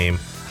marquee name.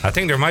 I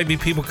think there might be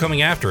people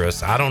coming after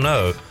us. I don't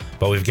know,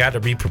 but we've got to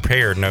be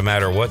prepared no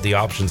matter what the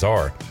options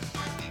are."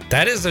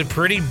 That is a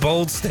pretty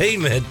bold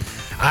statement.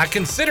 I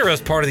consider us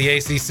part of the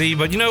ACC,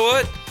 but you know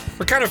what?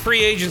 We're kind of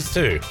free agents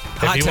too,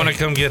 if you want to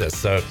come get us.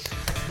 So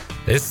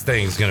this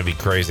thing's going to be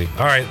crazy.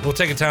 All right, we'll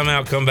take a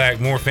timeout, come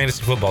back. More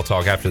fantasy football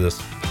talk after this.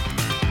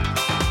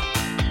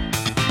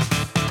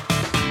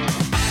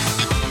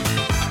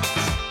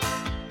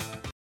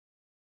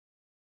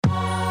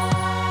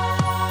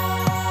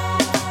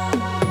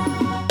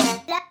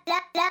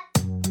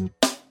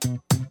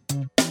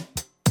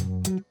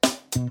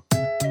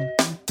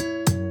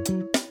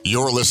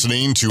 You're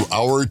listening to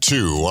Hour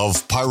 2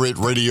 of Pirate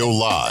Radio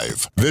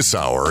Live. This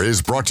hour is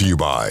brought to you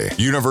by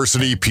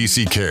University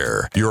PC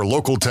Care, your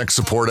local tech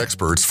support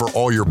experts for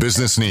all your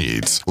business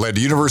needs. Let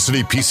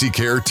University PC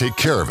Care take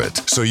care of it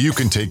so you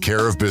can take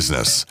care of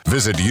business.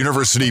 Visit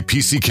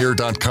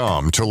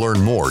universitypccare.com to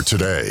learn more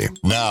today.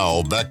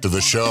 Now, back to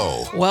the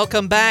show.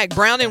 Welcome back.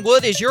 Brown &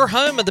 Wood is your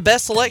home of the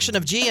best selection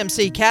of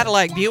GMC,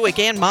 Cadillac, Buick,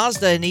 and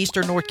Mazda in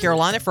Eastern North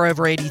Carolina for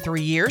over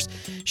 83 years.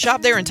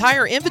 Shop their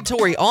entire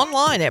inventory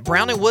online at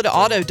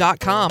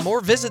brownandwoodauto.com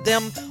or visit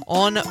them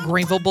on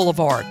Greenville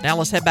Boulevard. Now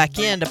let's head back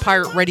in to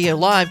Pirate Radio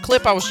Live.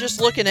 Clip, I was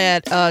just looking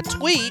at a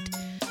tweet.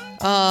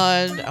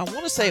 I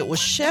want to say it was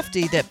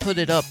Shefty that put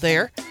it up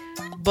there.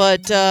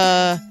 But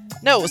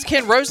no, it was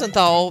Ken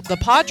Rosenthal. The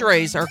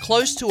Padres are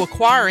close to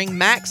acquiring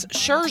Max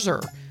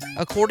Scherzer,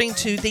 according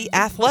to The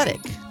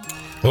Athletic.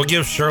 We'll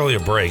give Shirley a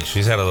break.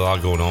 She's had a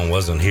lot going on,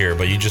 wasn't here,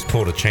 but you just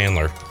pulled a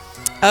Chandler.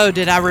 Oh,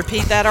 did I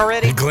repeat that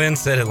already? Glenn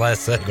said it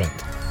last segment.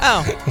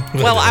 Oh,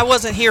 well, I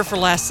wasn't here for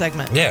last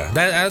segment. Yeah,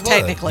 that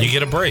technically. You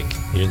get a break.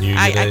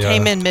 I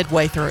came in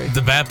midway through.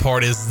 The bad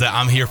part is that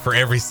I'm here for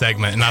every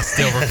segment, and I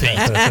still repeat.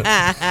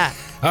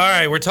 All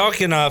right, we're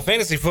talking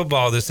fantasy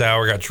football this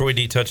hour. Got Troy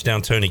D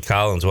touchdown, Tony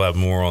Collins. We'll have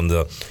more on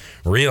the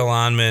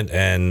realignment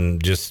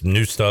and just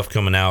new stuff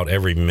coming out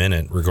every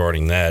minute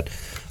regarding that.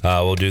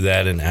 We'll do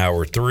that in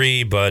hour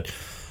 3, but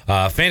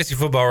fantasy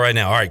football right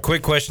now. All right,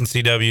 quick question,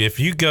 CW. If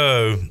you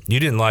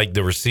didn't like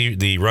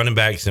the running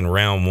backs in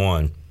round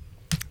 1,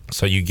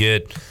 so you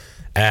get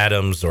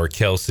Adams or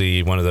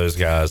Kelce, one of those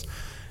guys.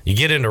 You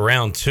get into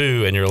round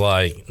 2 and you're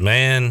like,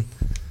 man,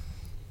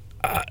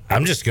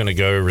 I'm just going to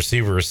go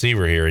receiver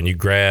here. And you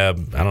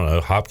grab, I don't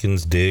know,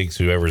 Hopkins, Diggs,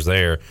 whoever's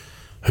there.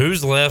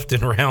 Who's left in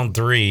round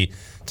 3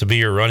 to be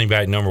your running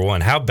back number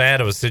 1? How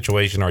bad of a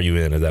situation are you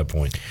in at that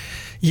point?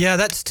 Yeah,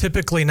 that's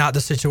typically not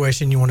the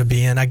situation you want to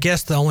be in. I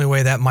guess the only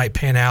way that might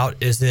pan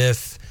out is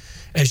if,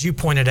 as you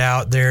pointed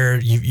out, there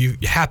you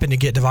happen to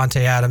get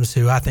Devontae Adams,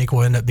 who I think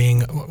will end up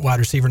being wide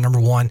receiver number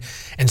 1,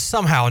 and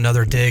somehow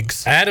another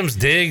Diggs.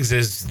 Diggs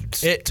is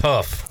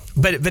tough.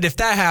 But if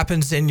that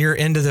happens and you're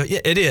into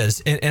it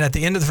is, and at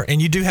the end of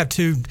and you do have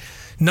two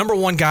number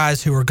one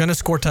guys who are going to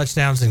score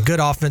touchdowns and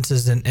good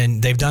offenses,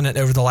 and they've done it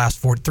over the last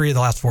 3 of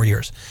the last 4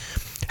 years.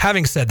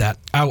 Having said that,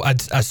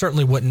 I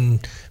certainly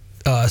wouldn't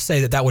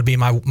say that would be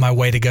my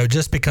way to go,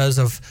 just because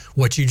of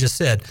what you just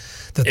said.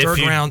 The third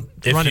round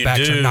running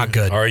backs are not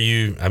good. Are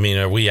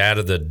we out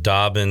of the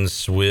Dobbins,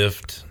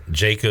 Swift,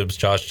 Jacobs,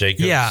 Josh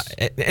Jacobs? Yeah,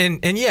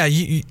 and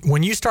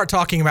when you start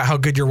talking about how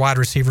good your wide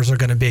receivers are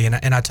going to be,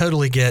 and I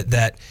totally get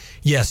that.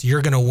 Yes,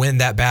 you're going to win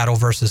that battle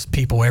versus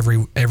people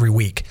every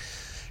week.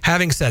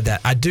 Having said that,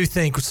 I do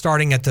think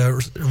starting at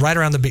right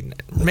around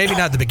maybe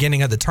not the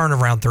beginning of the turn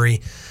of round 3,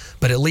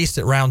 but at least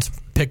at rounds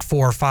pick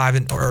 4 or 5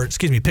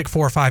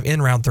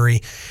 in round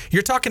 3,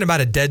 you're talking about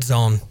a dead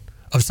zone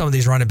of some of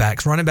these running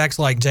backs. Running backs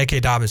like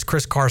J.K. Dobbins,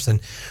 Chris Carson,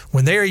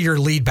 when they are your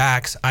lead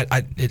backs,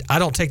 I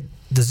don't take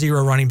the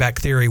zero running back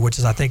theory, which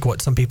is I think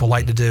what some people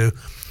like to do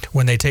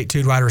when they take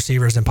 2 wide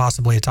receivers and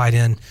possibly a tight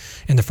end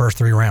in the first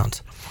 3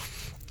 rounds.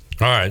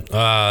 All right.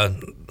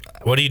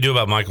 What do you do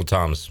about Michael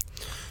Thomas?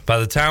 By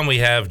the time we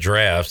have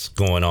drafts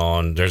going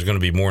on, there's going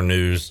to be more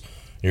news.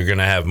 You're going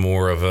to have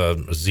more of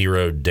a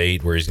zero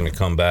date where he's going to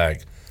come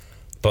back.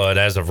 But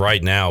as of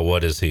right now,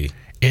 what is he?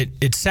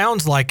 It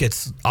sounds like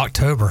it's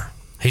October.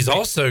 He's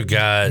also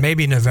got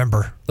maybe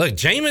November. Look,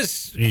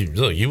 Jameis.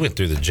 You went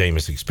through the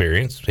Jameis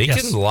experience. He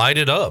can light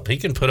it up. He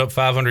can put up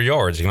 500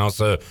 yards. He can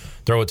also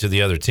throw it to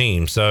the other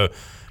team. So,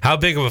 how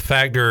big of a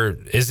factor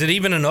is it?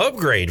 Even an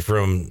upgrade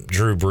from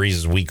Drew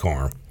Brees' weak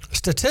arm?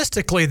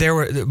 Statistically,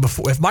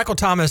 if Michael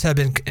Thomas had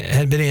been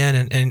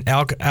in and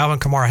Alvin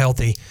Kamara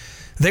healthy,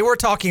 they were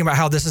talking about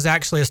how this is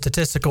actually a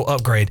statistical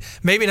upgrade.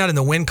 Maybe not in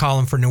the win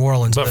column for New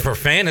Orleans, but for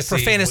fantasy,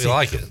 we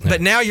like it. Yeah.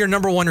 But now your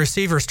number one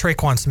receiver is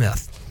Traquan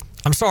Smith.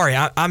 I'm sorry,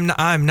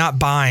 I'm not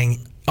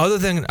buying, other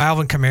than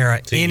Alvin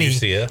Kamara,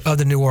 any of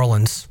the New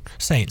Orleans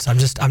Saints.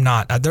 I'm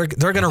not. They're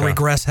going to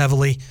regress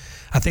heavily.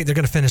 I think they're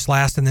going to finish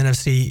last in the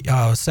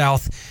NFC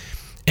South,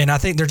 and I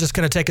think they're just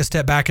going to take a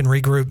step back and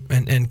regroup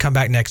and come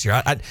back next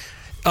year.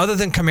 Other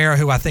than Kamara,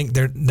 who I think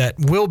that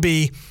will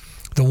be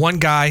the one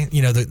guy,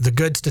 the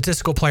good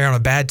statistical player on a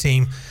bad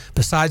team.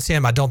 Besides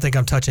him, I don't think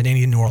I'm touching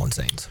any New Orleans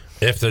Saints.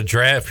 If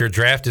your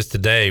draft is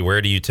today,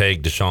 where do you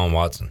take Deshaun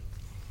Watson?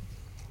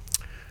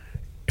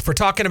 If we're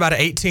talking about an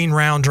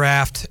 18-round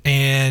draft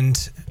and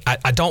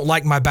I don't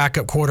like my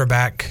backup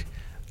quarterback,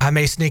 I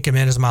may sneak him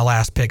in as my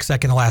last pick,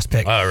 second to last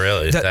pick. Oh,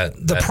 really?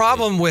 The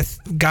problem with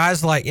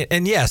guys like,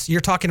 and yes,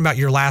 you're talking about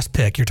your last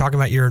pick. You're talking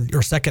about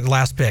your second to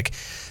last pick.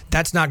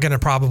 That's not going to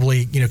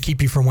probably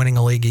keep you from winning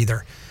a league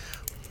either.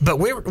 But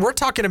we're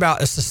talking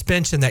about a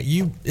suspension that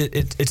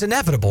it's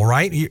inevitable,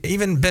 right?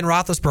 Even Ben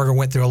Roethlisberger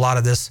went through a lot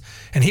of this,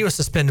 and he was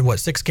suspended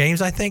 6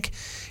 games, I think,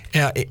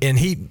 and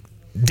he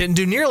didn't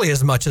do nearly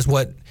as much as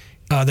what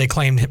they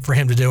claimed for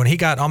him to do, and he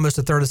got almost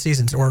a third of the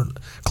season or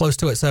close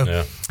to it.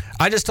 So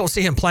I just don't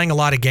see him playing a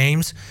lot of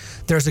games.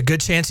 There's a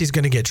good chance he's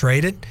going to get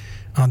traded.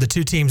 The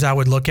 2 teams I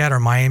would look at are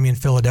Miami and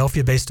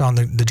Philadelphia based on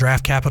the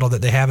draft capital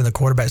that they have in the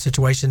quarterback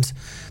situations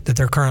that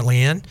they're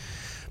currently in.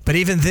 But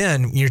even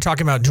then, you're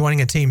talking about joining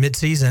a team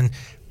midseason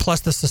plus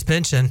the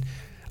suspension.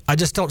 I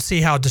just don't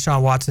see how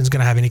Deshaun Watson is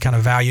going to have any kind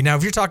of value. Now,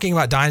 if you're talking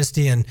about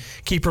dynasty and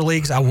keeper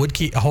leagues, I would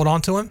hold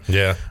on to him.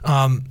 Yeah.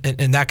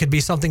 And that could be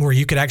something where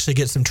you could actually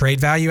get some trade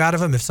value out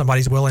of him if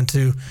somebody's willing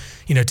to,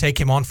 take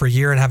him on for a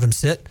year and have him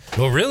sit.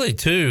 Well, really,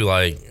 too,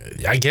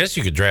 I guess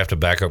you could draft a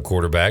backup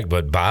quarterback,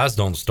 but buys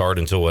don't start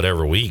until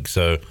whatever week.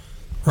 So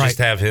just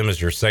have him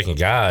as your second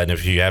guy, and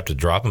if you have to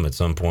drop him at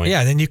some point,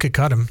 then you could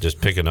cut him.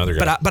 Just pick another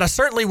guy. But I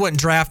certainly wouldn't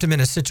draft him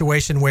in a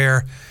situation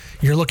where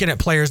you're looking at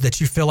players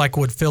that you feel like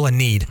would fill a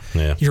need.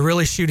 Yeah. You're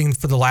really shooting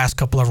for the last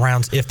couple of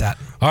rounds, if that.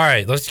 All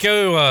right, let's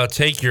go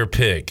take your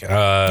pick.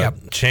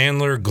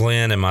 Chandler,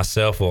 Glenn, and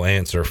myself will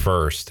answer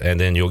first, and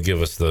then you'll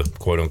give us the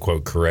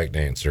quote-unquote correct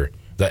answer,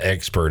 the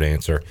expert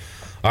answer.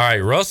 All right,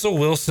 Russell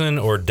Wilson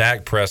or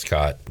Dak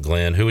Prescott,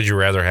 Glenn? Who would you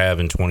rather have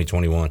in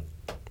 2021?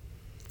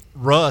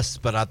 Russ,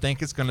 but I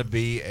think it's going to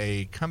be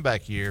a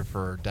comeback year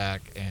for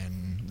Dak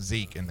and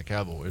Zeke and the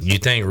Cowboys. You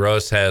think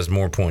Russ has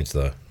more points,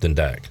 though, than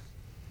Dak?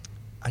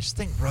 I just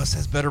think Russ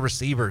has better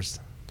receivers.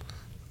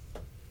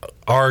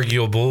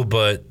 Arguable,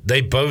 but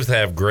they both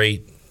have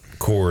great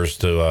cores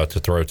to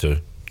throw to.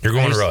 You're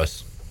going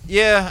Russ.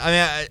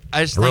 Yeah,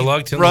 I just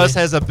think Russ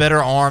has a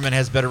better arm and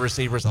has better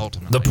receivers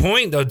ultimately. The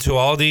point, though, to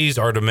all these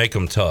are to make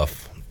them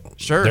tough.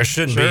 Sure. There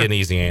shouldn't be an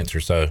easy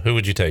answer. So who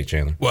would you take,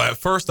 Chandler? Well, at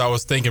first I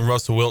was thinking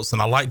Russell Wilson.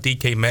 I like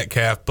DK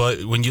Metcalf,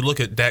 but when you look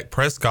at Dak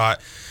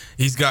Prescott,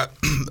 he's got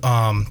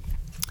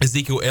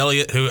Ezekiel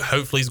Elliott, who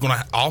hopefully is going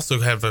to also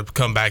have a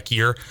comeback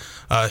year,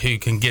 who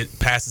can get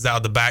passes out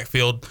of the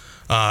backfield.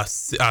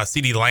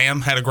 CeeDee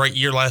Lamb had a great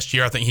year last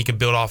year. I think he can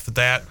build off of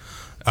that.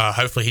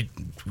 Hopefully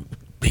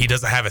he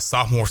doesn't have a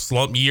sophomore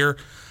slump year.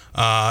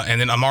 And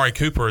then Amari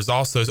Cooper is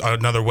also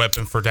another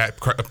weapon for Dak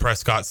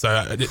Prescott.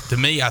 So to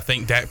me, I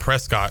think Dak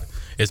Prescott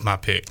is my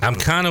pick. I'm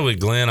kind of with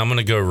Glenn. I'm going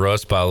to go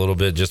Russ by a little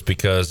bit just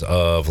because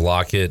of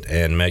Lockett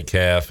and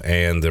Metcalf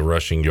and the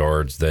rushing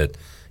yards that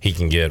he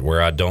can get,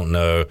 where I don't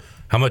know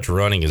how much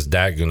running is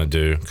Dak going to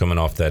do coming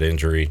off that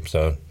injury?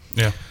 So,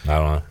 Yeah. I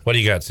don't know. What do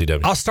you got,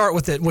 CW? I'll start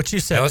with what you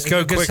said. Yeah, let's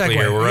go Good quickly segue.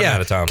 here. We're running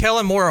out of time.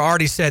 Kellen Moore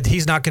already said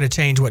he's not going to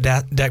change what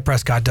Dak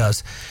Prescott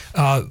does.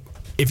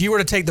 If you were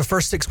to take the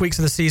first 6 weeks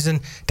of the season,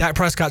 Dak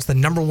Prescott's the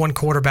number one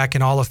quarterback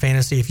in all of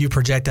fantasy. If you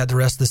project that the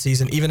rest of the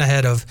season, even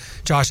ahead of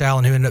Josh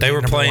Allen, who ended up They being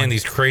were number playing one.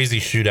 these crazy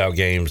shootout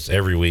games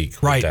every week.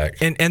 with Right, Dak.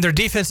 and their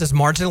defense is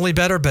marginally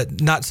better,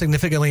 but not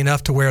significantly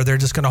enough to where they're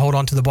just going to hold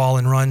on to the ball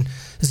and run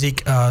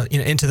Zeke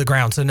into the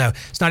ground. So no,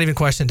 it's not even a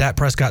question. Dak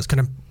Prescott's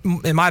going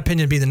to, in my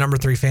opinion, be the number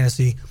 3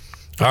 fantasy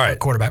All right,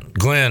 quarterback.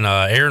 Glenn,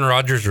 Aaron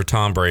Rodgers or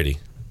Tom Brady?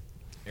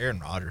 Aaron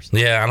Rodgers.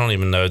 Yeah, I don't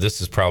even know. This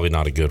is probably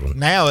not a good one.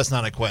 Now it's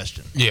not a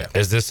question. Yeah.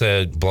 Is this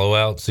a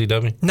blowout,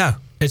 CW? No,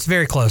 it's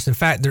very close. In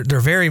fact, they're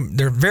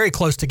very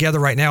close together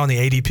right now in the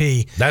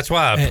ADP. That's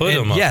why I put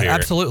them up yeah, here.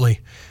 absolutely.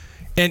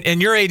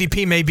 And your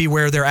ADP may be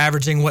where they're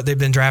averaging what they've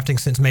been drafting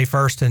since May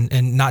 1st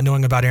and not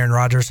knowing about Aaron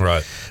Rodgers.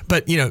 Right.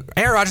 But, Aaron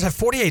Rodgers had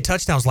 48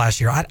 touchdowns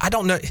last year. I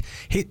don't know.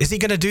 Is he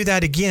going to do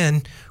that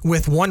again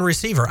with one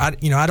receiver? I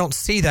don't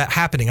see that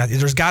happening.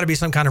 There's got to be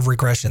some kind of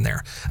regression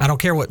there. I don't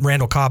care what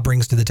Randall Cobb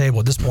brings to the table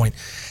at this point.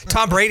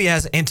 Tom Brady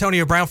has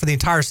Antonio Brown for the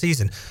entire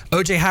season,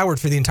 O.J. Howard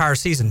for the entire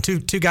season, two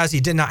guys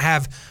he did not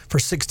have for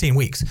 16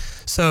 weeks.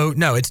 So,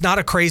 no, it's not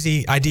a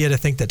crazy idea to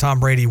think that Tom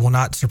Brady will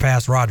not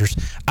surpass Rodgers.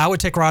 I would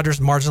take Rodgers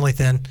marginally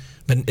thin,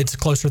 but it's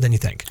closer than you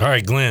think. All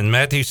right, Glenn,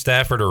 Matthew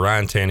Stafford or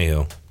Ryan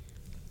Tannehill?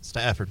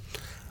 Stafford.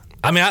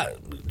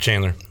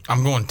 Chandler.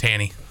 I'm going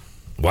Tanny.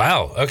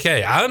 Wow.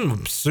 Okay.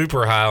 I'm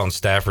super high on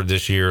Stafford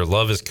this year.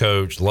 Love his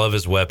coach. Love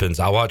his weapons.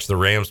 I watched the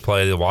Rams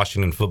play the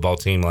Washington football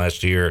team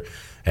last year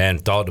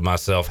and thought to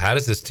myself, how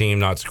does this team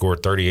not score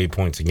 38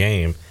 points a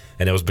game?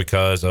 And it was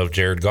because of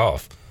Jared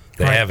Goff.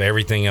 They have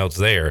everything else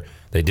there.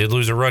 They did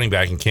lose a running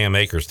back, and Cam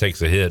Akers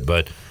takes a hit,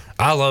 but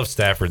I love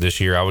Stafford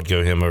this year. I would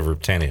go him over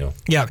Tannehill.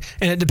 Yeah,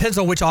 and it depends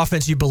on which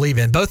offense you believe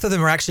in. Both of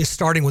them are actually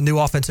starting with new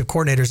offensive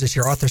coordinators this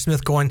year. Arthur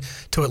Smith going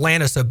to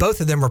Atlanta, so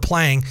both of them are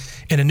playing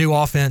in a new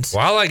offense.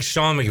 Well, I like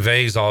Sean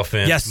McVay's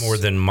offense more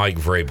than Mike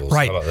Vrabel's.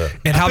 Right. How about that?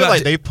 And I how feel about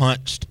like they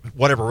punched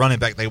whatever running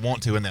back they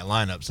want to in that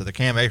lineup, so the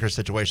Cam Akers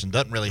situation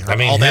doesn't really hurt I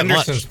mean, all that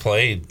Henderson's much.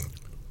 played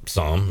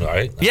some,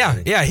 right?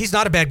 Yeah, he's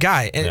not a bad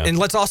guy. And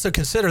let's also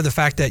consider the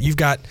fact that you've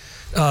got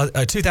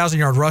a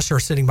 2,000-yard rusher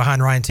sitting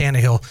behind Ryan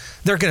Tannehill.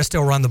 They're going to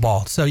still run the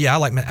ball. So, yeah, I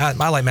like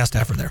Matt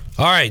Stafford there.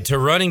 All right, to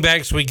running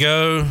backs we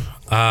go.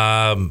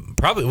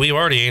 Probably we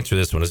already answered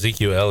this one.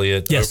 Ezekiel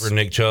Elliott over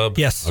Nick Chubb.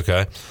 Yes.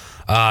 Okay.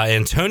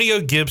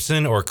 Antonio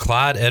Gibson or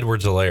Clyde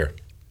Edwards-Helaire?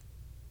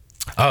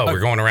 Oh, we're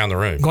going around the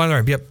room. Going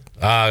around, yep.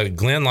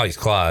 Glenn likes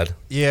Clyde.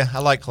 Yeah, I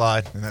like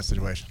Clyde in that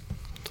situation.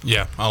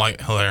 Yeah, I like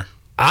Helaire.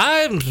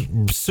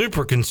 I'm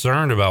super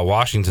concerned about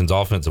Washington's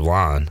offensive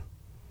line.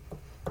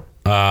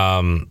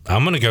 I'm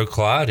going to go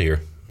Clyde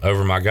here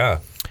over my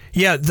guy.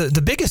 Yeah,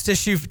 the biggest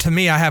issue to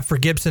me I have for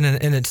Gibson,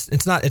 and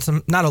it's not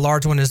a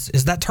large one,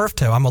 is that turf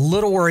toe. I'm a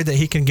little worried that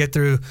he can get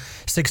through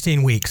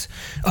 16 weeks.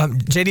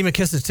 J.D.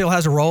 McKissic still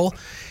has a role.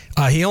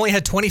 He only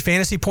had 20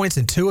 fantasy points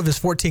in 2 of his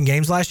 14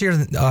 games last year,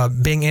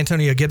 being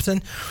Antonio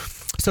Gibson.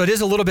 So it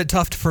is a little bit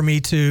tough for me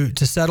to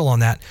settle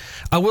on that.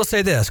 I will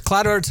say this: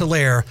 Clyde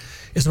Edwards-Helaire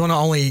is one of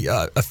only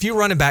a few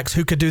running backs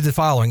who could do the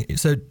following.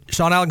 So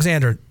Sean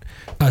Alexander,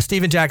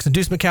 Steven Jackson,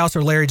 Deuce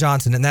McAllister, Larry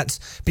Johnson, and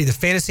that's be the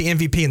fantasy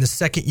MVP in the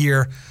second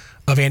year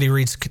of Andy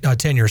Reid's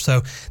tenure.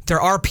 So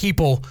there are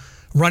people,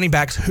 running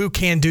backs, who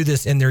can do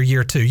this in their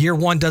year 2. Year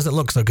 1 doesn't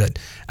look so good.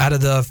 Out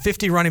of the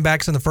 50 running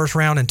backs in the first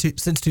round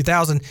since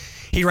 2000,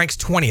 he ranks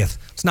 20th.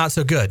 It's not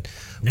so good.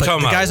 But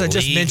the guys I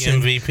just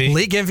mentioned, league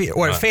MVP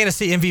or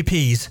fantasy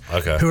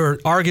MVPs, who are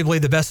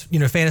arguably the best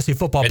fantasy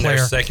football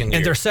player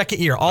in their second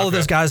year. All of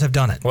those guys have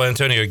done it. Well,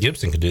 Antonio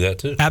Gibson could do that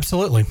too.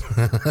 Absolutely.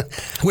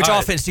 Which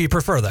offense do you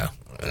prefer, though?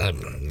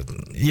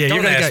 Yeah,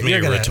 you're gonna ask me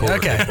a rhetorical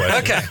question.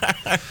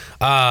 Okay.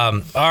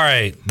 All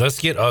right, let's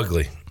get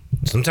ugly.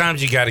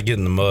 Sometimes you got to get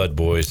in the mud,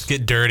 boys.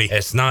 Get dirty.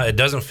 It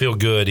doesn't feel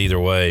good either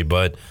way.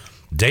 But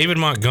David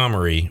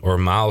Montgomery or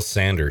Miles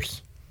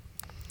Sanders?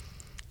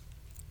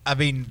 I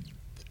mean,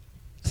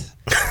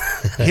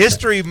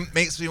 history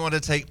makes me want to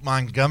take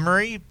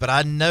Montgomery, but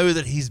I know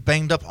that he's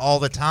banged up all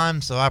the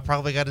time, so I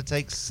probably got to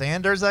take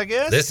Sanders, I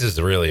guess. This is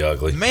really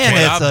ugly. Man,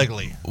 it's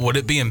ugly. Would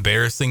it be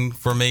embarrassing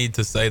for me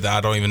to say that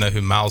I don't even know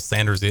who Miles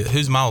Sanders is?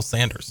 Who's Miles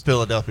Sanders?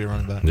 Philadelphia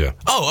running back. Yeah.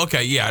 Oh,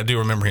 okay. Yeah, I do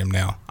remember him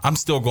now. I'm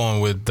still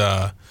going with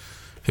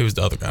who's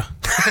the other guy?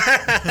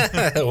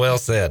 Well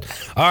said.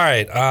 All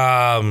right.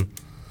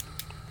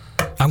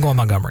 I'm going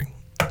Montgomery.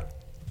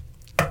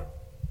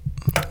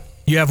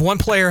 You have one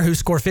player who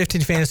scored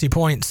 15 fantasy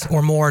points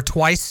or more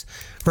twice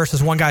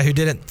versus one guy who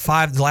did it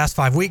the last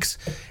 5 weeks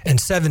and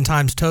 7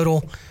 times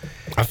total.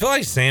 I feel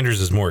like Sanders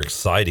is more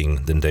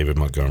exciting than David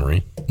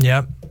Montgomery.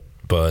 Yep.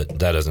 But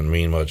that doesn't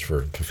mean much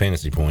for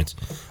fantasy points.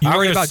 You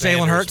worried about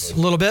Jalen Hurts a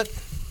little bit?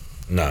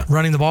 No.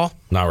 Running the ball?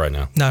 Not right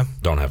now. No.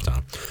 Don't have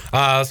time.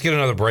 Let's get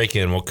another break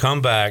in. We'll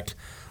come back.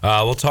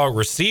 We'll talk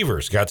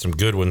receivers. Got some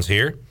good ones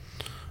here,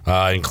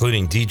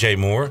 including DJ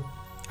Moore.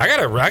 I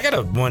got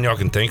a one y'all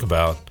can think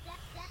about.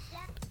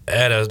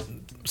 At a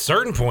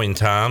certain point in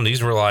time,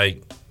 these were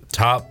like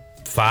top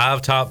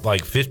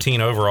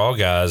 15 overall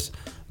guys,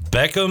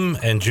 Beckham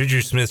and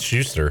Juju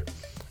Smith-Schuster,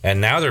 and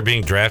now they're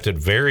being drafted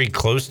very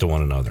close to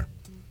one another.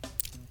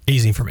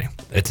 Easy for me.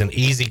 It's an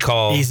easy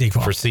call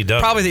for CW.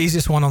 Probably the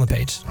easiest one on the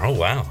page. Oh,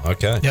 wow.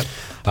 Okay. Yep.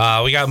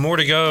 We got more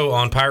to go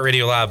on Pirate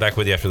Radio Live. Back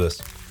with you after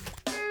this.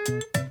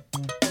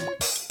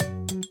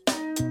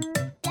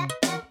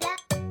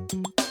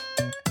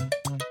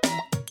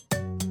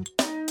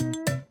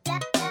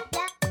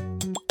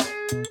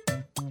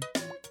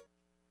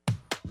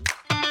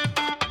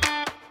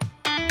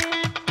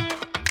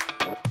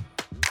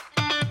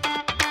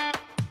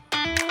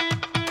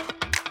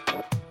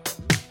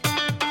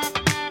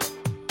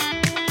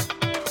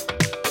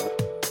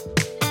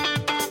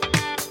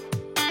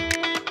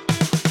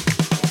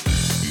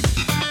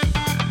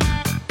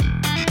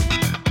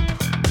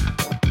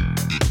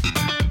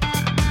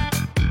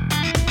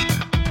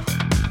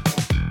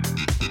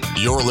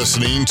 You're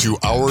listening to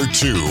Hour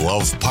 2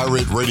 of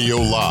Pirate Radio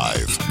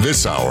Live.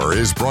 This hour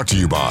is brought to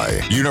you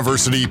by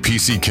University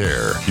PC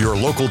Care, your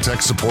local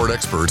tech support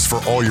experts for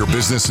all your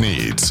business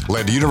needs.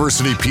 Let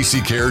University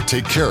PC Care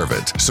take care of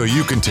it so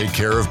you can take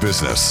care of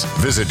business.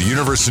 Visit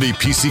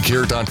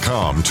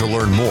universitypccare.com to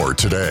learn more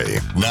today.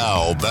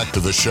 Now, back to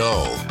the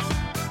show.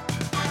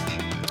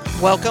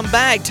 Welcome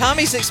back.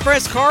 Tommy's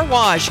Express Car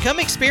Wash. Come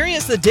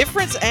experience the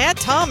difference at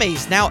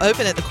Tommy's. Now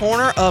open at the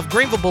corner of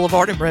Greenville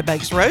Boulevard and Red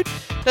Banks Road.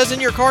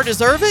 Doesn't your car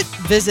deserve it?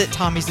 Visit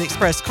Tommy's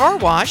Express Car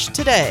Wash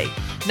today.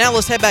 Now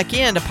let's head back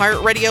in to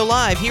Pirate Radio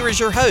Live. Here is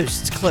your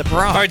host, Clip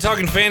Rock. All right,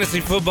 talking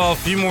fantasy football. A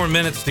few more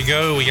minutes to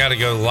go. We got to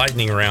go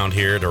lightning round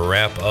here to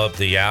wrap up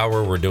the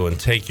hour. We're doing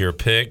Take Your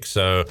Pick.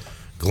 So,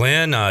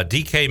 Glenn,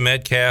 DK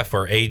Metcalf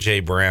or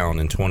A.J. Brown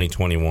in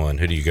 2021?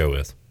 Who do you go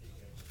with?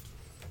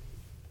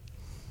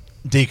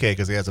 DK,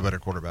 because he has a better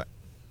quarterback.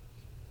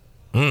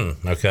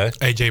 Okay.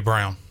 A.J.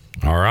 Brown.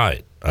 All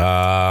right.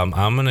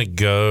 I'm going to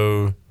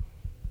go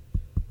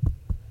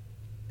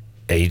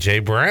A.J.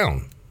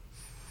 Brown.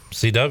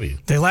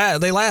 CW.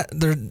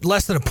 They're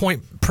less than a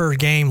point per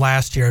game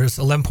last year. It was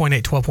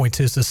 11.8,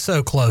 12.2, so it's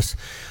so close.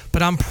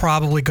 But I'm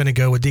probably going to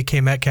go with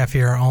DK Metcalf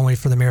here only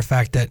for the mere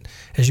fact that,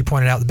 as you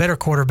pointed out, the better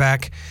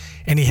quarterback,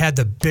 and he had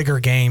the bigger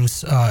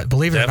games,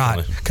 believe it or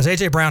not, because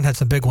A.J. Brown had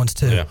some big ones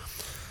too. Yeah.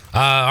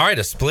 All right,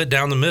 a split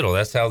down the middle.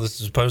 That's how this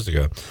is supposed to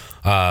go.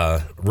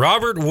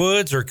 Robert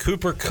Woods or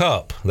Cooper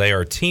Kupp? They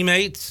are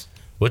teammates.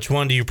 Which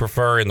one do you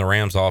prefer in the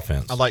Rams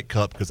offense? I like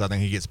Kupp because I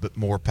think he gets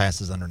more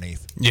passes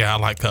underneath. Yeah, I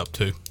like Kupp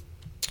too.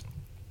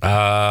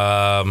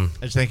 I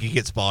just think he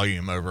gets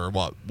volume over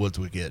what Woods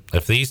would get.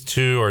 If these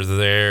two are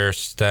there,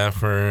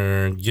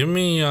 Stafford, give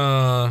me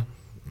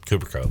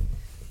Cooper Kupp.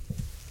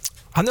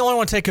 I'm the only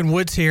one taking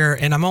Woods here,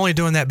 and I'm only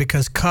doing that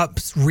because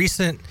Kupp's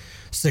recent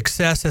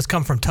success has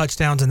come from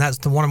touchdowns, and that's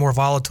one of the more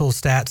volatile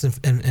stats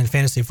in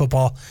fantasy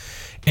football.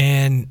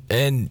 And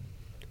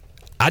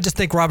I just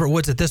think Robert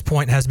Woods at this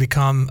point has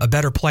become a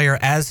better player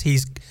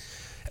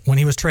when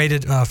he was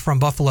traded from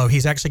Buffalo.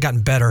 He's actually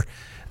gotten better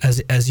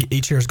as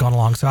each year has gone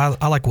along. So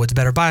I like Woods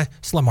better by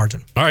slim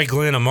margin. All right,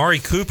 Glenn, Amari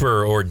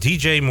Cooper or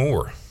DJ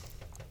Moore?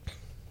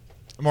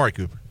 Amari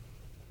Cooper.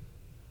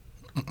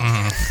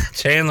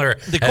 Chandler.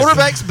 The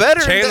quarterback's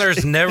better.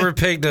 Chandler's never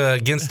picked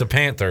against the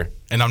Panther.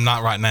 And I'm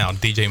not right now.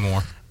 DJ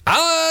Moore.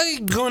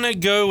 I'm going to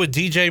go with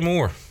DJ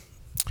Moore.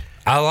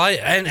 I like.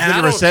 And is it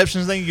a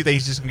receptions thing? You think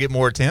he's just going to get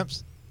more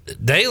attempts?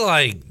 They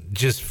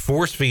just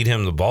force feed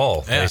him the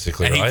ball,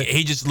 basically, and right?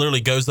 He just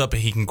literally goes up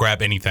and he can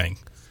grab anything.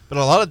 But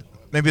a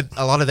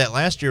lot of that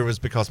last year was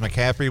because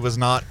McCaffrey was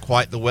not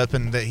quite the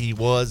weapon that he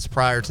was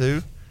prior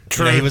to.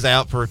 True. He was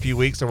out for a few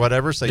weeks or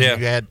whatever, so you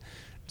had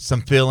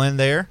some fill in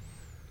there.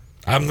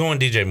 I'm going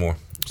DJ Moore.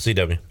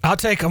 CW. I'll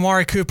take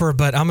Amari Cooper,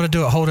 but I'm going to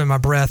do it holding my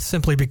breath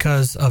simply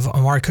because of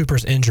Amari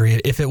Cooper's injury.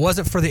 If it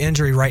wasn't for the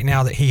injury right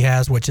now that he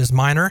has, which is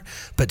minor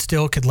but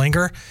still could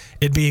linger,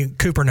 it'd be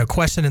Cooper, no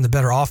question, in the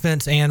better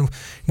offense. And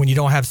when you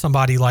don't have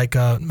somebody like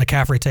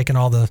McCaffrey taking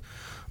all the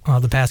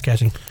pass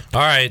catching.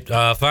 All right.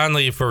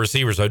 Finally, for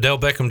receivers, Odell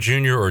Beckham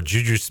Jr. or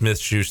Juju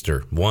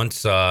Smith-Schuster.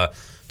 Once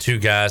two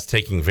guys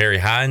taking very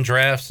high in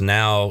drafts,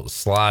 now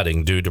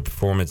sliding due to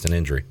performance and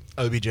injury.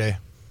 OBJ.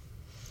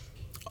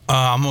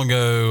 I'm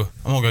gonna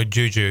go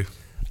Juju.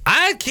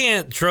 I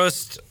can't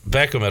trust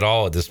Beckham at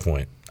all at this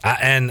point.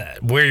 And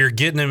where you're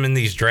getting him in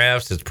these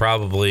drafts, it's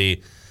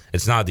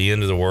not the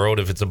end of the world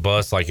if it's a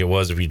bust like it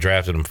was if you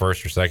drafted him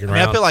first or second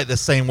round. I feel like the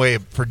same way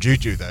for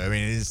Juju though. I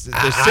mean, it's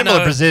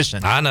similar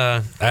position. I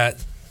know.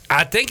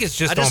 I think it's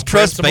just I just on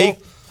trust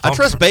principle. I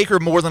trust Baker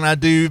more than I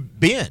do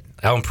Ben.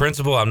 On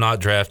principle, I'm not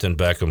drafting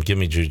Beckham. Give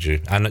me Juju.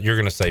 I know you're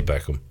going to say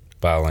Beckham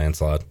by a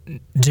landslide.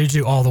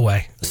 Juju all the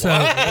way. So,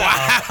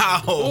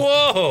 wow.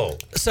 Whoa.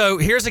 So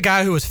here's a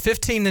guy who was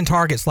 15 in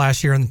targets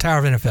last year in the Tower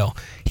of NFL.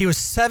 He was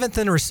 7th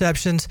in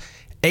receptions,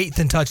 8th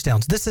in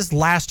touchdowns. This is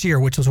last year,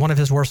 which was one of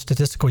his worst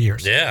statistical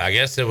years. Yeah, I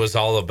guess it was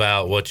all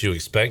about what you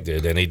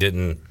expected, and he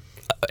didn't.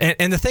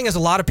 And the thing is, a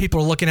lot of people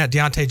are looking at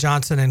Deontay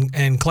Johnson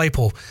and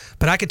Claypool.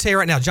 But I can tell you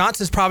right now,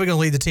 Johnson's probably going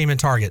to lead the team in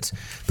targets.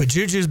 But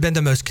Juju's been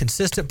the most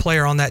consistent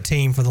player on that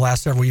team for the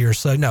last several years.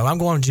 So, no, I'm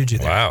going with Juju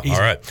there. Wow. Easy.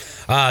 All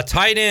right.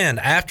 Tight end,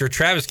 after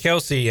Travis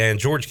Kelce and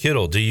George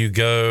Kittle, do you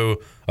go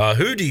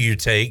who do you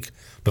take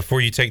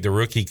before you take the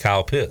rookie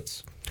Kyle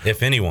Pitts,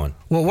 if anyone?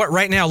 Well,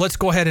 right now, let's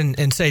go ahead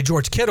and say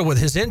George Kittle with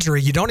his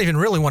injury. You don't even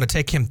really want to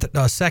take him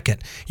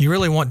second. You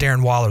really want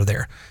Darren Waller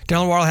there.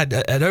 Darren Waller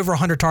had over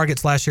 100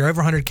 targets last year, over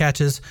 100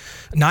 catches,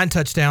 9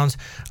 touchdowns.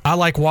 I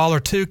like Waller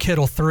 2,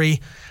 Kittle 3.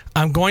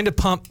 I'm going to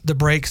pump the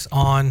brakes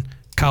on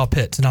Kyle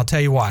Pitts, and I'll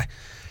tell you why.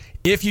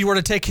 If you were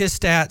to take his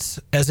stats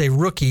as a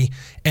rookie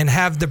and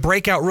have the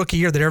breakout rookie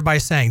year that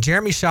everybody's saying,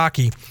 Jeremy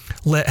Shockey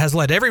has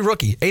led every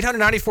rookie,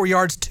 894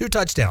 yards, 2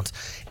 touchdowns,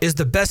 is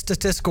the best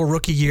statistical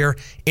rookie year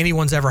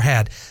anyone's ever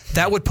had.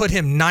 That would put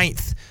him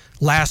 9th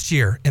last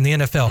year in the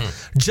NFL,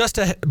 just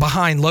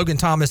behind Logan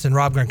Thomas and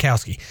Rob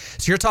Gronkowski.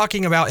 So you're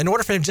talking about, in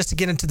order for him just to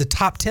get into the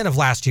top 10 of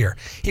last year,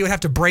 he would have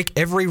to break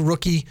every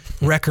rookie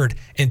record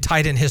in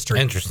tight end history.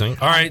 Interesting.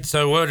 All right,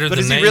 so what are But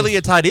the is names? he really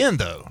a tight end,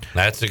 though?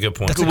 That's a good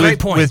point. That's a great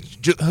point.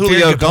 With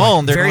Julio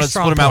gone, they're going to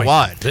split him out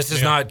wide. This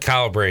is not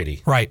Kyle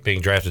Brady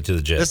being drafted to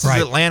the Jets. This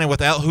is Atlanta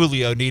without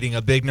Julio needing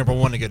a big number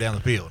 1 to go down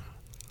the field.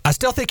 I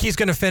still think he's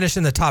going to finish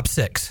in the top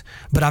 6,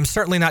 but I'm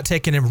certainly not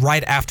taking him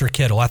right after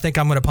Kittle. I think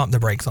I'm going to pump the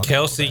brakes on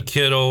Kelce,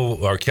 Kittle,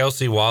 or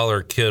Kelce,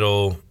 Waller,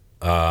 Kittle,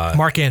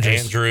 Mark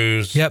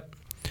Andrews. Yep.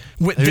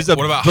 What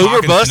about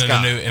Hawkinson in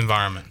a new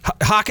environment?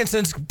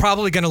 Hawkinson's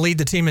probably going to lead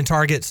the team in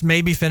targets,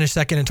 maybe finish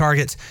second in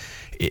targets.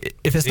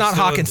 If it's not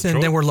Hawkinson,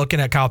 then we're looking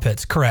at Kyle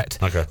Pitts. Correct.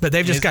 Okay. But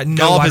they've just got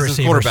no wide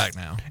receivers. Quarterback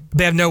now.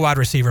 They have no wide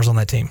receivers on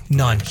that team.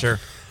 None. Sure.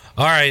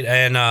 All right,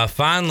 and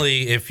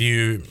finally, if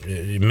you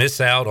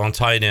miss out on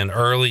tight end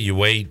early, you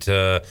wait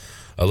a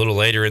little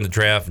later in the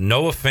draft.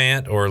 Noah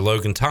Fant or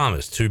Logan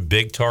Thomas, 2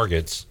 big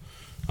targets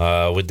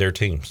with their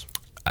teams.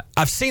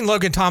 I've seen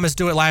Logan Thomas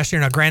do it last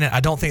year. Now, granted, I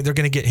don't think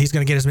he's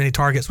going to get as many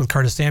targets with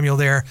Curtis Samuel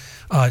there.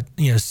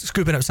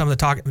 Scooping up some of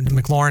the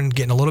McLaurin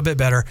getting a little bit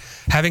better.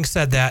 Having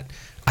said that,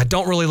 I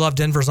don't really love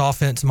Denver's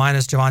offense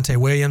minus Javonte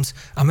Williams.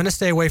 I'm going to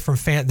stay away from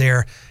Fant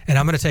there, and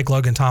I'm going to take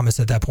Logan Thomas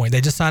at that point.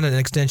 They just signed an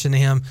extension to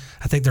him.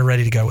 I think they're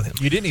ready to go with him.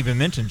 You didn't even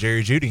mention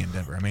Jerry Jeudy in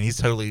Denver. I mean, he's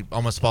totally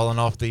almost fallen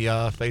off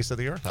the face of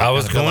the earth. I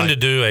was going to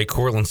do a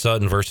Cortland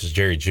Sutton versus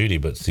Jerry Jeudy,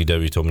 but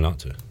CW told me not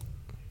to.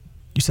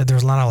 You said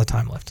there's not all the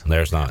time left.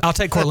 There's not. I'll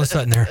take Cortland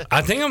Sutton there.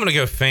 I think I'm going to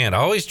go Fant. I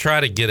always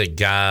try to get a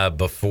guy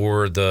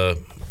before the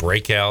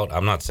breakout.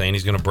 I'm not saying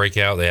he's going to break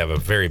out. They have a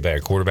very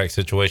bad quarterback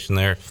situation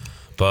there,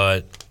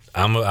 but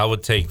I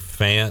would take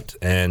Fant,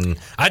 and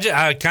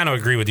I kind of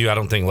agree with you. I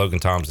don't think Logan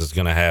Thomas is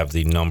going to have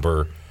the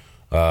numbers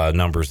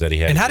that he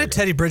had. And how did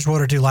Teddy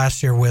Bridgewater do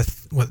last year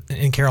with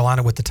in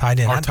Carolina with the tight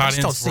end? I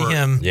just don't see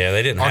him. Yeah,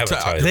 they didn't have a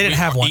tight end. They didn't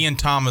have one. Ian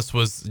Thomas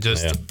was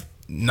just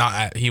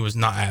not. He was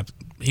not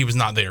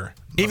there.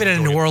 Even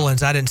in New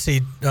Orleans, I didn't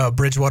see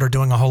Bridgewater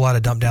doing a whole lot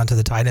of dump down to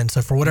the tight end.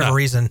 So for whatever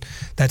reason,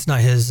 that's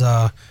not his. He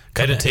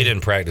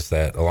didn't practice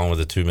that along with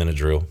the 2-minute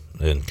drill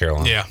in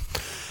Carolina. Yeah.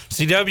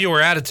 CW,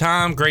 we're out of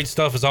time. Great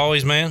stuff as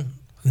always, man.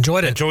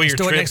 Enjoyed it. Enjoy your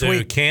trip next to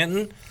week.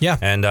 Canton. Yeah.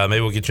 And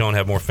maybe we'll get you on to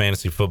have more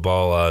fantasy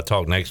football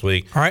talk next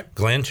week. All right.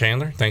 Glenn,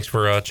 Chandler, thanks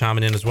for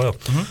chiming in as well.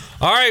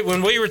 Mm-hmm. All right,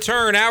 when we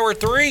return, hour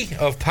 3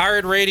 of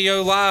Pirate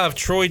Radio Live,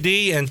 Troy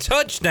D and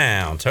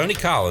Touchdown. Tony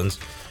Collins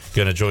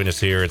going to join us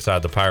here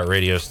inside the Pirate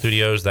Radio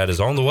studios. That is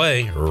on the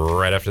way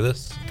right after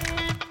this.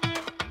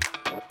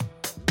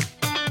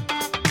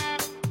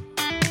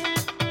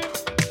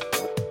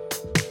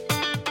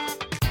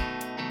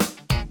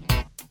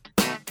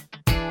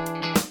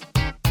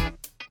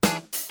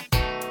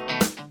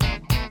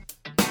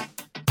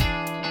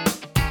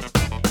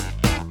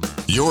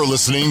 You're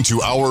listening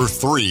to Hour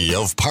 3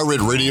 of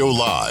Pirate Radio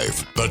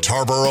Live. The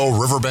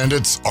Tarboro River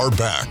Bandits are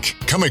back.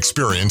 Come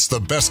experience the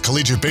best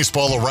collegiate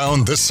baseball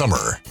around this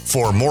summer.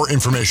 For more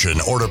information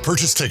or to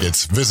purchase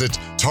tickets, visit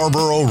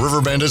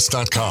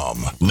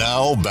TarboroughRiverBandits.com.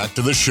 Now, back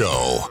to the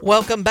show.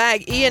 Welcome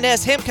back.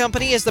 ENS Hemp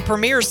Company is the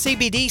premier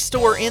CBD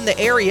store in the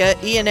area.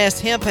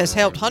 ENS Hemp has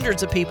helped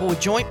hundreds of people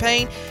with joint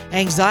pain,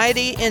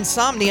 anxiety,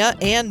 insomnia,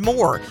 and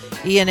more.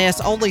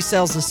 ENS only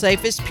sells the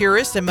safest,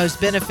 purest, and most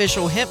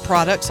beneficial hemp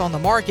products on the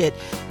market.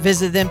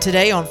 Visit them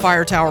today on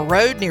Fire Tower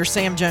Road near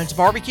Sam Jones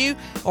Barbecue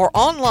or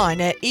online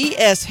at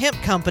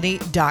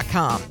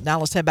eshempcompany.com. Now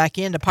let's head back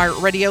into Pirate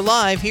Radio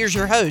Live. Here's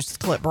your host,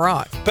 Clip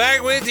Brock.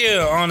 Back with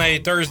you on a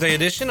Thursday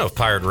edition of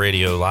Pirate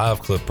Radio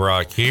Live. Clip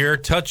Brock here.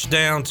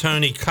 Touchdown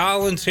Tony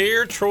Collins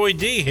here. Troy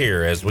D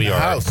here as we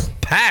are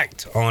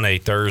packed on a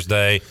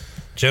Thursday.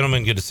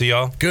 Gentlemen, good to see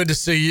y'all. Good to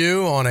see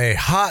you on a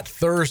hot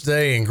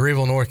Thursday in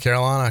Greenville, North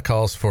Carolina.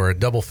 Calls for a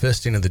double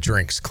fisting of the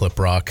drinks, Clip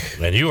Rock.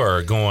 And you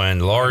are going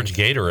large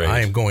Gatorade.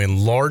 I am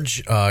going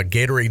large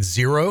Gatorade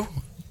Zero.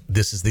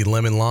 This is the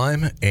lemon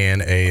lime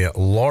and a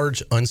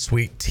large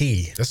unsweet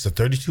tea. That's a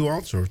 32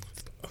 ounce or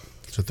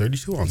it's a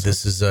 32 ounce.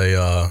 This is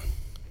a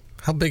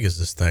how big is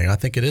this thing? I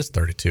think it is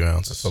 32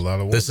 ounces. That's a lot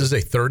of water. This is a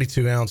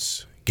 32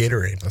 ounce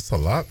Gatorade. That's a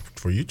lot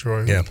for you,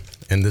 Troy. Yeah,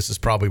 and this is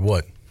probably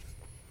what?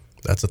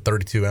 That's a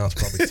 32-ounce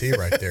probably tea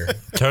right there.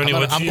 Tony,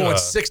 I'm going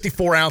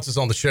 64 ounces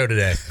on the show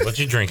today. What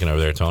you drinking over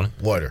there, Tony?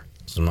 Water.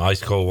 Some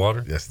ice cold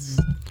water? Yes.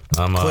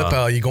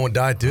 Clip, you going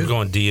Diet Dew? I'm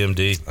going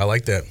DMD. I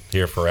like that.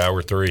 Here for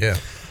hour 3. Yeah.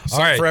 All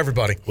right. For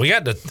everybody. We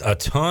got a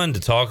ton to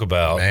talk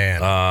about.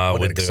 Man,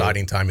 what an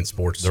exciting time in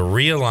sports. The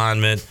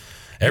realignment,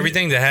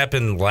 everything that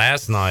happened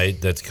last night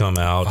that's come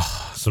out,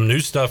 some new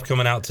stuff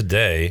coming out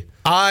today.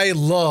 I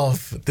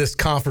love this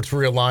conference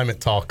realignment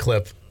talk,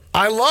 Clip.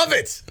 I love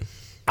it.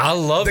 I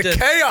loved the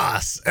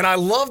chaos, and I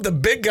love the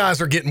big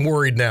guys are getting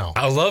worried now.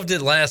 I loved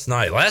it last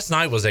night. Last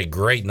night was a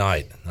great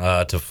night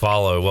to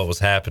follow what was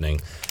happening.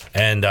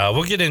 And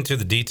we'll get into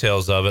the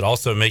details of it.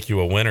 Also make you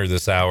a winner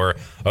this hour.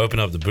 Open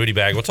up the booty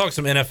bag. We'll talk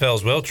some NFL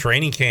as well.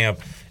 Training camp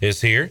is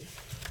here.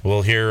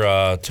 We'll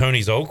hear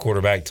Tony's old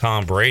quarterback,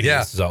 Tom Brady. Yeah.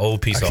 This is an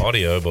old piece of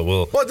audio, but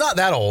Well, it's not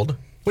that old.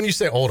 When you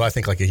say old, I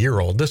think like a year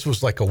old. This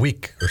was like a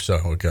week or so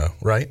ago,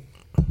 right?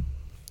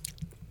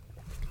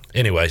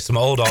 Anyway, some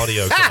old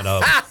audio coming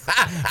up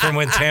from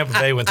when Tampa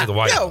Bay went to the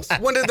White House.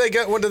 When did they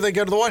go to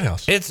the White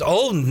House? It's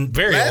old,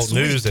 very old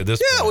news at this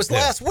point. Yeah, it was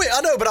last week.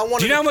 I know, but I wanted.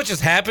 Do you know how much has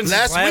happened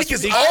since last week?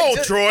 Is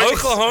old, Troy.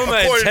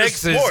 Oklahoma and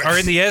Texas are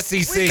in the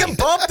SEC. We can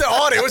bump the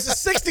audio. It was a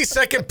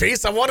 60-second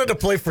piece. I wanted to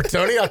play for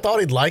Tony. I thought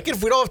he'd like it.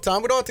 If we don't have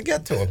time, we don't have to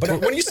get to it.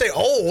 But when you say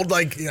old,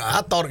 like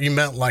I thought you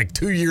meant like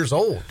 2 years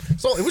old.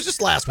 So it was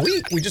just last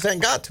week. We just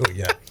hadn't got to it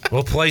yet.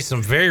 We'll play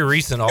some very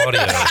recent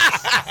audio.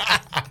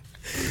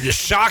 Just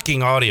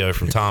shocking audio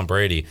from Tom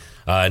Brady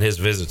and his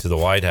visit to the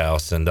White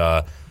House. And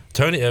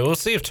Tony, we'll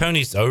see if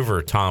Tony's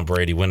over Tom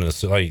Brady winning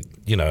the, like,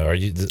 you know, are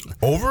you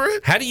over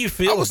it? How do you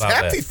feel about that?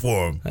 I was happy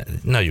for him.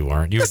 No, you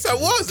weren't. Yes, I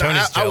was.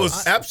 I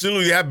was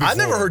absolutely happy for him. I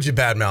never heard you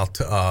badmouth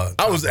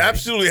I was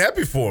absolutely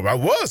happy for him. I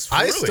was.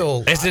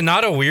 Is it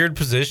not a weird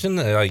position?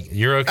 Like,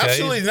 you're okay?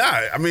 Absolutely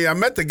not. I mean, I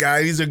met the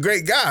guy. He's a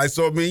great guy.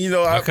 So, I mean, you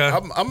know,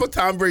 I'm a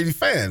Tom Brady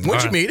fan.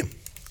 When'd you meet him?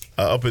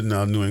 Up in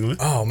New England.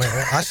 Oh, man.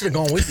 I should have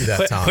gone with you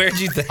that time. Where'd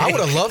you think? I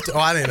would have loved to. Oh,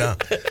 I didn't know.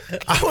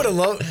 I would have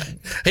loved.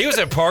 He was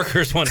at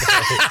Parker's one day.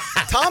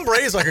 Tom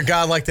Brady's like a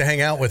guy I'd like to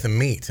hang out with and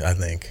meet, I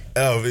think.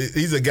 Oh,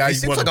 he's a guy. He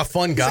seems like a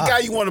fun guy. He's a guy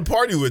you want to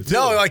party with, too.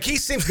 No, like he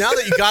seems, now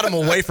that you got him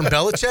away from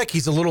Belichick,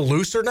 he's a little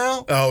looser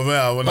now. Oh,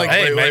 man. Like,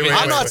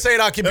 I'm not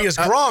saying I could be as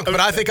Gronk, but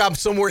I think I'm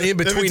somewhere in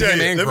between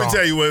him and Gronk. Let me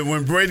tell you,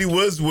 when Brady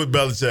was with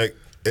Belichick,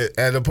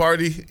 at a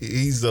party,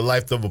 he's the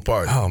life of a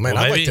party. Oh, man.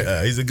 Well,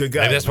 he's a good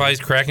guy. Maybe that's why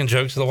he's cracking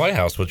jokes to the White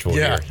House, which we'll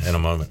hear in a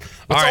moment.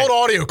 It's old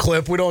audio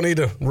clip. We don't need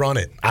to run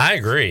it. I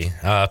agree,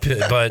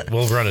 but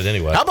we'll run it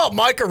anyway. How about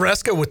Mike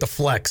Oreska with the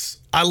flex?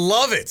 I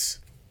love it.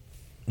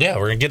 Yeah,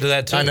 we're going to get to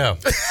that, too. I know.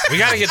 We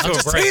got to get to I'm a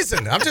just break.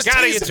 Teasing. I'm just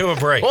got to teasing. get to a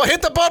break. Well,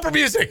 hit the bumper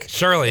music.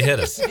 Shirley, hit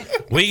us.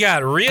 We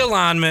got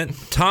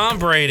realignment, Tom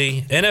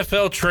Brady,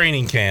 NFL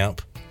training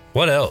camp.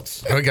 What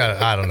else? We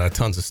got, I don't know,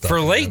 tons of stuff. For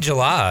late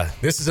July.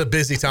 This is a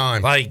busy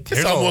time. Like,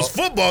 it's almost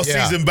football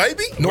season,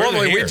 baby.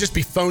 Normally, we'd just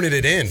be phoning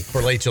it in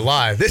for late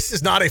July. This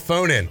is not a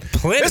phone-in.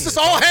 This is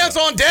all hands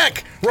on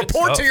deck.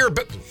 Report to your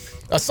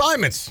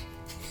assignments.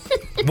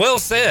 Well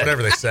said.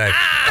 Whatever they say.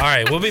 All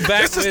right, we'll be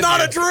back. This is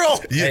not a drill.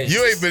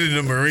 You ain't been in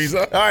the Marines,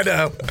 huh? I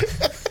know.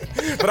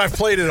 But I've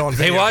played it on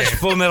video. He watched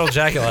Full Metal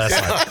Jacket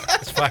last night.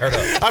 It's fired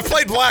up. I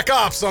played Black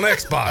Ops on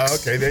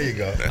Xbox. Okay, there you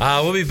go.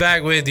 We'll be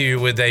back with you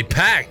with a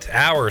packed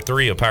hour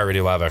 3 of Pirate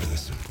Radio Live after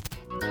this.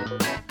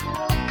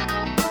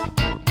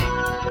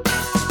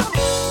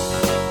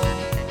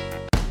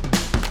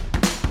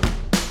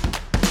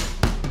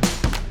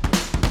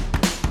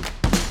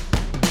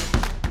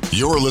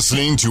 You're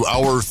listening to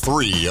Hour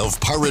 3 of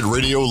Pirate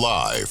Radio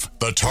Live.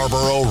 The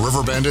Tarboro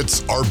River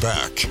Bandits are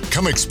back.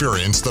 Come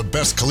experience the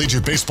best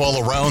collegiate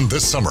baseball around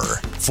this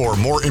summer. For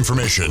more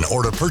information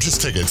or to purchase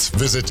tickets,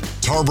 visit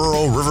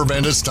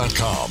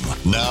TarboroughRiverBandits.com.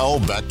 Now,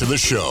 back to the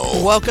show.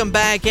 Welcome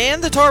back,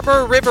 and the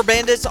Tarboro River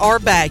Bandits are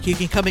back. You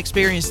can come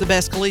experience the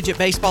best collegiate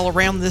baseball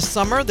around this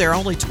summer. They're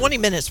only 20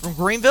 minutes from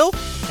Greenville,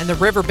 and the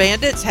River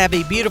Bandits have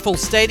a beautiful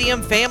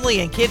stadium, family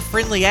and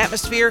kid-friendly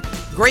atmosphere,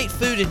 great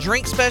food and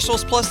drink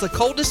specials, plus the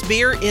coldest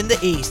beer in the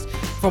East.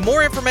 For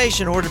more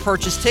information or to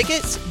purchase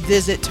tickets,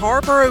 visit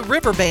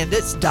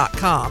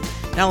TarboroughRiverBandits.com.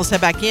 Now let's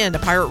head back in to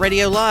Pirate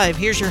Radio Live.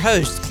 Here's your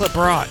host, Clip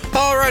Brock.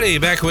 Alrighty,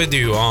 back with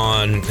you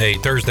on a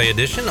Thursday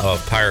edition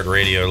of Pirate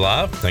Radio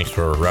Live. Thanks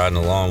for riding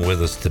along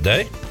with us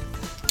today.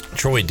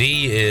 Troy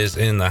D is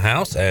in the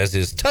house, as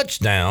is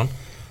Touchdown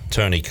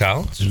Tony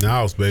Collins. In the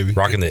house, baby.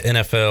 Rocking the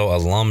NFL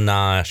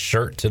alumni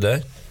shirt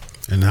today.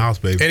 In the house,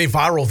 baby. Any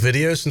viral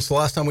videos since the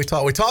last time we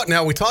talked? We talked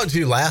to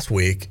you last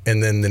week,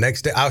 and then the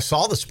next day I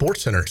saw the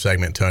Sports Center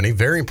segment, Tony.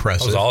 Very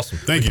impressive. That was awesome.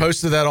 Thank you.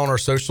 Posted that on our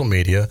social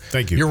media.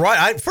 Thank you. You're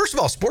right. First of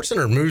all, Sports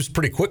Center moves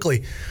pretty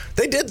quickly.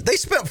 They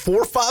spent 4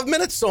 or 5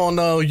 minutes on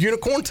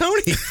Unicorn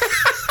Tony.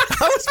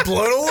 I was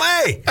blown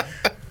away.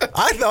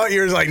 I thought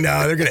you were like,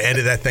 no, they're going to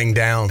edit that thing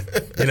down.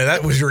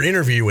 That was your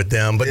interview with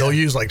them, but they'll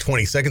use like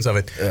 20 seconds of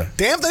it. Yeah.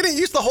 Damn, they didn't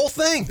use the whole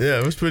thing. Yeah,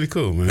 it was pretty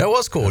cool, man. That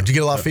was cool. Did you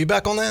get a lot of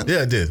feedback on that?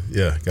 Yeah, I did.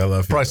 Yeah, got a lot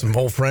of feedback. Probably some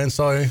old friends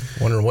saw you,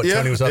 wondering what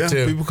Tony was up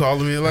to. People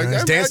calling me like,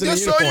 he's dancing I in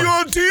just saw you uniform.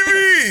 on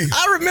TV.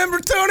 I remember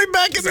Tony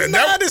back in the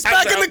 90s,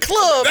 back in the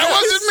club.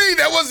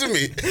 That wasn't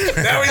me.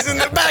 Now he's in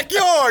the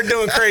backyard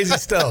doing crazy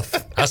stuff.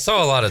 I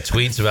saw a lot of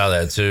tweets about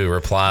that too.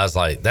 Replies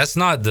like, "That's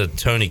not the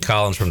Tony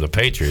Collins from the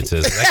Patriots,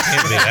 is it? That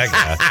can't be that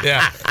guy."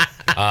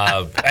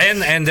 Yeah.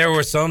 And there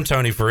were some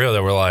Tony for real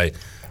that were like,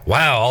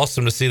 "Wow,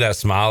 awesome to see that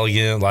smile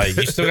again." Like,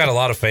 you still got a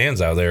lot of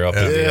fans out there up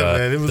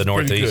in the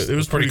Northeast. It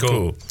was pretty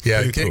cool.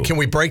 Yeah. Pretty cool. Can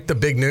we break the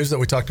big news that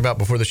we talked about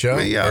before the show?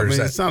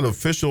 It's not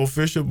official,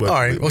 but all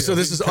right. Well, so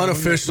this is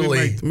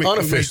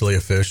unofficially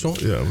official.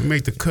 Yeah, we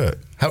make the cut.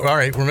 All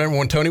right. Remember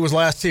when Tony was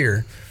last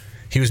here?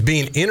 He was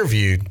being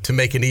interviewed to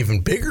make an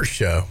even bigger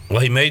show. Well,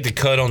 he made the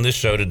cut on this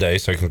show today,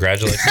 so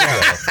congratulations.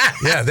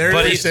 Yeah, there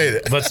but you say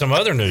it. But some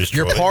other news.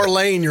 You're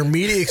parlaying your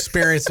media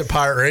experience at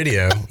Pirate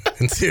Radio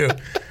into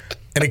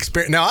an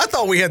experience. Now, I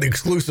thought we had the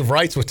exclusive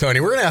rights with Tony.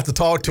 We're going to have to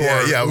talk to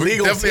our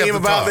legal team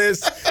about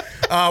this.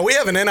 We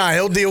have an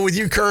NIL deal with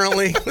you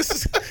currently.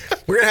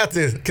 We're going to have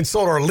to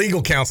consult our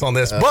legal counsel on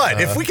this. But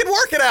if we can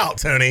work it out,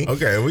 Tony.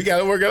 Okay, we got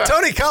to work it out.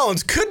 Tony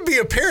Collins could be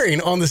appearing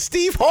on the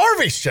Steve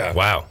Harvey Show.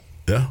 Wow.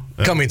 Yeah.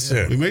 Coming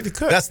soon. We made the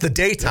cut. That's the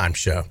daytime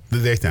show. The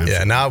daytime show.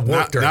 Yeah, now I've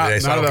worked during the day,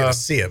 so I don't get to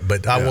see it.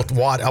 But I will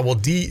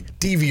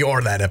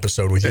DVR that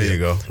episode with you. There you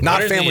go.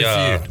 Not Family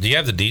Feud. Do you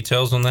have the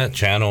details on that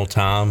channel,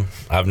 Tom?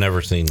 I've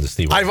never seen the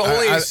Steve. I've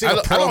only seen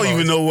the promo. I don't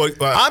even know what.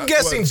 I'm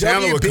guessing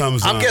channel it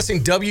comes WB. I'm on.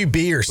 guessing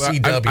WB or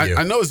CW.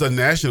 I know it's a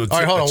national. All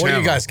right, hold on. channel. What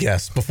do you guys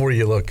guess before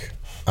you look?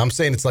 I'm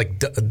saying it's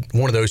like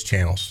one of those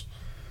channels.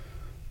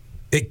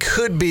 It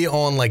could be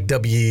on like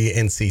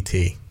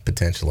WNCT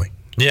potentially.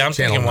 Yeah, I'm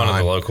Channel thinking one of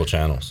 9. the local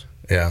channels.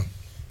 Yeah.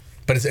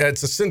 But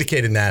it's a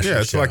syndicated national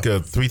Yeah, it's show. like a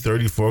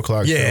 3:30, 4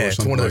 o'clock show. Yeah, or it's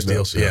something one of like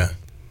those that. deals.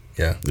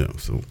 Yeah.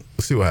 So we'll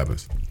see what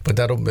happens. But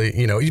that'll be,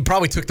 you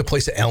probably took the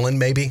place of Ellen,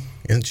 maybe.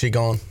 Isn't she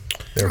gone?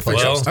 I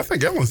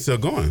think that one's still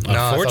going.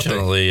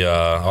 Unfortunately,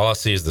 all I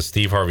see is the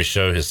Steve Harvey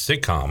Show, his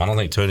sitcom. I don't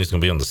think Tony's going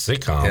to be on the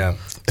sitcom. Yeah.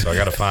 So I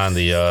got to find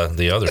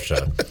the other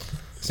show.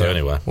 So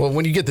anyway. Well,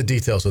 when you get the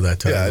details of that,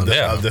 Tony.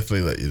 I'll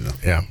definitely let you know.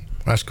 Yeah.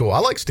 That's cool. I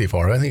like Steve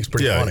Harvey. I think he's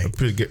pretty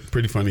funny.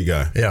 Pretty funny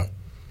guy. Yeah.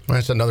 Well,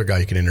 that's another guy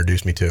you can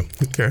introduce me to.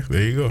 Okay,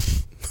 there you go.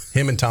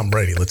 Him and Tom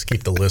Brady. Let's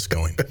keep the list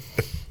going.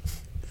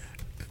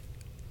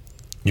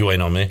 You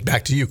waiting on me?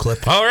 Back to you,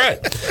 Clip. All right.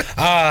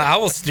 I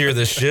will steer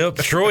this ship.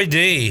 Troy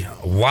D.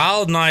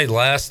 Wild night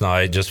last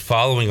night, just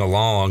following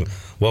along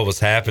what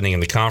was happening in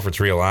the conference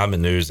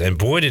realignment news. And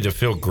boy, did it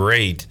feel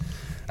great.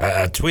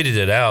 I tweeted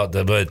it out,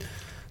 but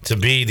to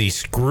be the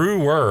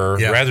screwer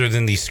rather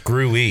than the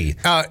screwee.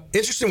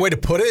 Interesting way to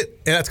put it.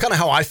 And that's kind of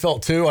how I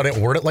felt too. I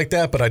didn't word it like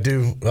that, but I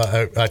do.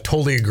 I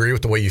totally agree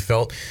with the way you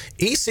felt.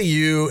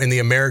 ECU and the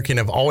American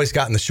have always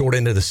gotten the short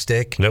end of the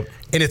stick. Yep.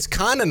 And it's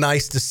kind of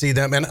nice to see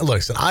them. And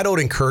listen, I don't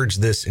encourage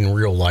this in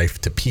real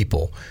life to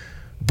people,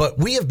 but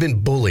we have been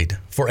bullied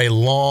for a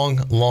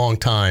long, long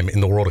time in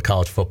the world of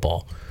college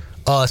football.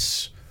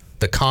 Us,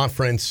 the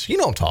conference, you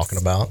know what I'm talking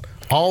about.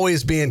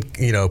 Always being,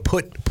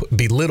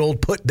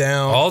 belittled, put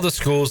down. All the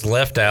schools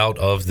left out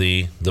of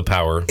the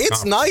power.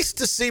 It's nice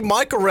to see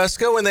Mike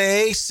Oresco and the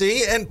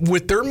AAC and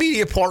with their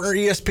media partner,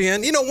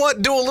 ESPN, you know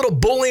what, do a little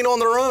bullying on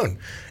their own.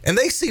 And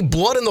they see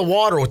blood in the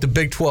water with the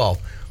Big 12.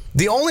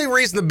 The only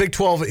reason the Big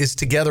 12 is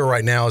together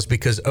right now is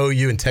because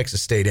OU and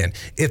Texas stayed in.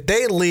 If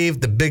they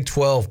leave, the Big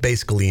 12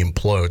 basically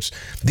implodes.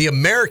 The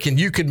American,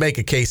 you could make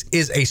a case,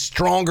 is a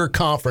stronger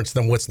conference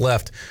than what's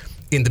left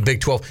in the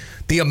Big 12.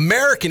 The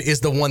American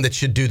is the one that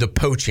should do the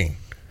poaching.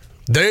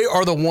 They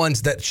are the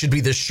ones that should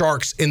be the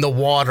sharks in the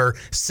water,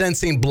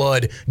 sensing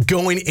blood,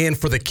 going in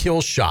for the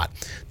kill shot.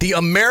 The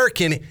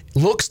American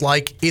looks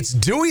like it's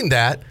doing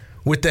that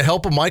with the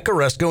help of Mike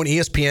Oresco and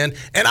ESPN,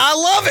 and I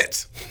love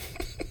it.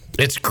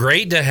 It's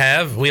great to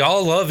have. We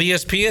all love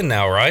ESPN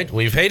now, right?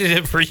 We've hated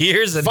it for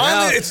years. And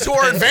finally, now, it's to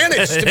our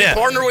advantage to be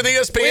partnered with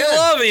ESPN. We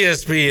love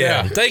ESPN.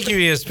 Yeah. Thank you,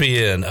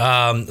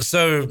 ESPN.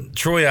 So,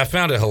 Troy, I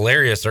found it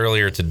hilarious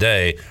earlier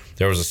today.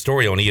 There was a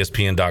story on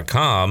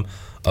ESPN.com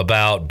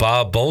about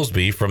Bob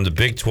Bowlesby from the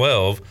Big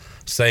 12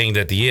 saying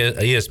that the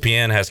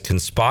ESPN has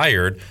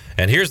conspired.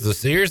 And here's the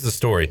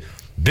story.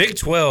 Big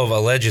 12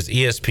 alleges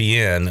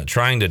ESPN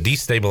trying to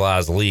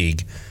destabilize the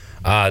league.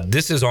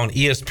 This is on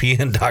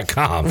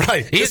ESPN.com.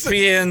 Right.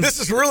 ESPN.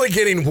 This is really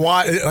getting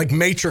like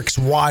Matrix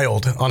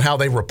wild on how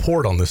they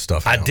report on this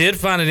stuff now. I did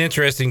find it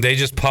interesting. They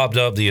just popped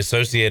up the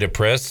Associated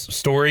Press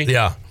story.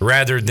 Yeah.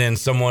 Rather than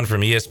someone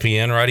from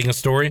ESPN writing a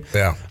story.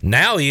 Yeah.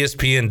 Now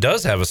ESPN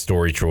does have a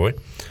story, Troy.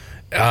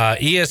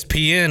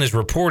 ESPN is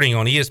reporting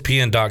on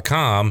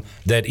ESPN.com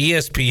that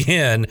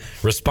ESPN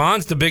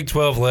responds to Big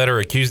 12 letter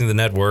accusing the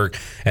network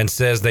and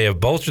says they have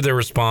bolstered their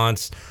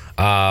response.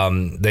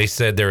 They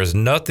said there is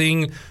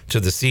nothing to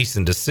the cease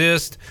and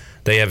desist.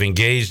 They have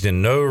engaged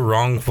in no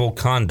wrongful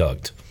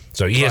conduct.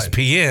 So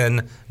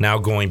ESPN now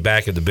going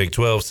back at the Big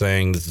 12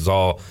 saying this is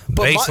all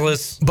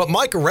baseless. But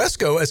Mike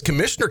Oresco, as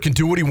commissioner, can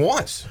do what he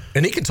wants,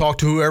 and he can talk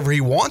to whoever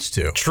he wants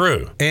to.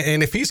 True.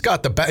 And if he's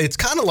got it's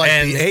kind of like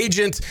the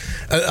agent,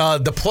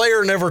 the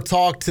player never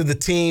talked to the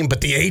team,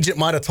 but the agent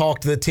might have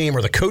talked to the team,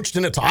 or the coach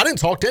didn't. I didn't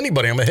talk to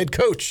anybody. I'm a head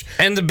coach.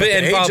 And Bob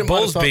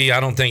Bowlesby, I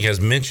don't think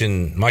has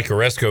mentioned Mike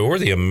Oresco or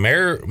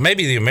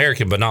maybe the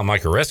American, but not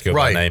Mike Oresco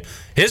by name.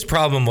 His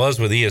problem was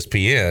with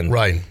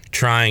ESPN,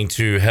 trying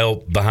to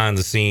help behind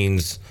the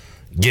scenes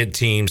get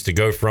teams to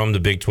go from the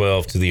Big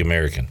 12 to the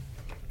American,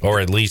 or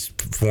at least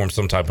form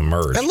some type of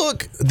merge. And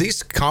look,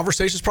 these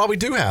conversations probably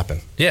do happen.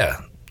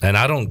 Yeah. And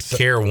I don't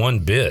care one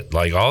bit.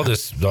 Like all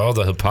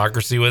the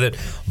hypocrisy with it.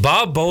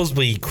 Bob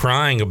Bowlesby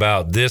crying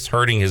about this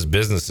hurting his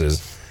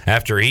businesses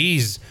after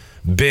he's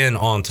been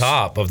on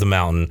top of the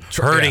mountain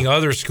hurting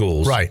other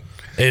schools. Right.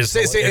 It's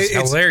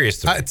hilarious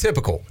to me.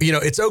 Typical.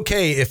 It's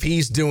okay if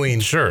he's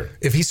doing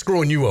if he's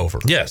screwing you over.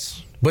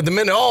 Yes. But the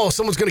minute,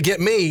 someone's going to get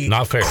me,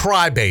 not fair.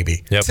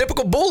 Crybaby. Yep.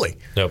 Typical bully.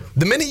 Yep.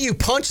 The minute you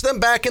punch them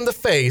back in the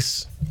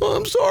face,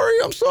 I'm sorry.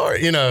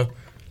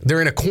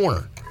 They're in a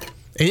corner.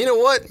 And you know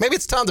what? Maybe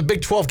it's time the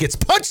Big 12 gets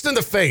punched in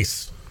the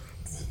face.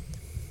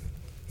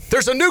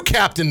 There's a new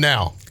captain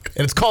now,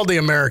 and it's called the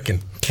American.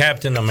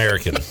 Captain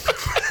American.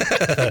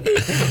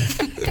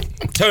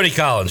 Tony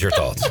Collins, your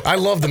thoughts? I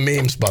love the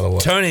memes, by the way.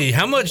 Tony,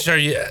 how much are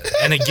you?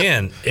 And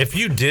again, if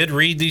you did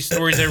read these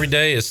stories every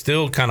day, it's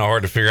still kind of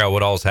hard to figure out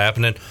what all's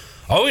happening.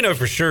 All we know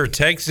for sure,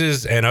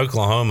 Texas and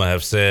Oklahoma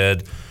have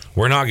said,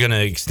 we're not going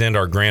to extend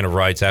our grant of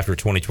rights after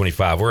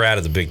 2025. We're out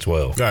of the Big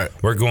 12. Right.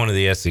 We're going to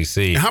the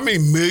SEC. And how many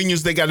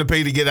millions they got to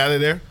pay to get out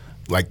of there?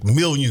 Like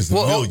millions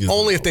and millions.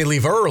 Only if they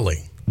leave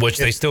early. Which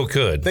they still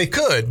could. They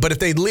could, but if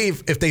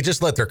they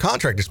just let their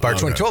contract expire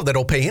 2012, they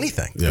don't pay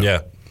anything.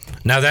 Yeah.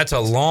 Now, that's a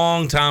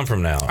long time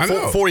from now. I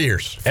know. 4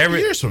 years. 4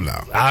 years from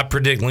now. I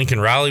predict Lincoln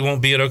Riley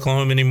won't be at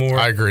Oklahoma anymore.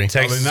 I agree.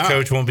 Texas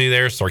coach won't be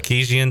there.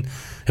 Sarkisian.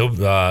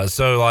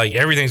 So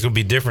everything's going to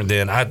be different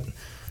then.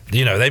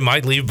 They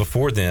might leave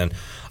before then.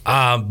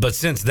 But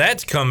since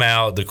that's come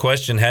out, the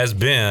question has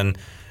been,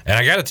 and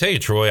I got to tell you,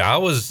 Troy, I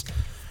was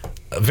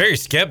very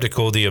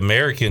skeptical the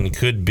American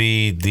could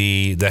be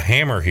the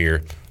hammer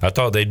here. I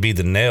thought they'd be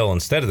the nail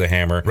instead of the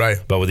hammer. Right.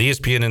 But with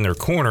ESPN in their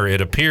corner,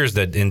 it appears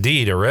that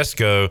indeed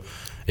Oresco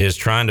is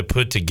trying to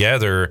put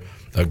together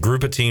a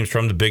group of teams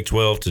from the Big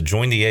 12 to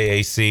join the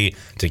AAC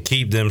to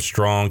keep them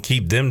strong,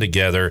 keep them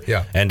together,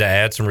 and to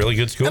add some really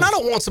good schools. And I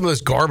don't want some of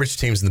those garbage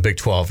teams in the Big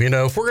 12.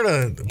 If we're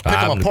going to pick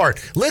them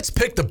apart, let's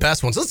pick the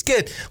best ones. Let's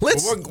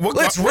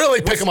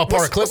really pick them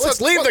apart, Cliff.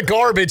 Let's leave the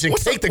garbage and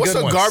take the good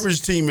ones. What's a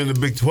garbage team in the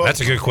Big 12?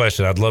 That's a good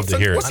question. I'd love to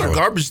hear it. What's a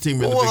garbage team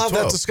in the Big 12? We'll have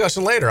that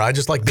discussion later. I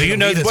just like. Do you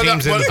know the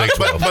teams in the Big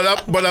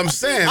 12? But I'm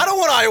saying I don't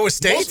want Iowa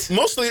State.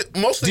 Mostly.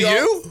 Do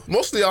you?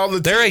 Mostly all the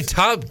teams. They're a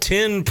top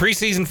 10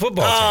 preseason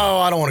football team. Oh,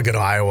 I don't want to go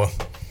to Iowa.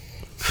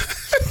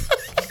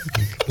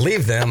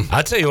 Leave them.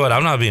 I tell you what,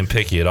 I'm not being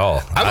picky at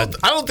all. I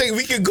don't think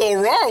we can go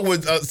wrong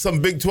with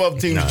some Big 12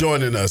 teams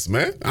joining us,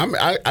 man.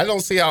 I don't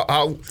see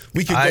how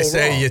we can go wrong. I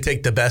say you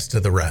take the best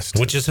of the rest.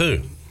 Which is who?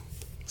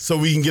 So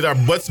we can get our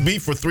butts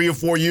beat for 3 or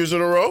 4 years in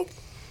a row?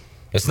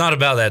 It's not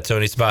about that,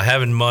 Tony. It's about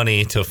having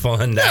money to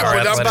fund our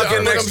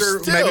athletic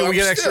program. Maybe we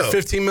get extra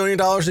 $15 million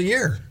a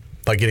year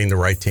by getting the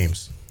right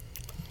teams.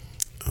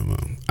 I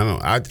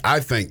don't know. I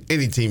think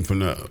any team from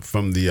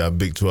the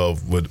Big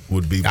 12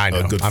 would be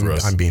good for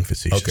us. I'm being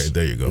facetious. Okay,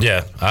 there you go.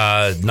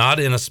 Yeah, not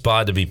in a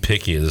spot to be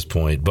picky at this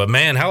point. But,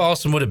 man, how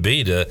awesome would it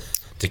be to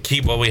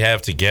keep what we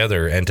have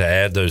together and to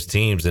add those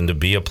teams and to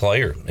be a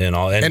player in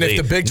all. And if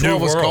the Big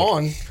 12 was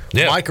gone,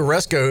 Mike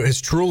Oresco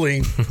is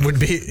truly would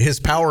be his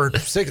Power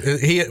 6.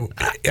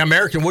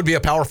 American would be a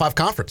Power 5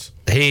 conference.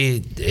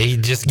 He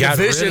just got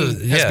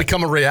division has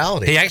become a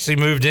reality. He actually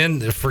moved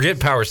in.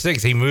 Forget Power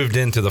 6. He moved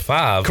into the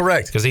 5.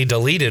 Correct, because he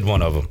deleted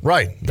one of them.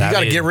 Right. You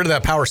got to get rid of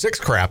that Power 6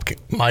 crap,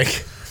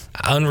 Mike.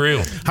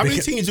 Unreal. How many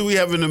teams do we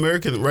have in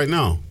American right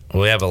now?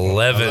 We have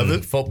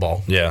 11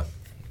 football. Yeah.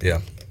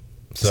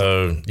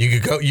 So you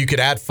could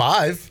add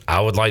 5.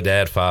 I would like to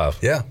add 5.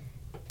 Yeah.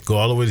 Go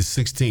all the way to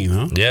 16,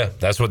 huh? Yeah,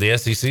 that's what the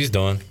SEC's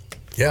doing.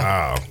 Yeah.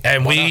 Wow.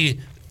 And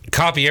we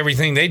copy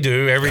everything they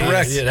do.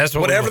 Correct. Yeah, that's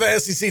whatever the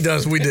SEC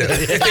does, we do.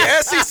 If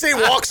the SEC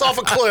walks off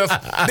a cliff,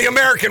 the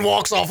American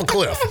walks off a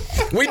cliff.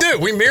 We do.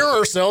 We mirror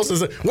ourselves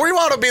we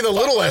want to be the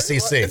little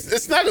SEC.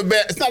 It's not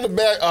a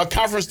bad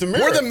conference to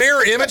mirror. We're the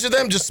mirror image of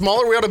them, just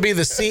smaller. We ought to be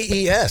the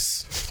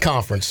CES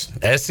conference.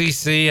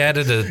 SEC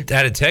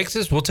added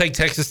Texas. We'll take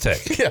Texas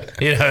Tech. Yeah.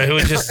 It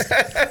would just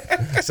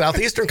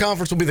Southeastern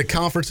Conference will be the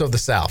conference of the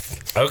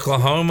South.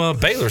 Oklahoma,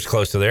 Baylor's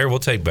close to there. We'll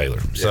take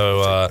Baylor.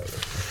 So.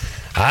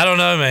 I don't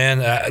know,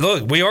 man.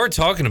 Look, we are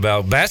talking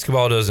about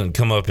basketball. Doesn't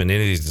come up in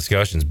any of these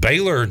discussions.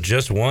 Baylor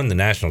just won the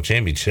national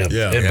championship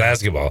in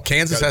basketball.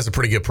 Kansas has a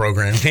pretty good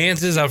program.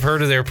 Kansas, I've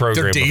heard of their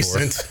program. They're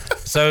decent.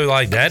 So,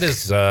 like, that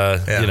is,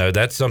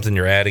 that's something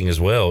you're adding as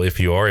well if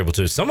you are able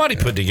to. Somebody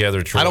put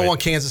together. Troy. I don't want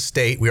Kansas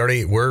State. We're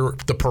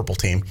the purple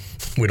team.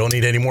 We don't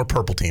need any more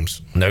purple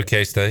teams. No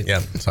K-State. Yeah,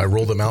 so I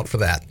ruled them out for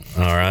that.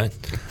 All right.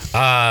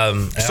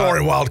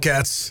 Sorry,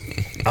 Wildcats.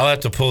 I'll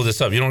have to pull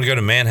this up. You don't want to go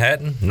to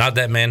Manhattan? Not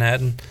that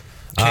Manhattan.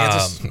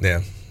 Kansas.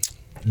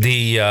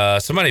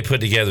 Somebody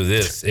put together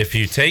this. If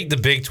you take the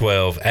Big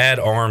 12, add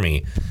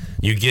Army,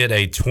 you get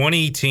a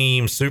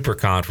 20-team super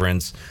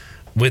conference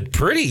with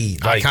pretty.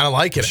 I kind of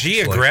like it.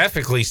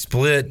 Geographically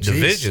split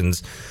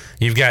divisions.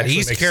 You've got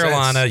East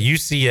Carolina,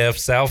 UCF,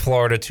 South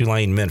Florida,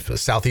 Tulane,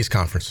 Memphis. Southeast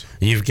Conference.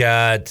 You've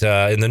got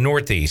in the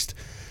Northeast,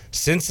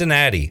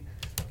 Cincinnati,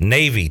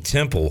 Navy,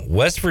 Temple,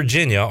 West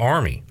Virginia,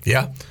 Army.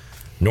 Yeah.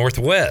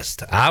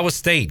 Northwest, Iowa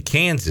State,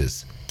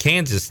 Kansas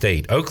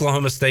State,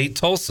 Oklahoma State,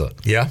 Tulsa.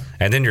 Yeah.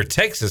 And then your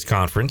Texas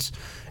conference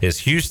is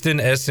Houston,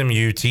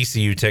 SMU,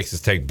 TCU,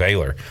 Texas Tech,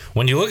 Baylor.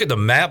 When you look at the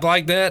map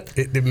like that,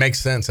 it makes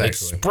sense, actually.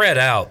 It's spread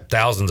out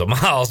thousands of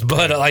miles,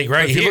 but like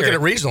right if here. you look at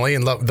it regionally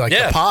and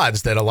the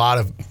pods that a lot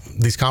of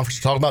these conferences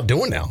are talking about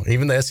doing now.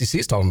 Even the SEC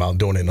is talking about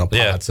doing it in a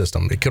pod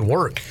system. It could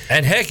work.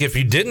 And heck, if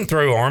you didn't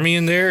throw Army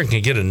in there and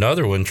can get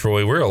another one,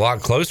 Troy, we're a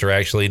lot closer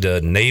actually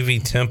to Navy,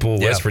 Temple,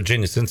 West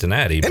Virginia,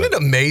 Cincinnati. Isn't it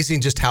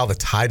amazing just how the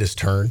tide has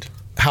turned?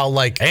 How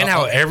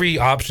every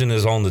option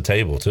is on the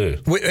table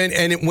too.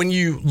 And when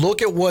you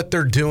look at what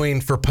they're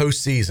doing for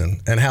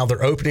postseason and how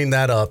they're opening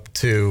that up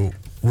to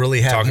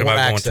really have talking more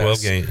about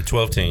access. Going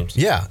 12 teams.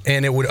 Yeah,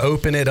 and it would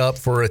open it up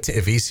for if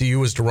ECU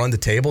was to run the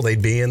table,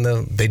 they'd be in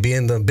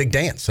the big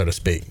dance, so to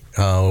speak.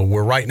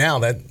 Where right now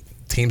that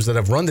teams that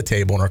have run the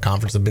table in our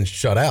conference have been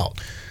shut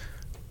out.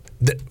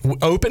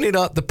 Opening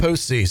up the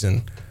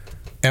postseason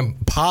and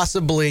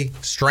possibly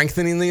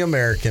strengthening the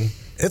American.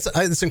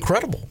 It's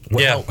incredible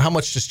how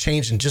much just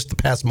changed in just the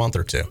past month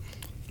or two.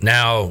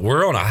 Now,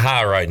 we're on a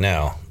high right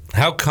now.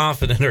 How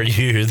confident are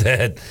you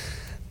that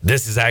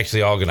this is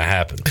actually all going to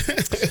happen?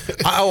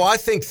 I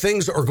think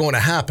things are going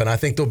to happen. I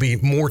think there'll be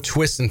more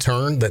twists and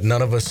turns that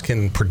none of us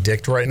can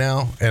predict right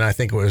now. And I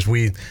think as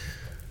we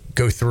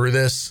go through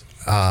this,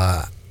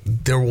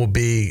 there will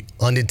be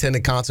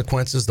unintended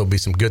consequences. There'll be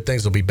some good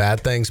things. There'll be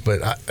bad things. But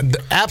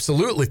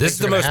absolutely, this is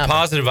the most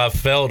positive I've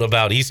felt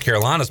about East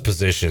Carolina's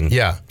position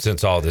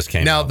since all this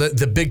came out. Now,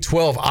 the Big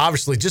 12,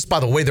 obviously, just by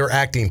the way they're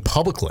acting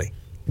publicly,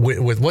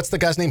 with what's the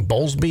guy's name?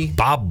 Bowlesby?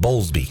 Bob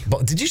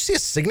Bowlesby. Did you see a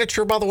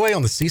signature, by the way,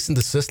 on the cease and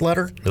desist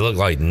letter? It looked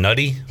like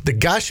nutty. The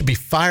guy should be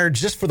fired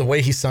just for the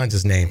way he signs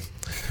his name.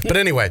 But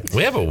anyway,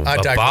 we have a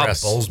Bob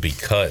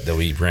Bowlesby cut that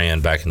we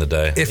ran back in the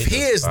day. If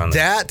he is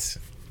that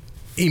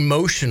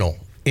emotional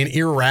and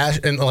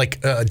irrational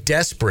and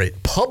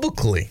desperate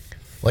publicly,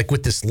 like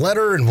with this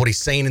letter and what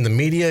he's saying in the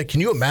media,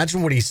 can you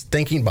imagine what he's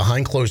thinking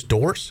behind closed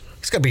doors?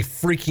 He's got to be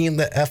freaking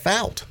the F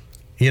out.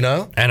 You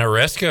know? And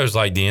Oresco's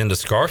like the end of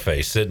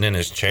Scarface sitting in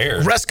his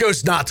chair.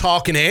 Oresco's not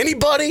talking to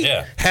anybody.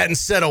 Yeah. Hadn't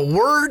said a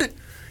word.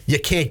 You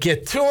can't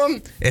get to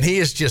him. And he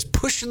is just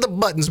pushing the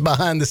buttons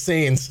behind the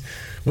scenes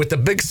with the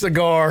big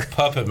cigar.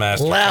 Puppet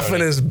master.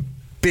 Laughing his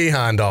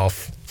behind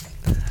off.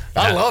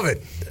 I love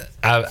it.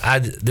 I'm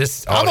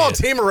on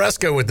Team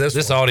Oresco with this.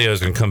 This audio is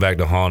going to come back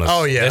to haunt us.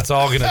 Oh yeah, it's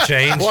all going to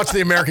change. Watch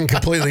the American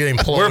completely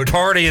implode. We're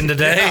partying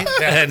today,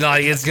 and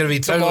it's going to be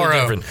totally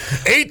different.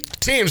 8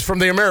 teams from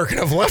the American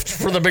have left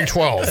for the Big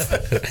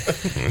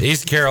 12.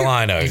 East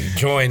Carolina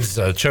joins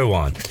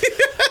Chowan.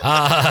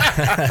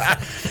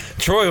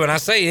 Troy, when I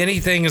say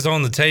anything is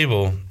on the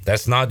table,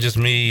 that's not just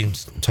me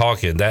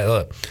talking.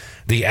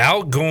 The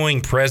outgoing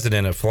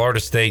president of Florida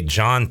State,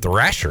 John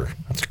Thrasher.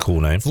 That's a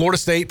cool name. Florida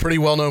State, pretty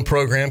well-known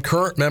program.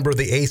 Current member of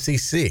the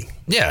ACC.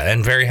 Yeah,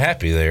 and very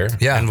happy there.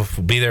 Yeah. And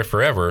will be there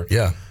forever.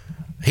 Yeah.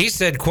 He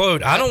said,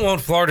 quote, "I don't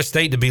want Florida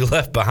State to be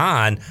left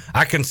behind.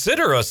 I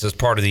consider us as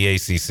part of the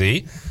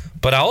ACC,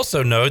 but I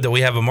also know that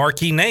we have a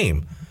marquee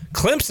name.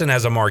 Clemson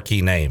has a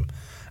marquee name.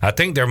 I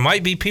think there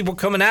might be people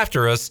coming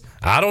after us.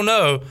 I don't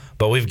know,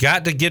 but we've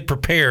got to get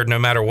prepared no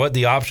matter what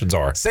the options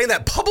are." Saying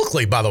that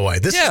publicly, by the way.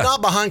 This is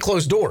not behind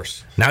closed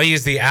doors. Now, he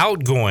is the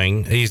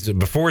outgoing.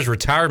 Before his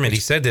retirement, he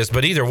said this,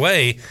 but either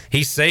way,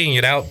 he's saying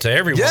it out to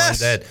everyone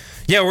that,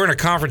 we're in a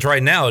conference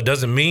right now. It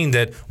doesn't mean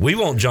that we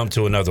won't jump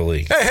to another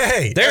league.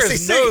 Hey, there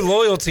is no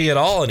loyalty at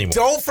all anymore.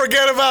 Don't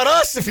forget about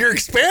us. If you're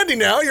expanding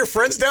now, your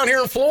friends down here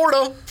in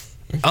Florida.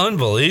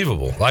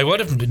 Unbelievable. Like,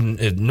 what if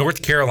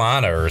North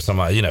Carolina or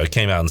somebody,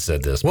 came out and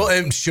said this? Well,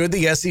 and should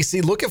the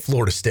SEC look at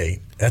Florida State?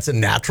 That's a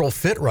natural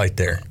fit right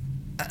there.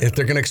 If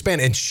they're going to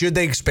expand. And should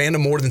they expand to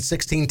more than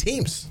 16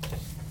 teams?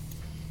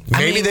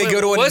 Maybe they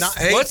go to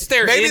what's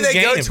their end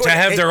game? To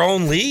have their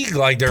own league?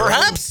 Like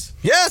perhaps.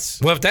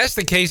 Yes. Well, if that's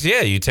the case,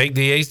 you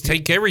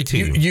take every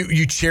team.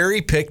 You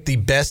cherry pick the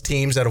best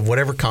teams out of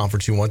whatever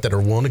conference you want that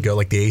are willing to go,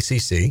 like the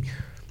ACC.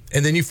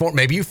 And then you form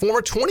a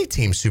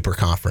 20-team super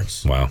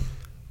conference. Wow.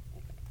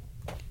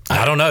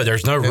 I don't know.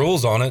 There's no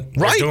rules on it.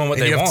 They're Right. doing what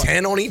and they you have want.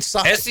 10 on each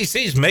side.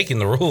 SEC's making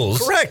the rules.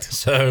 Correct.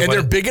 So and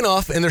they're big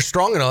enough and they're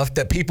strong enough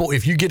that people,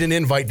 if you get an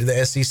invite to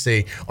the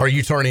SEC, are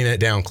you turning it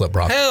down, Clip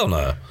Rock? Hell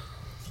no.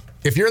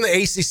 If you're in the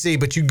ACC,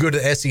 but you go to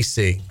the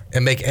SEC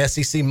and make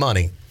SEC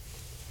money,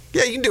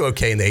 yeah, you can do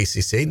okay in the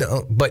ACC.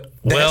 No, but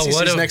the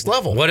SEC's next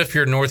level. What if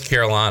you're North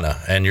Carolina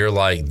and you're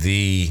like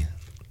the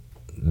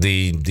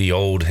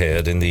old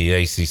head in the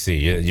ACC,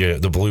 you're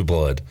the blue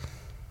blood?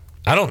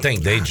 I don't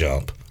think they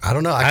jump. I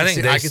don't know. I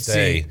think they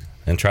stay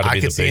and try to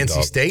be the big dog. I could see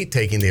NC State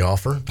taking the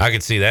offer. I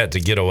could see that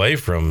to get away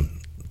from,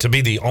 to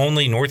be the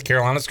only North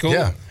Carolina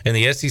school in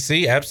the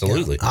SEC.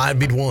 Absolutely. Yeah. I'd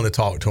be willing to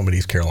talk to them at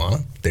East Carolina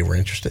if they were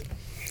interested.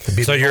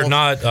 So you're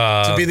not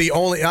to be the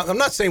only. I'm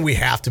not saying we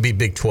have to be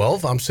Big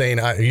 12. I'm saying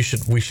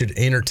we should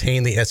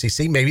entertain the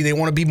SEC. Maybe they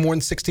want to be more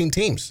than 16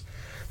 teams.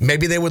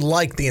 Maybe they would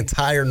like the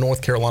entire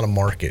North Carolina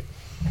market.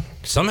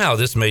 Somehow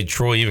this made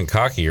Troy even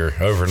cockier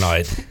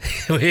overnight.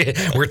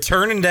 We're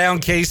turning down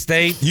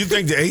K-State. You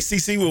think the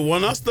ACC would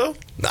want us, though?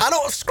 I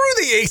don't. Screw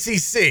the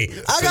ACC.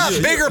 I got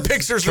bigger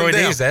pictures Troy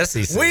than them.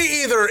 SEC.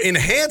 We either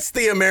enhance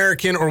the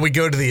American or we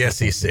go to the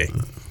SEC.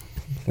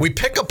 We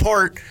pick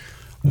apart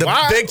the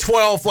Big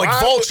 12 like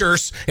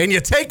vultures, and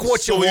you take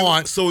what you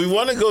want. So we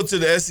want to go to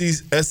the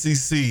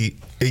SEC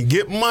and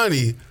get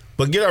money,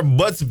 but get our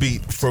butts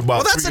beat for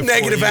about. Well, that's 3 a or 4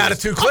 negative years.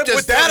 attitude, Clip.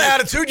 With that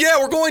attitude, yeah,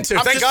 we're going to.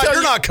 Thank God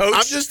you're not coach.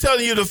 I'm just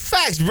telling you the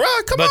facts, bro.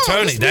 Come But on,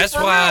 Tony, let's be that's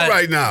for why real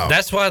right now.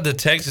 That's why the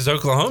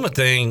Texas-Oklahoma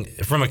thing,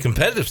 from a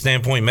competitive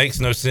standpoint, makes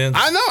no sense.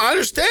 I know, I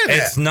understand that.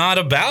 It's not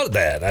about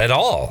that at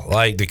all.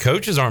 Like, the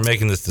coaches aren't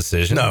making this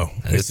decision. No,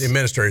 it's the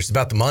administrators. It's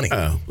about the money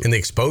and the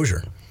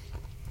exposure.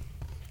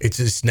 It's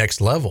this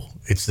next level.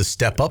 It's the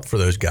step up for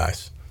those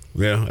guys.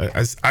 Yeah,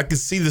 I can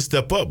see the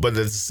step up, but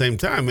at the same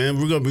time, man,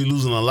 we're going to be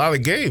losing a lot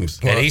of games.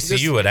 And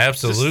ECU would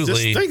absolutely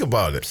just think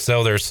about it.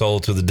 Sell their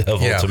soul to the devil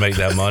to make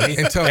that money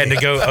and to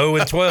go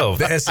 0-12.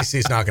 The SEC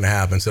is not going to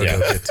happen, so don't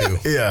get too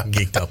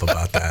geeked up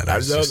about that. I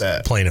know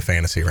that. Playing a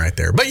fantasy right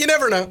there. But you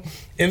never know.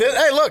 And then,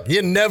 hey, look,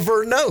 you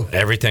never know.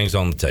 Everything's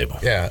on the table.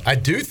 Yeah, I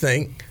do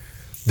think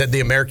that the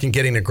American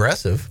getting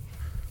aggressive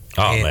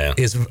man,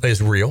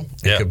 is real.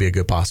 It could be a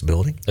good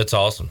possibility. That's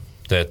awesome.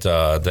 That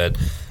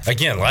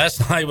again,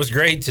 last night was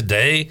great.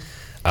 Today,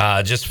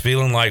 just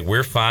feeling like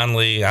we're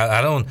finally.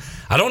 I don't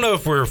know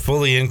if we're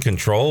fully in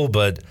control,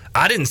 but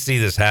I didn't see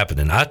this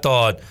happening. I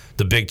thought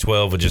the Big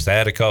 12 would just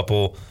add a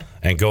couple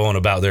and go on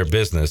about their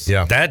business.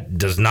 Yeah, that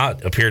does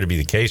not appear to be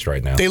the case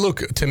right now. They look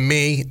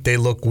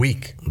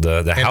weak.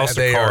 The house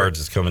of cards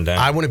is coming down.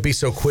 I wouldn't be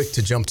so quick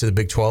to jump to the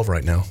Big 12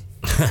 right now.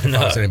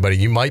 No, anybody,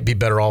 you might be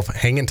better off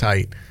hanging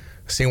tight,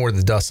 seeing where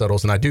the dust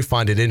settles. And I do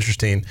find it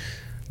interesting.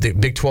 The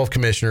Big 12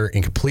 commissioner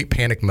in complete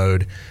panic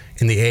mode,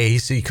 and the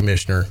AAC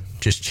commissioner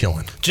just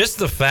chilling. Just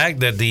the fact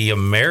that the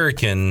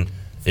American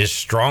is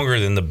stronger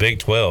than the Big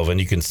 12, and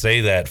you can say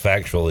that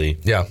factually,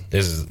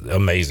 is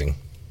amazing.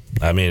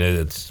 I mean,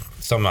 it's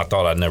something I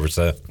thought I'd never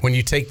say. When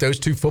you take those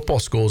two football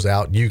schools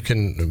out, you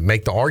can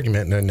make the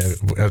argument, and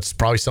it's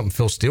probably something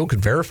Phil Steele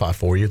could verify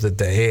for you, that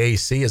the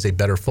AAC is a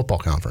better football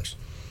conference.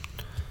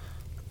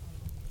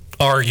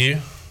 Argue,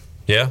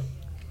 yeah.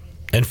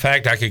 In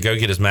fact, I could go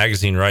get his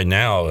magazine right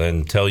now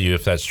and tell you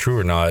if that's true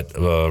or not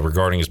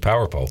regarding his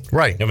power poll.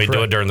 Right. You want me to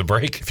do it during the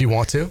break? If you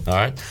want to.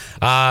 All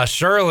right.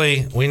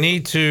 Shirley, we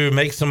need to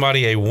make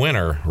somebody a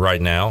winner right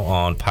now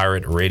on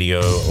Pirate Radio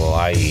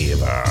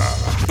Live.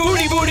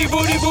 Booty, booty,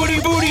 booty,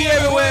 booty, booty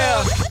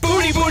everywhere.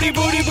 Booty, booty,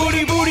 booty,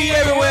 booty, booty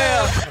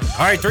everywhere.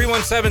 All right,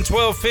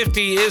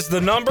 317-1250 is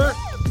the number.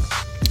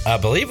 I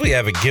believe we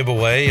have a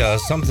giveaway,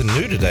 something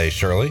new today,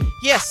 Shirley.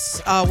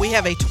 Yes, we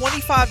have a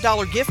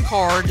 $25 gift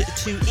card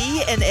to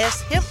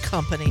E&S Hemp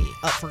Company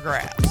up for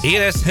grabs.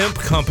 E&S Hemp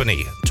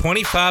Company,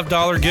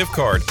 $25 gift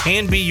card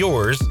can be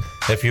yours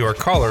if you are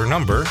caller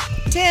number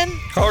 10.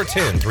 Caller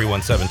 10,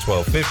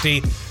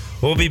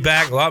 317-1250. We'll be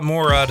back. A lot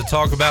more to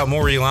talk about,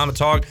 more Elama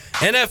talk,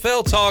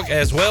 NFL talk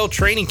as well.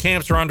 Training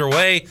camps are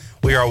underway.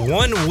 We are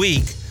 1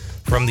 week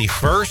from the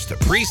first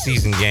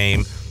preseason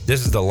game.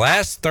 This is the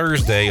last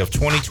Thursday of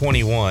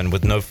 2021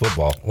 with no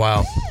football.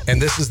 Wow. And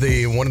this is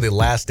one of the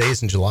last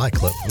days in July,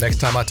 Clip.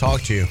 Next time I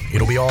talk to you,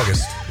 it'll be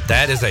August.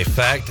 That is a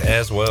fact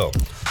as well.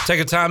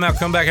 Take a time out,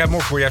 come back, have more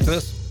for you after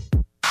this.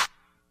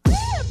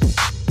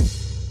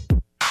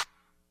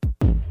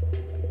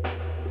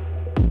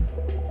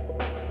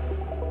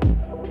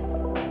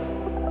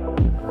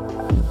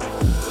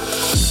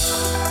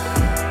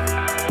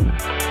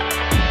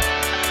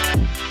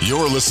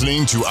 You're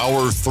listening to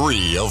Hour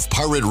 3 of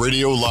Pirate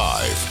Radio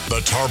Live. The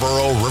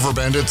Tarboro River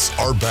Bandits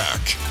are back.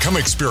 Come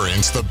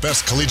experience the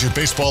best collegiate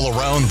baseball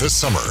around this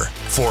summer.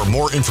 For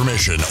more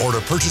information or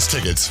to purchase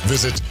tickets,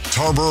 visit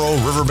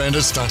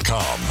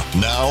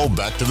TarboroughRiverBandits.com. Now,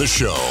 back to the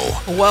show.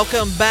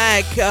 Welcome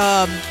back.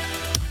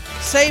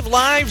 Save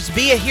lives,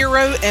 be a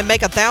hero, and make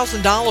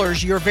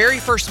 $1,000 your very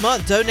first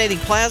month donating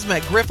plasma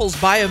at Grifols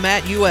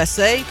Biomat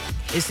USA.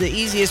 It's the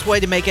easiest way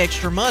to make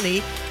extra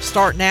money.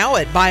 Start now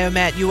at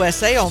Biomat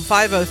USA on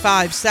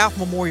 505 South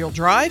Memorial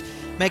Drive.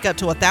 Make up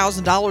to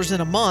 $1,000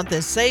 in a month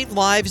and save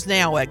lives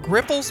now at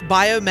Grifols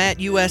Biomat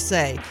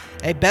USA.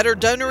 a better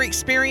donor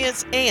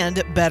experience,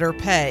 and better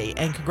pay.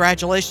 And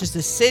congratulations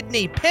to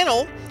Sydney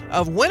Pennell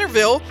of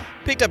Winterville,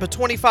 picked up a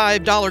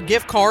 $25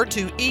 gift card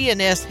to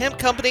E&S Hemp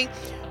Company.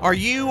 Are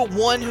you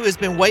one who has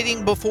been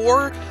waiting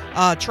before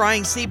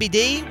trying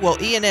CBD? Well,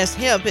 E&S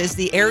Hemp is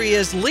the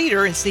area's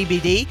leader in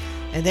CBD,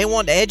 and they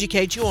want to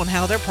educate you on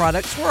how their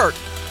products work.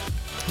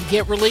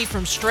 Get relief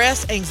from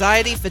stress,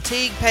 anxiety,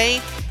 fatigue,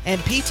 pain, and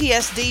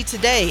PTSD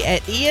today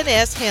at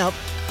E&S Hemp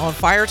on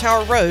Fire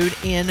Tower Road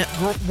in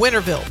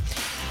Winterville.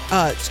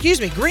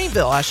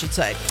 Greenville, I should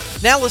say.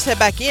 Now let's head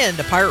back in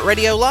to Pirate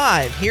Radio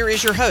Live. Here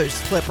is your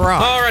host, Clip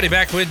Rock. Alrighty,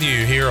 back with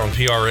you here on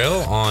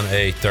PRL on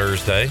a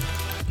Thursday.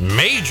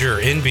 Major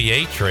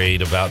NBA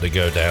trade about to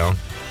go down.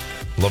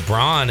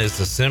 LeBron is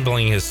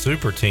assembling his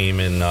super team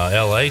in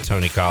LA,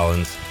 Tony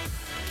Collins.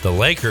 The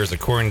Lakers,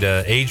 according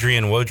to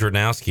Adrian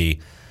Wojnarowski,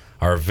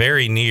 are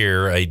very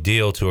near a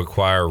deal to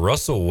acquire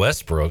Russell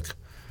Westbrook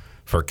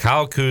for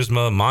Kyle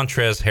Kuzma,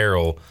 Montrezl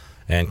Harrell,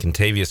 and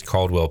Kentavious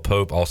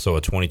Caldwell-Pope, also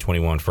a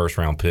 2021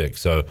 first-round pick.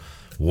 So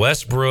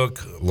Westbrook,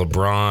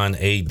 LeBron,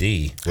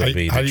 AD would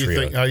be the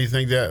trio. How do you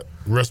think that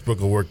Westbrook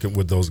will work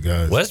with those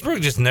guys?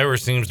 Westbrook just never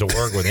seems to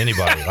work with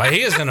anybody. Like,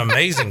 he is an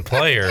amazing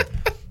player.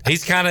 He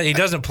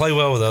doesn't play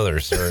well with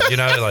others, or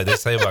like they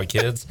say about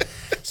kids.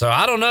 So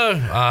I don't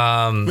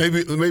know.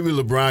 Maybe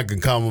LeBron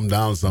can calm him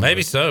down somewhere.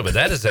 Maybe so, but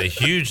that is a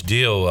huge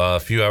deal. A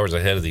few hours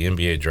ahead of the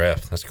NBA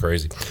draft. That's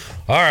crazy.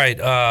 All right,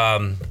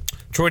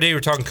 Troy D, we're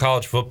talking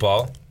college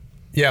football.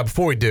 Yeah,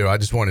 before we do, I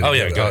just wanted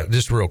to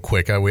just real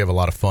quick. We have a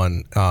lot of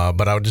fun,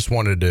 but I just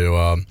wanted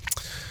to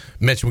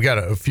mention we got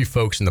a few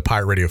folks in the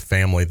Pirate Radio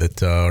family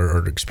that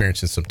are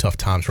experiencing some tough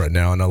times right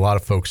now, and a lot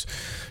of folks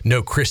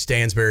know Chris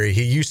Stansberry.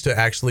 He used to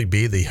actually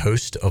be the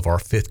host of our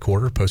fifth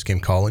quarter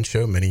post-game call-in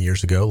show many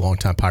years ago.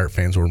 Longtime Pirate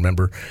fans will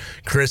remember.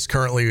 Chris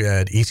currently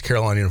at East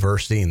Carolina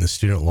University in the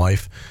Student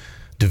Life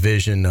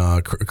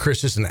division.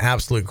 Chris is an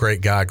absolute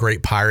great guy,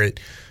 great Pirate.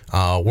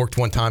 Worked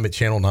one time at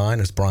Channel 9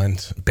 as Brian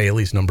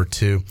Bailey's number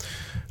 2.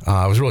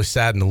 I was really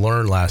saddened to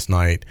learn last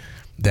night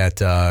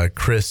that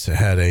Chris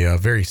had a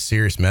very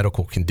serious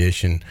medical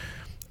condition,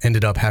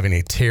 ended up having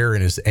a tear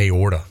in his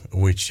aorta,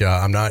 which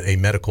I'm not a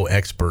medical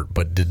expert,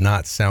 but did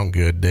not sound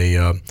good. They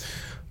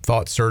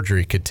thought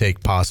surgery could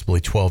take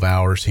possibly 12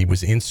 hours. He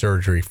was in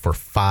surgery for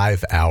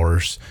 5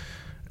 hours,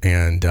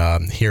 and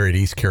here at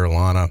East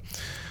Carolina,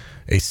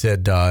 they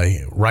said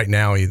right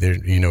now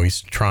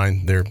he's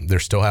trying. They're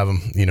still have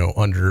him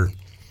under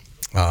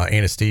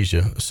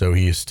anesthesia, so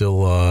he is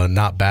still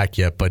not back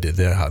yet. But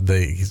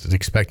he's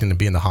expecting to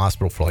be in the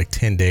hospital for like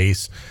 10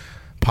 days,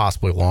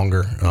 possibly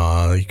longer.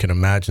 You can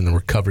imagine the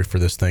recovery for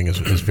this thing is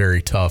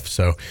very tough.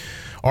 So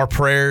our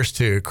prayers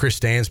to Chris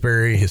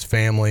Stansberry, his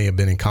family. Have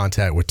been in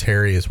contact with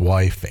Terry, his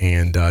wife,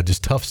 and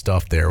just tough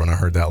stuff there when I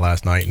heard that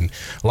last night. And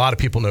a lot of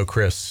people know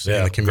Chris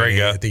in the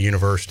community at the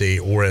university,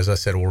 or as I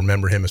said, will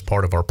remember him as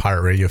part of our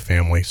Pirate Radio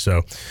family.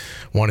 So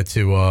wanted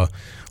to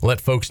let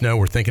folks know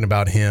we're thinking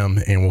about him,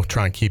 and we'll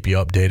try and keep you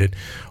updated.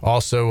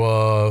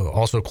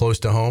 Also close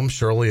to home,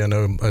 Shirley, I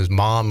know his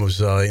mom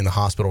was in the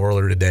hospital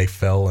earlier today,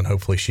 fell, and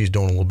hopefully she's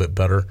doing a little bit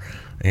better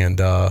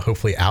and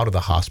hopefully out of the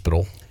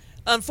hospital.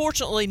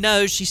 Unfortunately,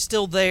 no, she's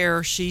still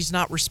there. She's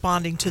not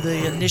responding to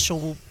the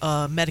initial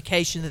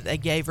medication that they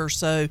gave her,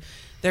 so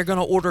they're going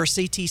to order a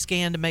CT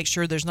scan to make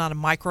sure there's not a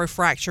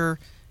microfracture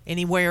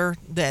anywhere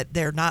that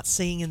they're not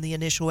seeing in the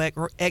initial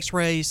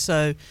x-rays.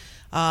 So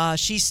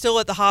she's still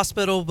at the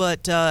hospital,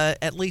 but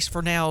at least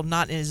for now,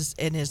 not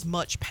in as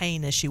much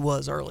pain as she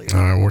was earlier.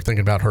 We're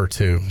thinking about her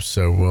too.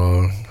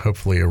 So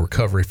hopefully a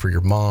recovery for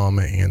your mom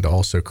and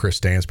also Chris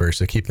Stansberry.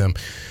 So keep them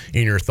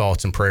in your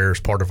thoughts and prayers,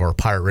 part of our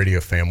Pirate Radio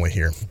family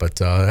here.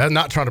 But I'm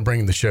not trying to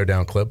bring the show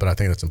down, Clip, but I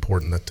think it's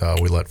important that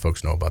we let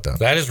folks know about that.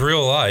 That is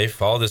real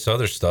life. All this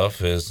other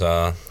stuff is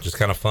just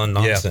kind of fun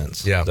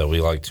nonsense that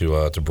we like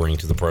to bring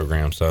to the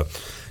program. So.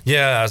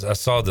 Yeah, I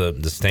saw the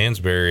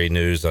Stansberry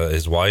news.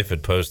 His wife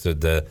had posted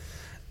that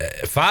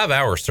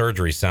 5-hour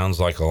surgery sounds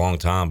like a long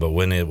time, but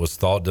when it was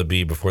thought to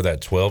be before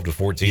that 12 to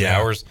 14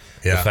 hours,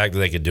 the fact that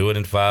they could do it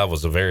in 5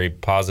 was a very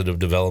positive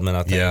development,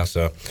 I think. Yeah.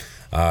 So,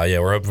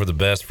 we're hoping for the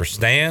best for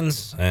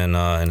Stans and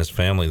his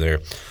family there.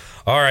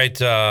 All right,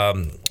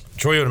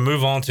 Troy, you want to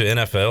move on to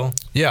NFL?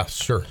 Yeah,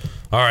 sure.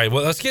 All right,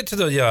 well, let's get to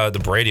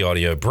the Brady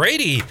audio.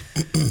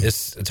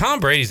 Tom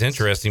Brady's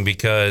interesting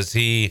because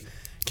he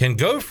can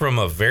go from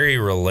a very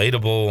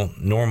relatable,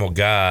 normal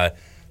guy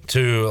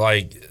to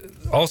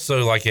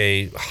also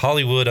a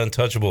Hollywood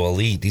untouchable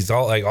elite. He's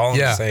all in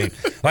the same.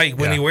 Like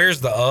when he wears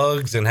the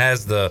Uggs and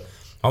has the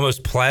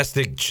almost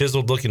plastic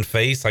chiseled looking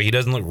face, like he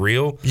doesn't look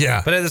real.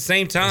 Yeah. But at the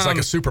same time, he's like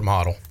a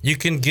supermodel. You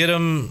can get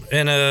him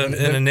in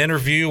an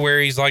interview where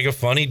he's like a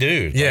funny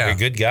dude, like a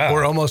good guy.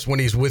 Or almost when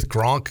he's with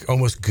Gronk,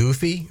 almost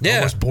goofy,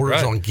 almost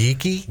borders on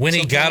geeky. When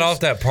he got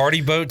off that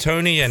party boat,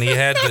 Tony, and he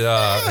had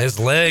his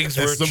legs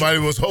and were somebody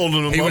was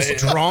holding him. He was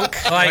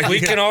drunk. Like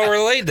we can all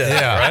relate to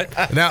that,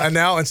 right?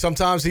 Now, and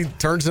sometimes he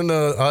turns into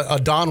a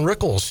Don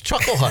Rickles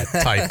Chuckle Hut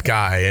type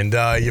guy, and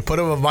you put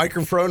him a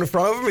microphone in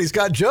front of him, he's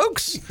got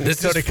jokes.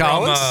 This is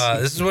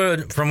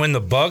from when the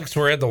Bucks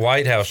were at the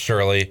White House,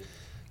 Shirley.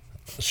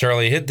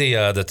 Shirley, hit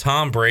the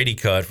Tom Brady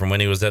cut from when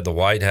he was at the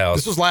White House.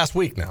 This was last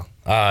week now.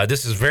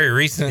 This is very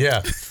recent.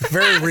 Yeah,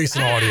 very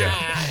recent audio.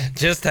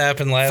 Just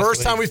happened last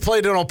First week. time we've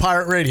played it on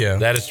Pirate Radio.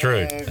 That is true.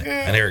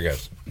 And here it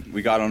goes.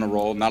 We got on a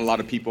roll. Not a lot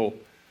of people,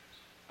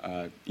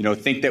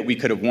 think that we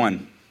could have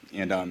won.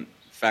 And in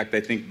fact,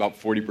 I think about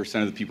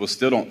 40% of the people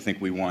still don't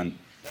think we won.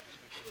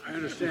 I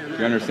understand that.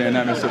 You understand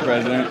that, Mr.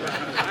 President?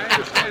 I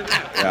understand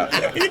that.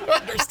 Yeah. You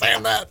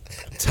understand that?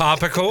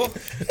 Topical.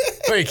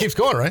 Wait, he keeps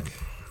going, right?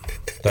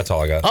 That's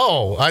all I got.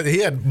 Oh, he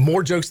had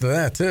more jokes than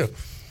that, too.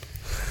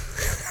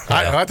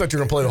 I thought you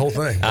were going to play the whole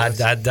thing.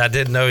 I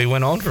didn't know he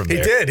went on from there.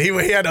 He did. He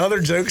had other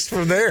jokes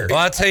from there. Well,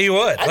 I'll tell you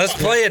what. Let's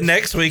play it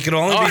next week.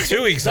 It'll only be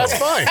 2 weeks That's off.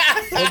 fine.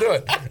 We'll do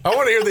it. I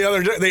want to hear the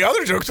other jokes. The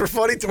other jokes were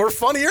funny. Were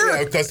funnier.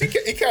 Yeah, because he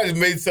kind of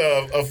made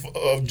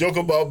a joke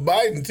about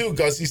Biden too,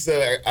 because he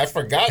said, "I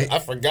forgot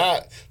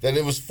that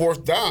it was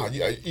fourth down."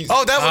 Yeah,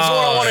 Oh, that was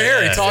what I want to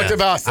hear. He yeah, talked yeah.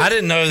 about. I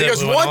didn't know that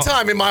Because we went one off.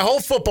 time in my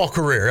whole football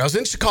career, I was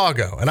in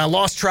Chicago and I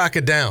lost track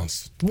of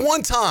downs.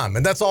 One time,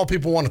 and that's all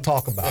people want to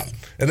talk about.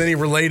 And then he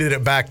related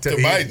it back to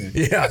Biden.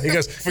 Yeah, he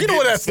goes, "You know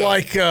what that's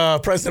like,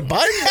 President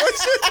Biden?"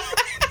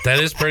 That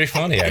is pretty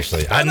funny,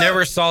 actually. I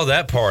never saw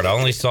that part. I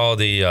only saw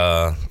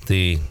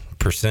the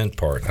percent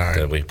part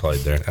that we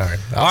played there.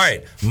 All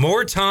right.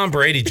 More Tom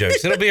Brady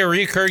jokes. It'll be a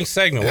recurring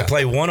segment. We'll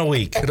play one a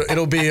week.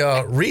 It'll be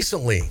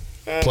recently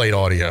played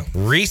audio.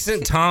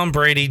 Recent Tom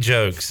Brady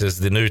jokes is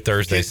the new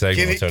Thursday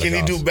segment. Can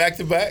he do back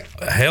to back?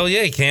 Hell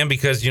yeah, he can,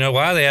 because you know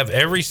why? They have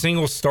every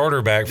single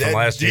starter back from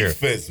last year.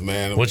 Defense,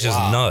 man, which is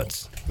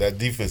nuts. That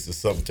defense is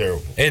something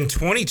terrible. In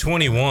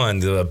 2021,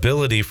 the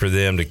ability for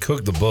them to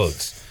cook the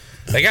books,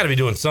 they got to be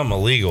doing something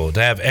illegal.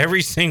 To have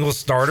every single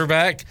starter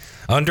back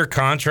under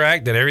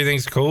contract, that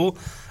everything's cool,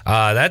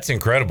 that's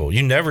incredible.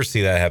 You never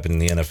see that happen in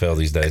the NFL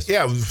these days.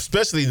 Yeah,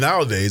 especially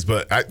nowadays.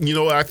 But I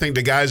think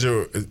the guys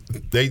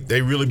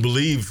they really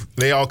believe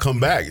they all come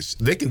back.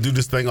 They can do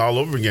this thing all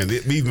over again.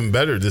 It'd be even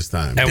better this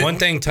time. And one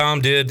thing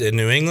Tom did in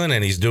New England,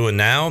 and he's doing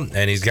now,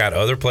 and he's got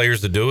other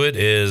players to do it,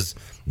 is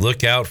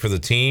look out for the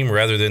team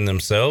rather than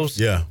themselves.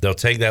 Yeah, they'll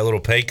take that little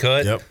pay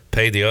cut,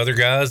 pay the other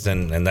guys,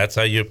 and that's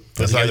how you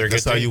put together a good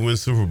That's how you win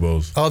Super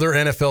Bowls. Other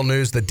NFL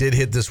news that did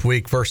hit this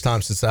week, first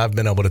time since I've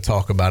been able to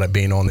talk about it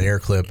being on the air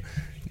clip.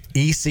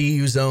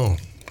 ECU's own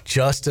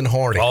Justin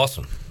Hardy.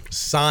 Awesome.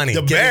 Signing.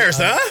 The Bears,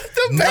 huh?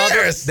 The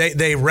Bears.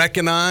 They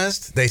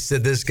recognized, they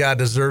said this guy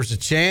deserves a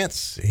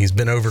chance. He's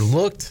been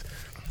overlooked,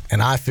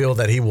 and I feel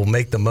that he will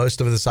make the most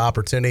of this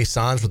opportunity.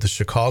 Signs with the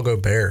Chicago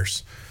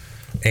Bears.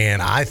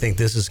 And I think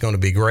this is going to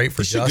be great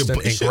for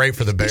Justin and great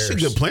for the Bears. He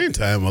should get playing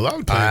time, a lot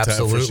of playing time for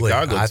Absolutely.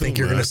 Chicago. I think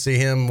you're going to see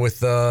him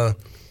with a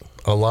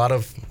lot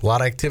of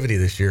activity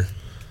this year.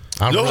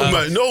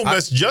 Who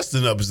messed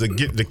Justin up is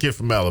the kid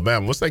from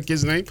Alabama. What's that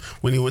kid's name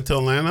when he went to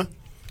Atlanta?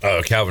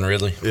 Oh, Calvin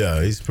Ridley.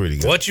 Yeah, he's pretty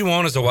good. What you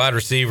want as a wide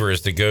receiver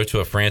is to go to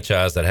a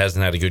franchise that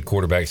hasn't had a good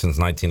quarterback since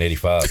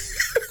 1985.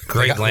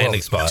 Great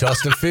landing spot.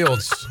 Justin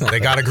Fields. They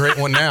got a great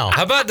one now.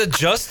 How about the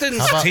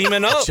Justins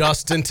teaming up?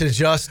 Justin to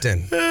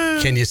Justin.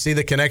 Can you see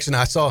the connection?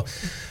 I saw.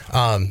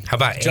 How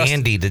about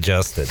Andy to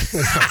Justin?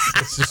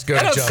 Let's just go that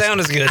to don't Justin. sound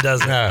as good,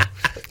 does it? No.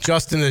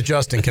 Justin to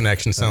Justin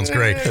connection sounds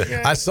great.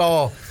 I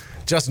saw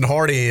Justin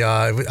Hardy.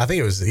 I think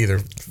it was either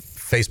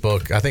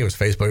Facebook. I think it was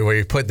Facebook where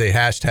he put the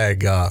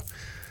hashtag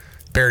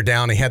bear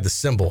down. He had the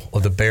symbol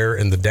of the bear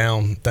and the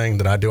down thing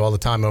that I do all the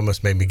time. It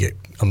almost made me get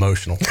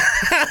emotional.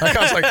 Like,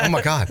 I was like, oh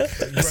my God.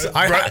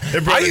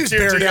 I use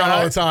bear down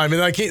all the time,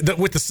 and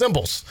with the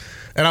symbols.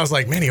 And I was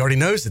like, man, he already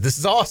knows it. This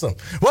is awesome.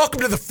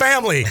 Welcome to the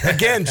family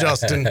again,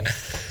 Justin.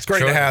 It's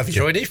great to have you.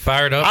 Joy D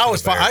fired up.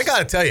 I got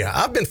to tell you,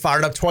 I've been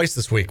fired up twice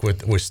this week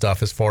with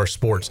stuff as far as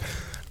sports.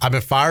 I've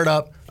been fired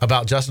up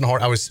about Justin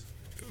Hardy. I was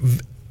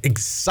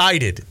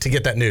excited to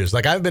get that news.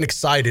 Like, I've been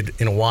excited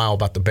in a while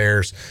about the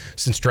Bears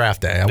since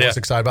draft day. I was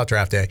excited about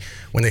draft day.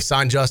 When they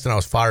signed Justin, I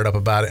was fired up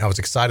about it. I was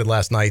excited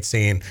last night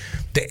seeing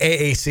the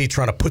AAC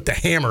trying to put the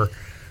hammer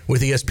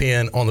with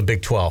ESPN on the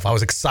Big 12. I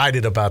was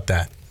excited about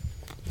that.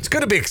 It's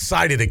good to be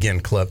excited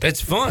again, Clip.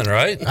 It's fun,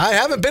 right? I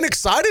haven't been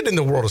excited in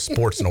the world of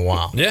sports in a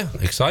while. Yeah,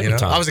 exciting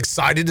time. I was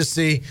excited to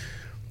see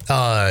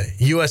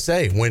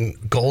USA win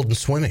gold in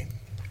swimming.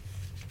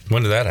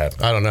 When did that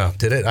happen? I don't know.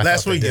 Did it?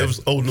 Last week it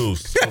was old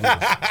news. Didn't the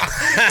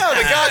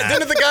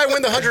guy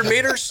win the 100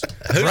 meters?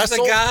 Who's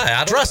the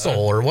guy? Dressel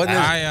or what?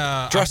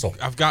 Dressel.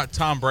 I've got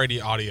Tom Brady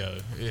audio.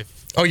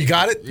 Oh, you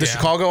got it? The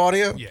Chicago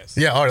audio? Yes.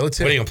 Yeah. All right. Let's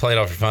hit What, are it. you gonna play it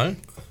off your phone?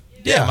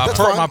 Yeah, that's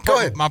fine. Go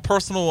ahead. my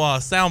personal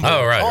soundboard.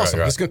 Oh, right, Awesome.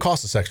 right. It's gonna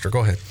cost us extra. Go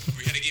ahead.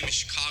 We had a game in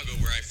Chicago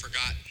where I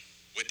forgot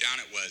what down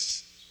it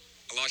was.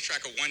 I lost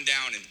track of one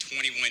down in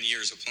 21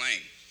 years of playing,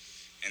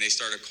 and they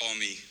started calling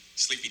me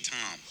Sleepy Tom.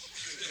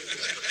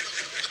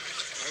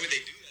 Why would they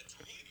do that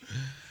to me?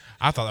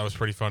 I thought that was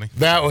pretty funny.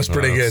 That was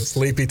pretty good.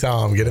 Sleepy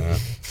Tom. Get it?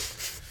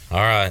 All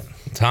right.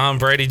 Tom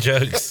Brady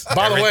jokes.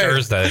 By the way,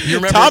 Thursday. you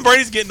remember Tom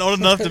Brady's getting old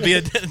enough to be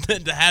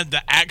to have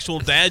the actual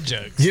dad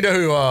jokes. You know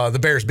who the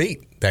Bears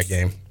beat that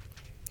game?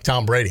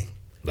 Tom Brady.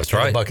 That's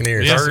right. The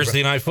Buccaneers.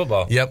 Thursday Night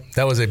Football. Yep.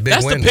 That was a big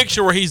That's win. the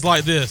picture where he's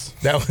like this.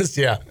 That was,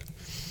 yeah.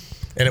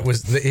 and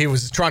he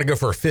was trying to go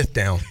for a 5th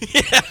down.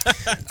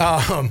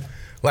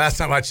 Last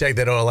time I checked,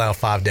 they don't allow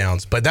 5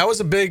 downs. But that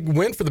was a big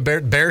win for the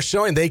Bears,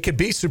 showing they could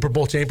be Super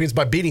Bowl champions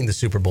by beating the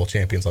Super Bowl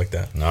champions like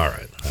that. All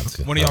right.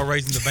 When are y'all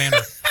raising the banner?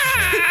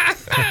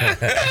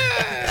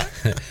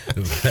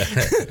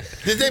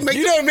 Did they make?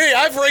 You know me.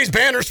 I've raised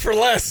banners for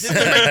less. Did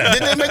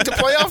they make the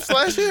playoffs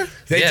last year?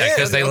 They Yeah, did.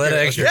 'cause they let an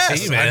extra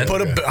team in.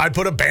 I'd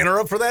put a banner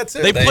up for that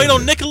too. They played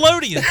on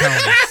Nickelodeon,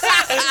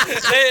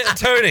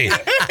 Tony,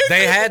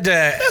 they had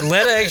to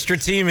let an extra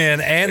team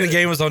in, and the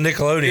game was on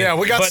Nickelodeon. Yeah,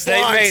 we got But they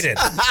slides. made it.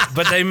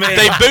 But they made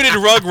They it. booted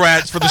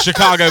Rugrats for the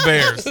Chicago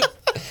Bears.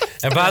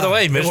 And by the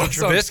way, Mitchell was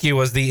on- Trubisky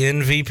was the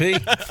MVP.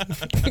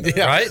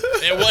 Right?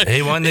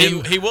 He won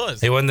the He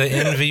was. He won the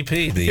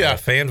MVP, the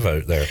fan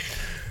vote there.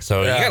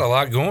 So you got a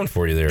lot going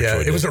for you there. Yeah,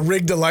 Troy. it was a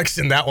rigged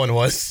election. That one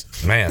was.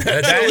 Man,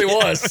 That really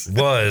was.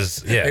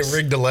 Was yes, A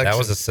rigged election. That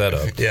was a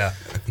setup. Yeah.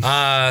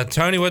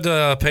 Tony, what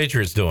the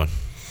Patriots doing?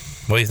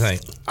 What do you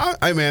think?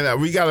 Man,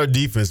 we got our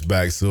defense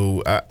back,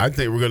 so I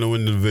think we're going to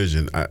win the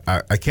division.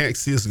 I can't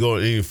see us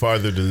going any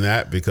farther than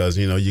that because,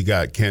 you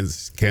got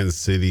Kansas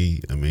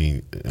City. I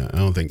mean, I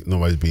don't think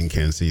nobody's beating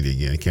Kansas City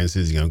again. Kansas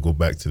City's going to go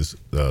back to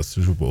the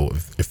Super Bowl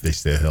if they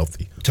stay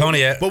healthy.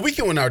 Tony, but we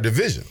can win our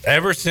division.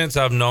 Ever since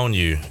I've known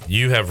you,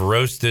 you have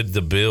roasted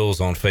the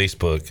Bills on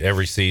Facebook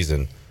every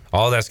season.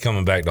 All that's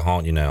coming back to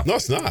haunt you now. No,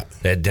 it's not.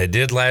 They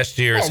did last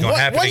year. It's going to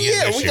happen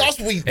again this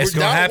year. It's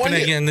going to happen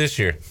again this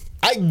year.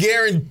 I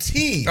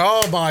guarantee.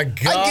 Oh my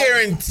God! I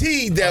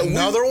guarantee that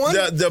Another one.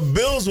 The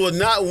Bills will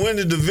not win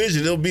the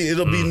division. It'll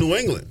be New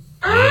England.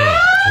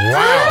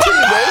 Wow.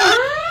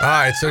 All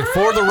right, so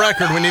for the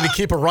record, we need to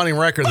keep a running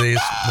record of these.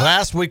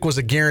 Last week was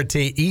a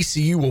guarantee.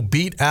 ECU will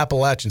beat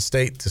Appalachian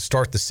State to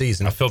start the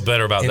season. I feel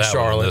better about that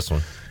one than this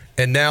one.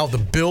 And now the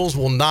Bills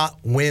will not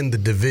win the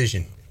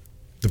division.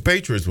 The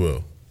Patriots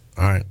will.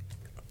 All right.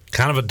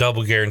 Kind of a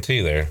double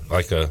guarantee there.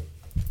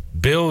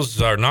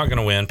 Bills are not going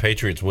to win.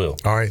 Patriots will.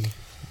 All right.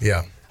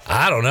 Yeah.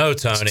 I don't know,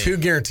 Tony. It's 2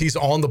 guarantees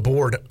on the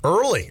board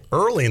early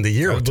in the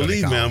year.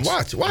 Believe, man.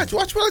 Watch what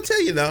I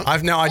tell you now.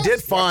 I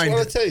did find. Watch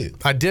what I tell you.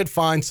 I did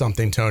find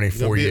something, Tony,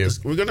 for you.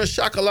 We're gonna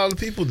shock a lot of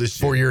people this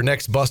year for your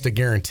next busted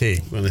guarantee.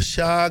 We're gonna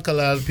shock a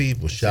lot of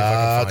people.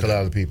 Shock a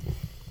lot of people.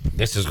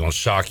 This is going to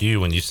shock you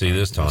when you see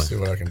this, Tony. Let's see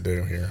what I can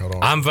do here. Hold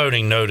on. I'm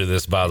voting no to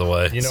this, by the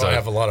way. I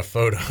have a lot of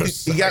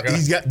photos.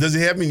 Does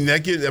he have me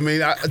naked? I mean,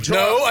 no,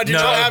 I do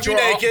not have you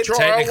naked.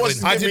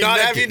 I do not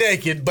have you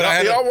naked, but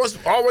I always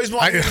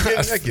want you to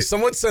get naked.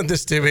 Someone sent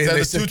this to me, and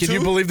they said, "Can you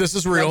believe this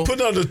is real?"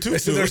 Put on the tutu. They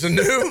said, "There's a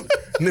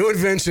new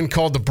invention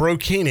called the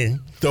brokini."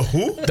 The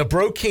who? The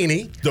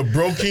brokini. The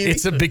brokini.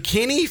 It's a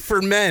bikini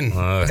for men,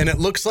 and it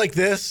looks like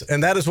this,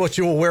 and that is what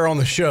you will wear on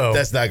the show.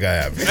 That's not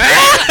gonna happen.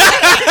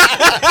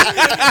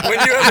 When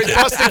you have a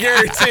busted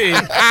guarantee,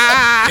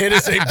 it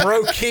is a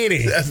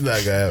brokini. That's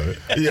not gonna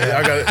happen. Yeah,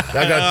 I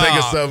gotta think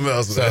of something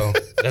else. So,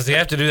 does he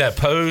have to do that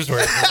pose where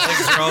his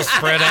legs are all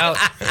spread out?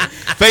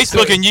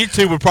 Facebook and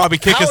YouTube would probably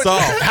kick us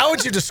off. How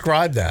would you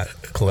describe that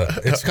clip?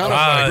 It's kind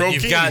of like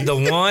you've got the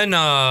one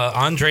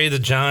Andre the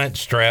Giant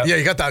strap. Yeah,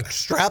 you got that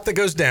strap that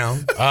goes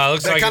down.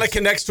 Looks that like kind of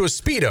connects to a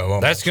Speedo.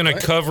 Almost, that's going to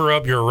cover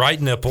up your right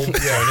nipple.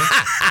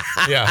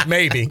 Yeah,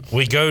 maybe.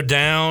 We go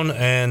down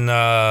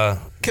and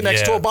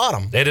connects to a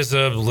bottom. It is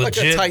a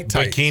legit tight.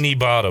 bikini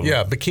bottom.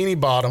 Yeah, bikini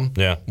bottom.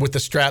 Yeah, with the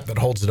strap that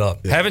holds it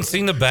up. Haven't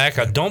seen the back.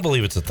 I don't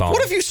believe it's a thong.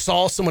 What if you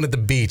saw someone at the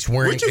beach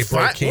wearing a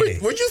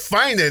bikini? Where'd you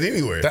find that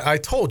anywhere? I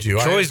told you.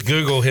 Troy's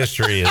Google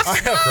history is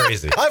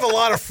crazy. I have a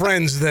lot of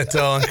friends that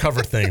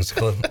uncover things.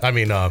 I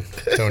mean,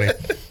 Tony,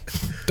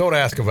 don't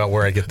ask about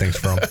where I get things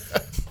from.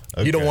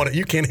 Okay. You don't want it.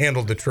 You can't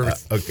handle the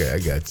truth. Okay, I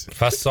got you.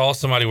 If I saw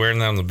somebody wearing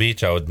that on the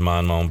beach, I would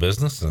mind my own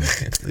business. And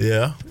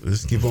yeah,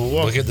 let's keep on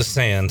walking. Look at the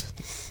sand.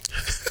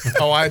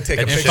 Oh, I'd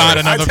take a picture.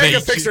 I'd take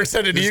a picture and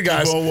send it to you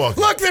guys.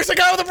 Look, there's a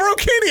guy with a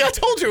brokini. I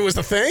told you it was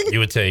a thing. You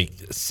would take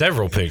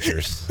several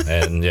pictures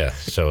and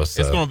show us.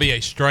 It's going to be a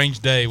strange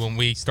day when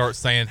we start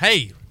saying,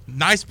 "Hey,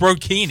 nice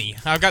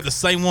brokini. I've got the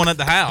same one at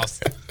the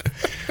house."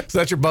 So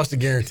that's your busted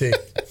guarantee.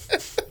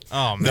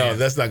 Oh man, no,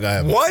 that's not gonna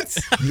happen. What?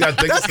 You gotta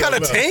think that's kind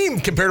of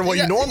tame compared to what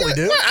you normally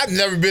do. I've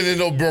never been in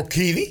no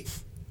brokini.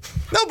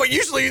 No, but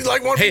usually you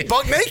want to be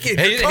buck naked.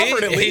 You're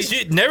covered at least.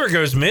 He never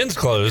goes men's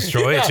clothes,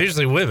 Troy. It's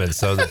usually women,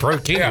 so the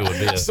brokini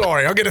would be.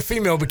 Sorry, I'll get a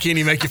female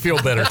bikini. Make you feel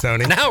better,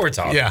 Tony. Now we're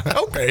talking. Yeah.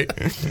 Okay.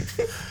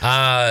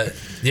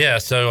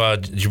 So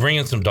did you bring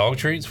in some dog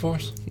treats for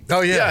us?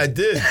 Oh yeah, I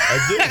did.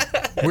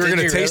 We were going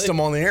to taste them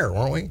on the air,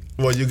 weren't we?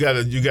 Well, you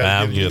gotta get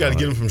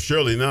them from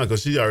Shirley now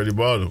because she already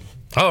bought them.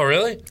 Oh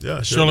really?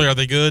 Yeah. Shirley, are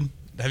they good?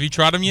 Have you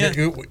tried them yet?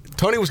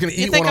 Tony was going to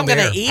eat think one I'm on the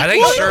gonna air. eat I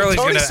think one? Shirley's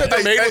Tony going said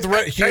they're made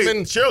with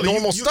human,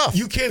 normal you, stuff.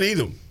 You can't eat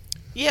them.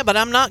 Yeah, but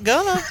I'm not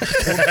gonna.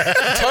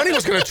 Tony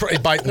was going to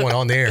bite one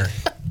on the air.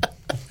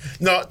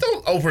 No,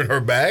 don't open her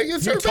bag.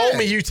 It's You her told bag.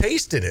 me you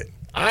tasted it.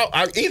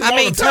 I eat them I all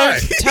mean, the time.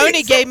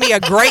 Tony gave me a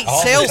great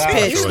sales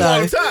pitch, All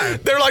though. the time.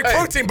 They're like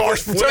protein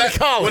bars from Tony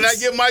Collins. When I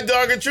give my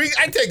dog a treat,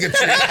 I take a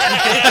treat.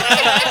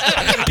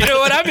 You know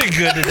what? I've been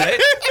good today.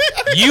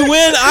 You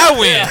win, I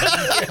win.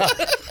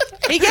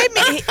 He gave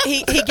me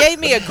he gave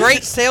me a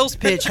great sales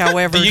pitch.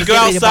 However, Do you to go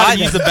get me to buy outside and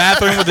them. use the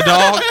bathroom with the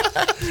dog?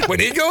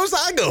 When he goes,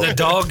 I go. The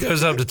dog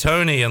goes up to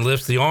Tony and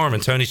lifts the arm,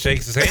 and Tony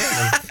shakes his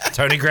hand, and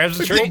Tony grabs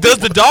the treat. Does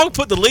the dog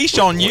put the leash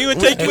on you and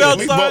take you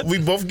outside? We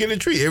both get a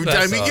treat. Every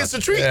That's time he gets a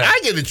treat, yeah. I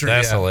get a treat.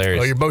 That's hilarious.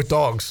 Well, you're both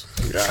dogs.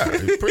 Yeah,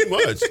 pretty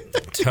much.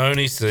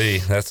 Tony C.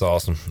 That's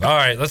awesome. All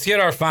right, let's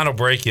get our final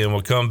break in.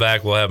 We'll come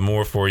back. We'll have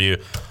more for you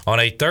on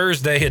a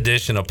Thursday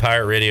edition of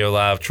Pirate Radio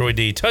Live. Troy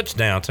D.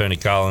 Touchdown, Tony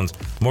Collins.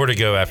 More to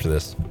go after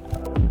this.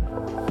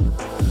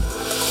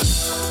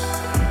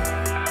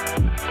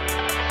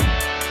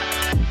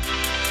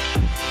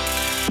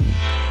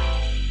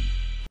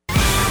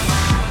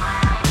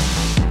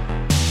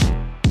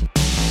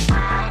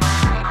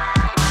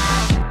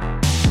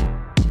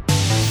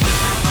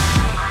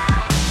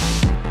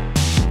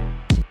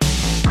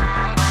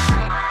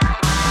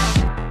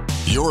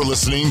 You're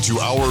listening to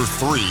Hour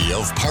 3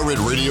 of Pirate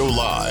Radio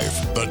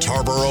Live. The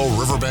Tarboro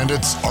River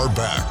Bandits are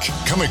back.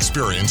 Come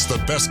experience the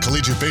best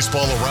collegiate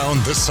baseball around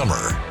this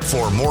summer.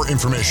 For more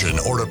information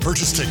or to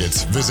purchase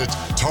tickets, visit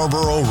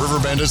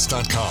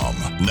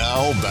TarboroughRiverBandits.com.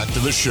 Now, back to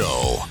the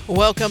show.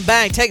 Welcome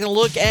back. Taking a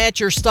look at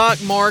your stock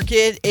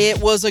market. It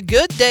was a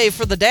good day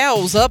for the Dow.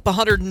 It was up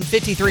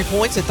 153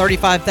 points at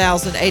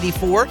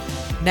 35,084.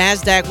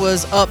 NASDAQ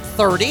was up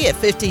 30 at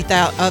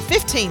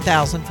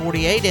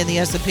 15,048, and the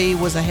S&P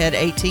was ahead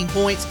 18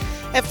 points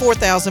at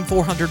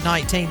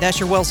 4,419. That's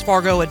your Wells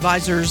Fargo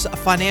Advisors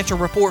financial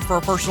report. For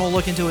a personal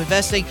look into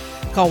investing,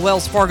 call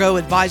Wells Fargo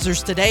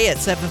Advisors today at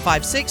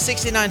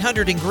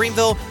 756-6900 in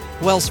Greenville.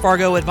 Wells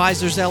Fargo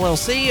Advisors,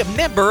 LLC,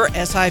 member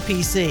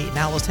SIPC.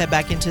 Now let's head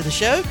back into the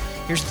show.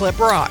 Here's Clip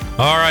Rock.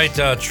 All right,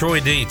 Troy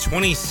D.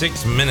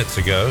 26 minutes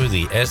ago,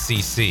 the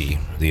SEC,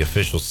 the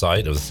official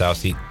site of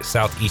the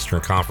Southeastern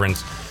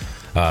Conference,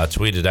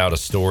 tweeted out a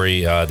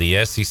story.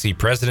 The SEC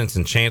presidents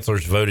and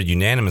chancellors voted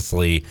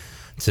unanimously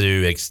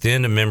to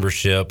extend a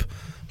membership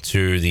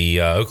to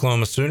the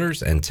Oklahoma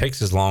Sooners and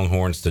Texas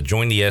Longhorns to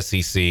join the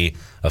SEC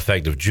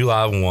effective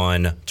July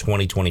 1,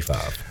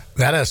 2025.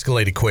 That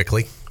escalated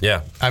quickly.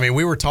 Yeah. I mean,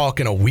 we were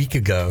talking a week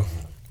ago,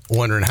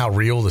 wondering how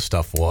real the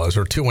stuff was,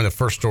 or two when the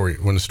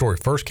story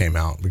first came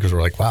out, because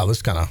we're like, wow,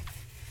 this kind of,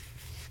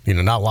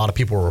 not a lot of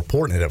people were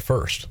reporting it at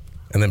first,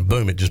 and then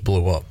boom, it just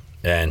blew up.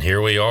 And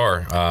here we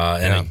are.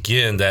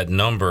 Again, that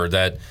number,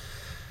 that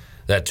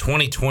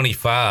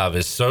 2025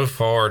 is so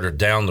far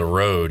down the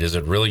road. Is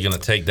it really going to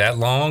take that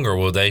long, or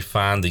will they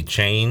find the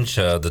change,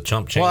 the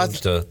chump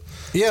change to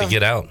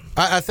get out?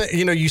 I think,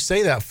 you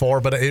say that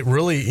far, but it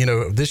really,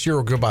 this year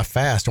will go by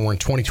fast, and we're in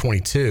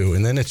 2022,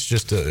 and then it's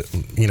just a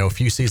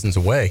few seasons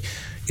away.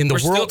 In the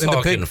We're world, still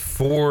talking in the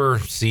 4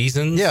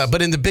 seasons. Yeah,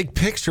 but in the big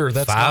picture,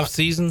 that's 5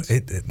 seasons.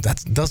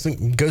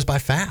 That goes by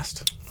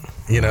fast.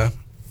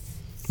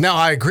 Now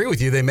I agree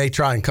with you. They may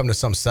try and come to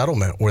some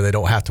settlement where they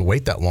don't have to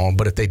wait that long,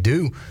 but if they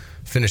do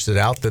finish it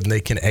out, then they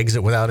can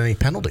exit without any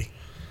penalty.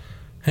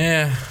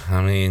 Yeah,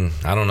 I mean,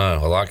 I don't know.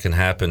 A lot can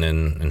happen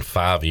in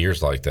 5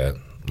 years like that.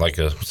 Like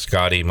a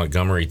Scotty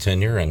Montgomery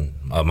tenure and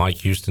a Mike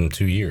Houston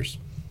 2 years.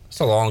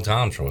 It's a long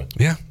time, Troy.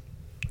 Yeah.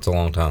 It's a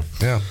long time.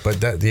 Yeah, but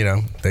that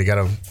they got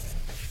to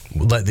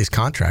let these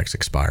contracts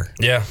expire.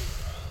 Yeah.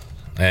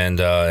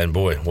 And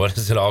boy, what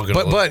is it all going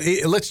to look But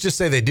let's just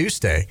say they do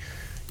stay.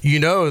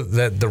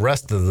 That the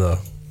rest of the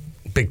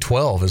Big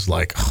 12 is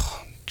like,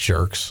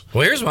 jerks.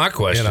 Well, here's my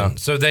question.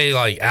 So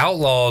they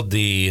outlawed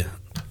the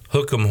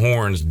hook 'em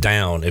horns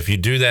down. If you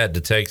do that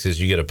to Texas,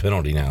 you get a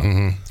penalty now.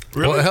 Mm-hmm.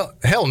 Really? Well,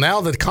 hell,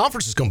 now the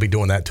conference is going to be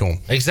doing that to them.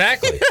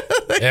 Exactly.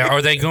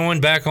 Are they going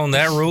back on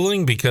that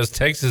ruling because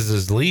Texas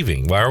is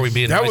leaving? Why are we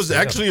being? That nice was to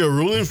them? actually a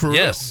ruling for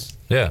yes.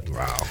 Yeah.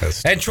 Wow.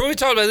 And Troy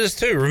talked about this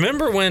too.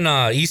 Remember when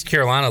East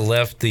Carolina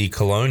left the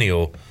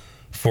Colonial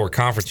for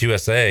Conference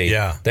USA?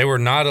 Yeah. They were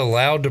not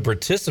allowed to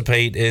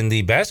participate in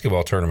the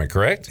basketball tournament,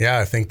 correct? Yeah,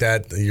 I think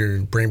that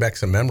you're bringing back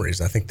some memories.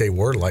 I think they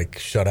were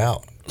shut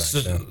out.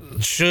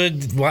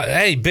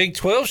 Big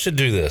 12 should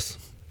do this.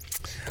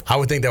 I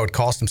would think that would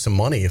cost them some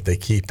money if they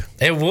keep.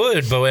 It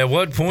would, but at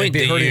what point do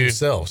you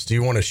yourselves? Do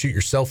you want to shoot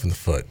yourself in the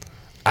foot?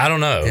 I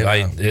don't know.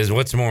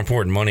 What's more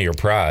important, money or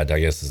pride? I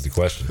guess is the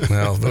question.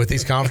 Well, with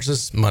these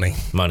conferences, money.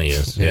 Money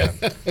is, yeah.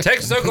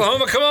 Texas,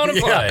 Oklahoma, come on and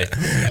play.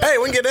 Hey,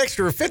 we can get an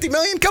extra $50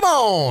 million. Come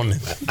on.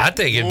 I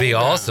think it'd be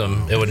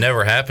awesome. It would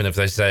never happen if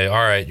they say, "All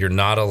right, you're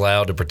not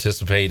allowed to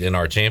participate in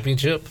our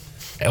championship,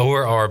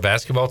 or our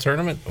basketball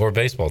tournament, or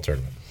baseball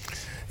tournament."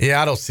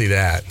 Yeah, I don't see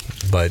that,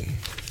 but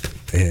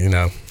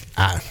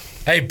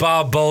Hey,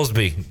 Bob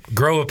Bowlesby,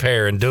 grow a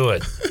pair and do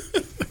it.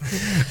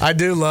 I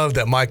do love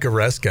that Mike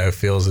Oresco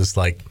feels it's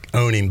like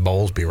owning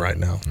Bowlesby right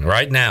now.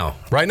 Right now,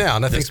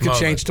 and I think it could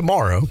change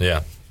tomorrow.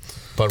 Yeah,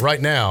 but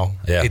right now,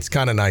 it's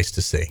kind of nice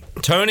to see.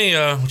 Tony,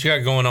 what you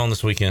got going on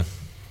this weekend?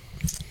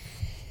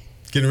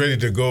 Getting ready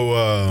to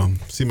go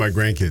see my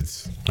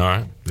grandkids. All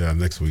right. Yeah,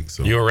 next week.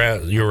 So you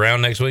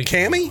around next week?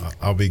 Cammy?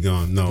 I'll be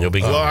gone. No, you'll be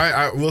gone.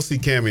 Well, we'll see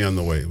Cammy on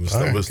the way.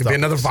 Could be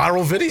another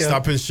viral video.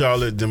 Stop in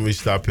Charlotte, then we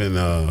stop in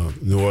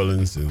New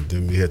Orleans, and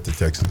then we head to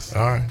Texas.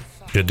 All right.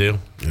 Good deal.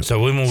 Yep.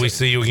 So when will we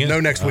see you again? No,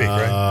 next week,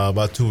 right?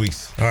 About 2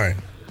 weeks. All right.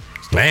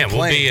 Man,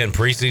 we'll be in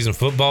preseason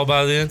football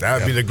by then. That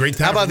would be the great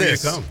time. How about for me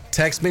this? to come.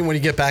 Text me when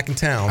you get back in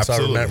town.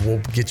 Absolutely. So I remember,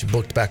 we'll get you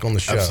booked back on the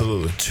show.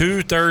 Absolutely.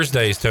 2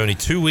 Thursdays, Tony.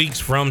 2 weeks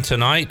from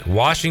tonight,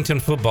 Washington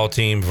football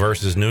team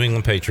versus New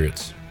England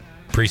Patriots.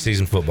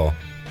 Preseason football.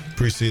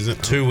 Preseason.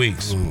 2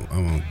 weeks.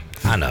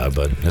 I know,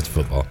 but it's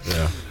football.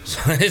 Yeah. So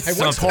it's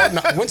Hey,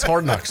 when's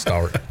Hard Knocks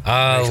start?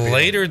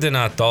 later than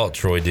I thought,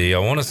 Troy D. I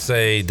want to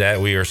say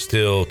that we are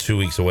still 2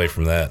 weeks away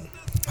from that.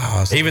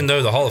 Even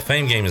though the Hall of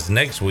Fame game is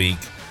next week,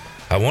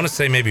 I want to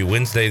say maybe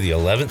Wednesday the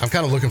 11th. I'm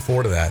kind of looking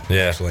forward to that.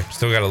 Yeah, actually.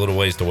 Still got a little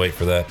ways to wait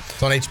for that.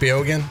 It's on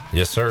HBO again?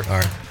 Yes, sir. All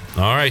right.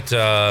 All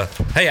right.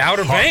 Hey,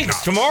 Outer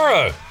Banks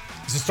tomorrow.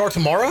 Does it start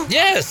tomorrow?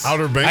 Yes.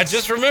 Outer Banks? I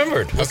just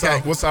remembered.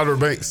 What's Outer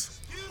Banks?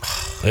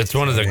 It's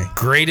one of the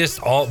greatest,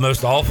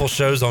 most awful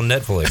shows on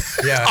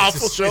Netflix. Yeah.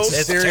 Awful shows?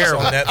 It's a series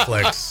terrible. on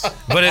Netflix.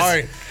 But it's, All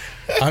right.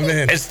 I'm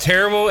in. It's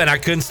terrible, and I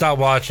couldn't stop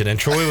watching. And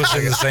Troy was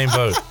in the same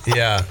boat.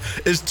 Yeah.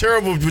 It's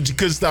terrible, but you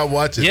couldn't stop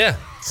watching. Yeah.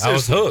 I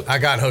was hooked. I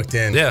got hooked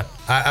in. Yeah.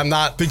 I'm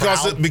not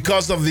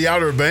because of the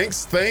Outer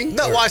Banks thing.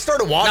 No, well, I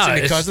started watching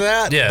No, because of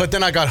that. yeah. But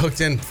then I got hooked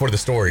in for the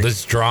story.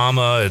 This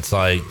drama, it's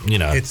like,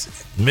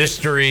 It's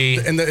mystery.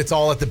 and it's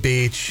all at the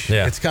beach.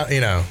 Yeah. It's kind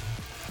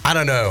of, I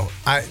don't know.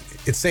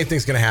 It's same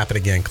thing's going to happen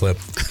again, Clip.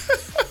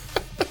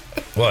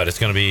 What? It's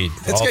going to be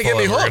It's going to get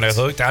me We're hooked. going to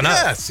hooked? I know.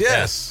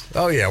 Yes.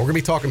 Oh yeah, we're going to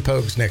be talking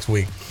Pogues next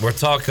week. We'll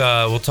talk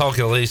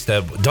at least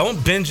that.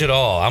 Don't binge it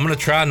all. I'm going to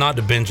try not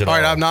to binge it all. All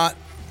right, I'm not.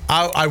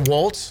 I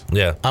won't.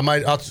 Yeah. I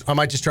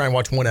might just try and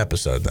watch one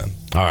episode then.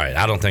 All right.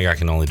 I don't think I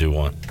can only do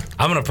one.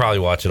 I'm going to probably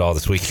watch it all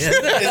this weekend.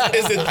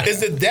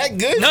 Is it that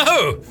good?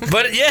 No,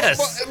 but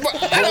yes.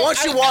 But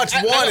once you watch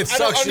one, it I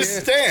don't sucks you in.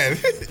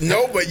 understand.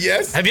 No, but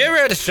yes. Have you ever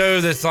had a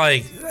show that's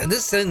like,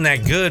 this isn't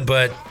that good,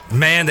 but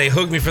man, they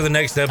hooked me for the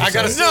next episode? I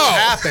got to see what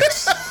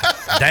happens.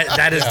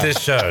 That is this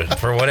show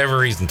for whatever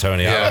reason,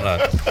 Tony. I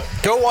don't know.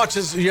 Go watch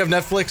this. You have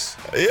Netflix?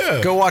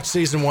 Yeah. Go watch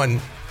season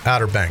 1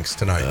 Outer Banks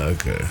tonight.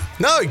 Okay.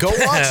 No, go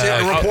watch it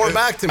and report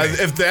back to me.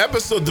 If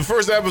the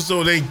first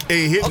episode ain't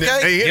hitting,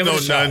 Okay. ain't Give it no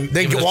a shot. none.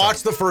 Then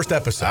watch the first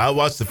episode. I'll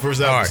watch the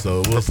first All right.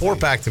 episode. We'll Report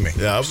see. back to me.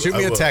 Yeah, Shoot me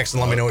I a will. text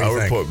and let me know what I'll you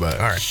think. report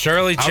back. All right.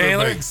 Shirley Outer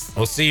Chandler. Banks.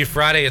 We'll see you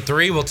Friday at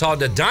 3. We'll talk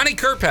to Donnie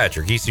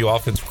Kirkpatrick, ECU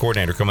offensive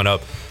coordinator, coming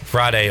up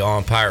Friday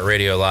on Pirate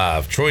Radio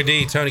Live. Troy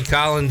D, Tony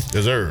Collins.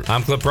 Deserved.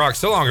 I'm Clip Rock.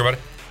 So long, everybody.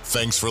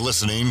 Thanks for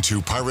listening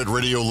to Pirate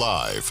Radio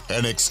Live,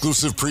 an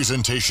exclusive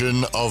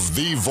presentation of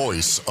the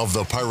voice of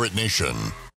the Pirate Nation.